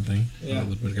laughed at something a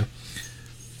little bit ago.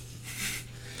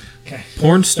 Okay.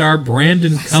 Porn star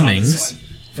Brandon Cummings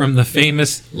from the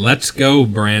famous Let's Go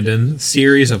Brandon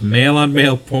series of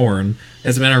male-on-male porn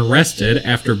has been arrested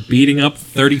after beating up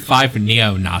 35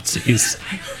 neo-Nazis.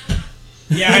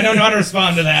 Yeah, I don't know how to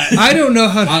respond to that. I don't know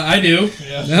how to... I do.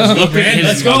 No. Look at his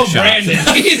Let's go, mugshot. Brandon.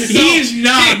 He's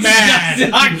not mad.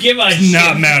 Does not give a shit.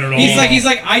 Not mad at all. He's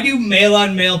like, I do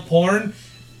male-on-male porn.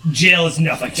 Jail is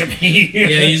nothing to me.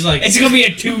 Yeah, he's like, it's gonna be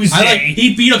a Tuesday.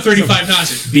 he beat up 35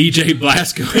 Nazis. BJ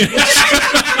Blazkowicz.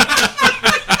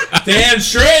 Damn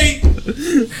straight.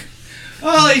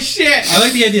 Holy shit! I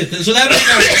like the idea. So that man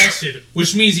got arrested,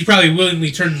 which means he probably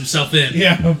willingly turned himself in.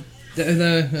 Yeah.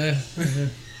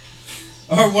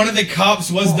 Or one of the cops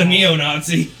was the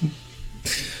neo-Nazi.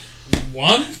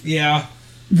 One? Yeah.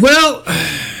 Well,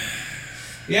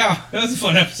 Yeah, that was a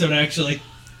fun episode, actually.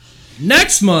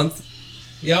 next month...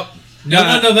 Yep. No,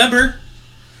 not November.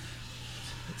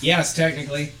 Yes,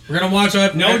 technically. We're gonna watch.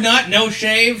 No nut, no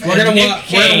shave. We're gonna and Nick watch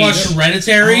Cage.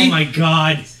 Hereditary. Oh my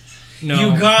god.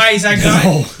 No. You guys, I got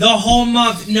No. the whole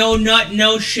month. No nut,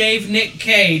 no shave, Nick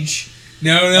Cage.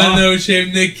 No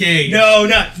shave Nick Cage. No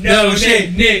nut, no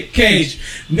shave Nick Cage.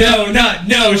 No nut,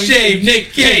 no shave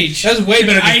Nick Cage. That's way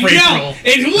better I than Free know.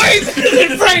 It's way better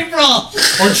than Frapril.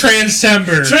 Or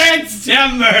Transtember.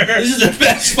 Transtember. This is the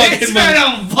best fucking It's been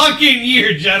a fucking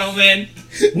year, gentlemen.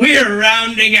 We are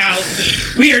rounding out.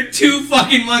 We are 2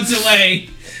 fucking months away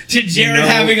to Jared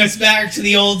having us back to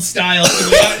the old style, so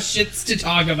we got shits to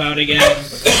talk about again.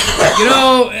 You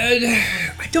know,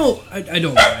 I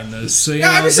don't mind this. So, you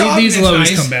Yeah, know, so these will it's always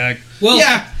nice. come back. Well,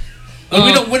 Yeah.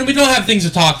 when we don't have things to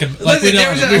talk about, like we Listen,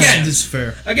 don't. there was a- again, This is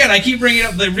fair. Again, I keep bringing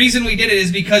up the reason we did it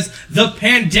is because the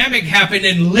pandemic happened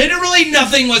and literally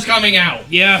nothing was coming out.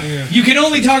 Yeah. You can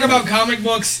only talk about comic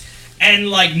books and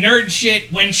like nerd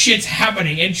shit when shit's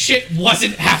happening, and shit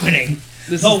wasn't happening.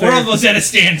 This The is fair. world was at a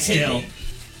standstill.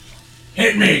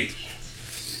 Hit me.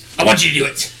 I want you to do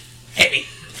it. Hit me.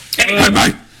 Hit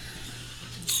me.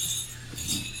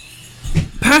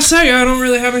 Past that, I don't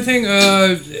really have anything.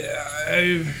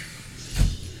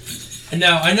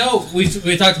 Now I know we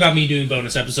talked about me doing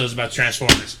bonus episodes about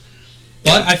Transformers,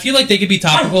 but I feel like they could be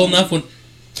topical enough when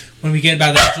we get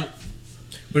about the actual,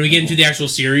 when we get into the actual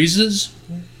series, the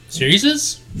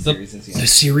series.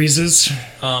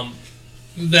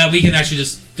 that we can actually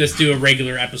just do a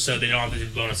regular episode. They don't have to do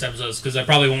bonus episodes because I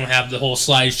probably won't have the whole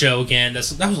slideshow again. That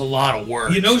was a lot of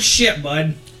work. You know shit,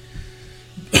 bud.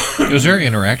 It was very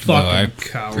interactive, though. I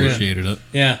Fucking coward. appreciated it.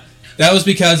 Yeah, that was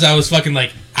because I was fucking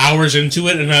like hours into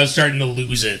it and I was starting to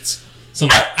lose it. So I'm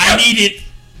like, I need it.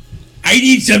 I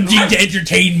need something to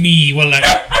entertain me while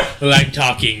I'm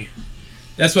talking.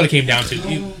 That's what it came down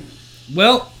to.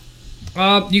 Well,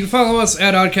 you can follow us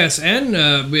at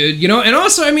OddcastN, you know, and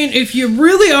also, I mean, if you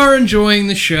really are enjoying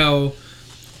the show,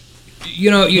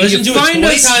 you know, you Listen to it find 20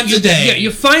 us times a day. Yeah,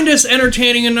 you find us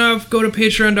entertaining enough. Go to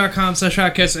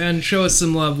patreon.com/OddcastN, show us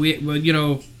some love. You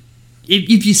know,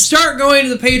 if you start going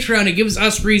to the Patreon, it gives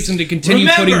us reason to continue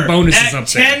putting bonuses at up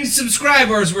there. 10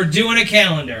 subscribers, we're doing a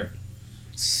calendar.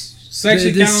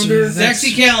 Sexy This- calendar. that's-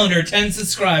 Sexy calendar, 10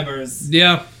 subscribers.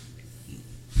 Yeah.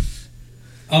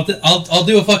 I'll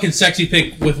do a fucking sexy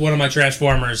pic with one of my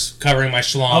Transformers covering my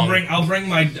schlong.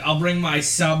 I'll bring my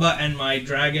Saba and my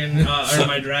dragon or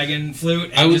my dragon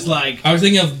flute and I was just like I was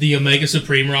thinking of the Omega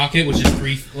Supreme rocket, which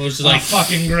is like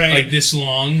fucking great. like this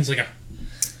long. It's like a.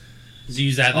 Just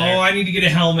use that there. Oh, I need to get a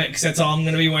helmet because that's all I'm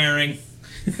gonna be wearing.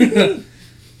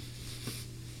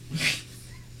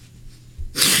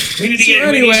 We need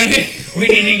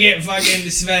to get fucking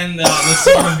Sven the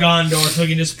Sword of Gondor so we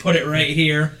can just put it right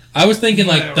here. I was thinking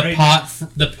like Yeah, the right. pot,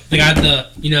 the guy,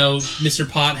 Mr.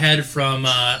 Pothead from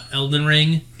Elden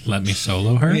Ring. Let me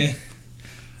solo her? Yeah.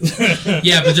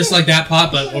 Yeah, but just like that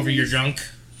pot, but over your junk.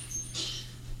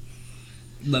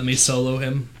 Let me solo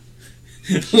him.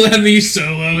 Let me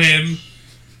solo him.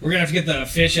 We're gonna have to get the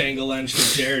fish angle lens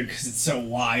for Jared because it's so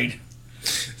wide.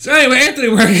 So anyway, Anthony,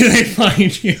 where can they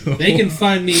find you? They can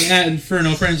find me at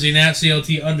Inferno Frenzy and at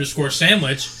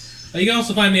CLT_sandwich. You can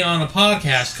also find me on a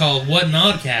podcast called What an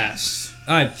Oddcast.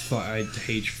 I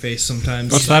hate your face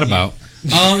sometimes. What's that about?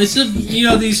 It's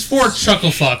these 4 chuckle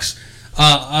fucks.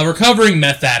 A recovering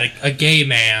meth addict, a gay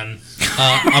man,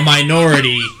 a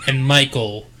minority, and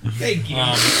Michael. Thank you.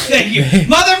 Thank you.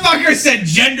 Motherfucker said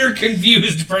gender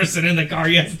confused person in the car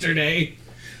yesterday.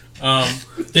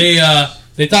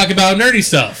 They talk about nerdy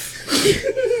stuff.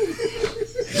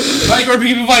 Mike, where can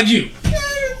people find you?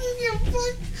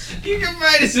 You can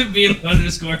find us at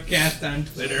Beetle_cast on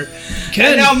Twitter.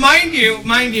 Ken. And now, mind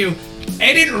you,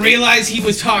 I didn't realize he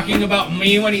was talking about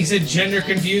me when he said gender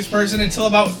confused person until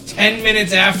about 10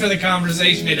 minutes after the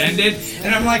conversation had ended.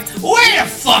 And I'm like, wait a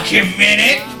fucking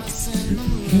minute!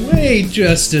 Wait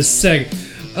just a second.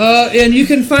 And you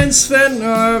can find Sven,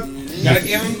 Gotta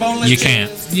give him boneless You chicken.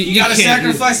 can't. You gotta can't.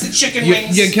 sacrifice the chicken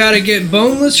wings. You gotta get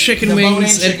boneless chicken The bone-in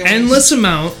wings, chicken an endless wings.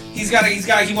 amount.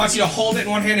 He wants you to hold it in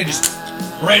one hand and just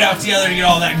right out the other to get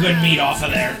all that good meat off of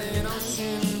there.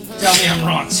 Tell me I'm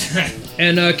wrong.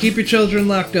 And keep your children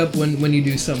locked up when you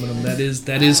do summon them. That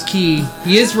is key.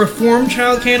 He is reformed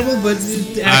child cannibal, but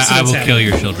I will kill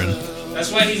your children. That's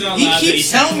why he's on He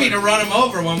keeps telling me to run him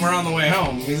over when we're on the way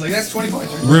home. He's like, that's 20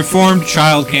 points. Reformed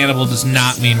child cannibal does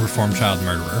not mean reformed child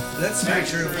murderer. That's very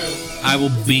true. I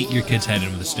will beat your kid's head in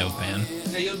with a stove pan.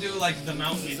 You'll do like the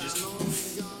mountain and just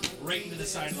right into the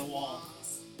side of the wall.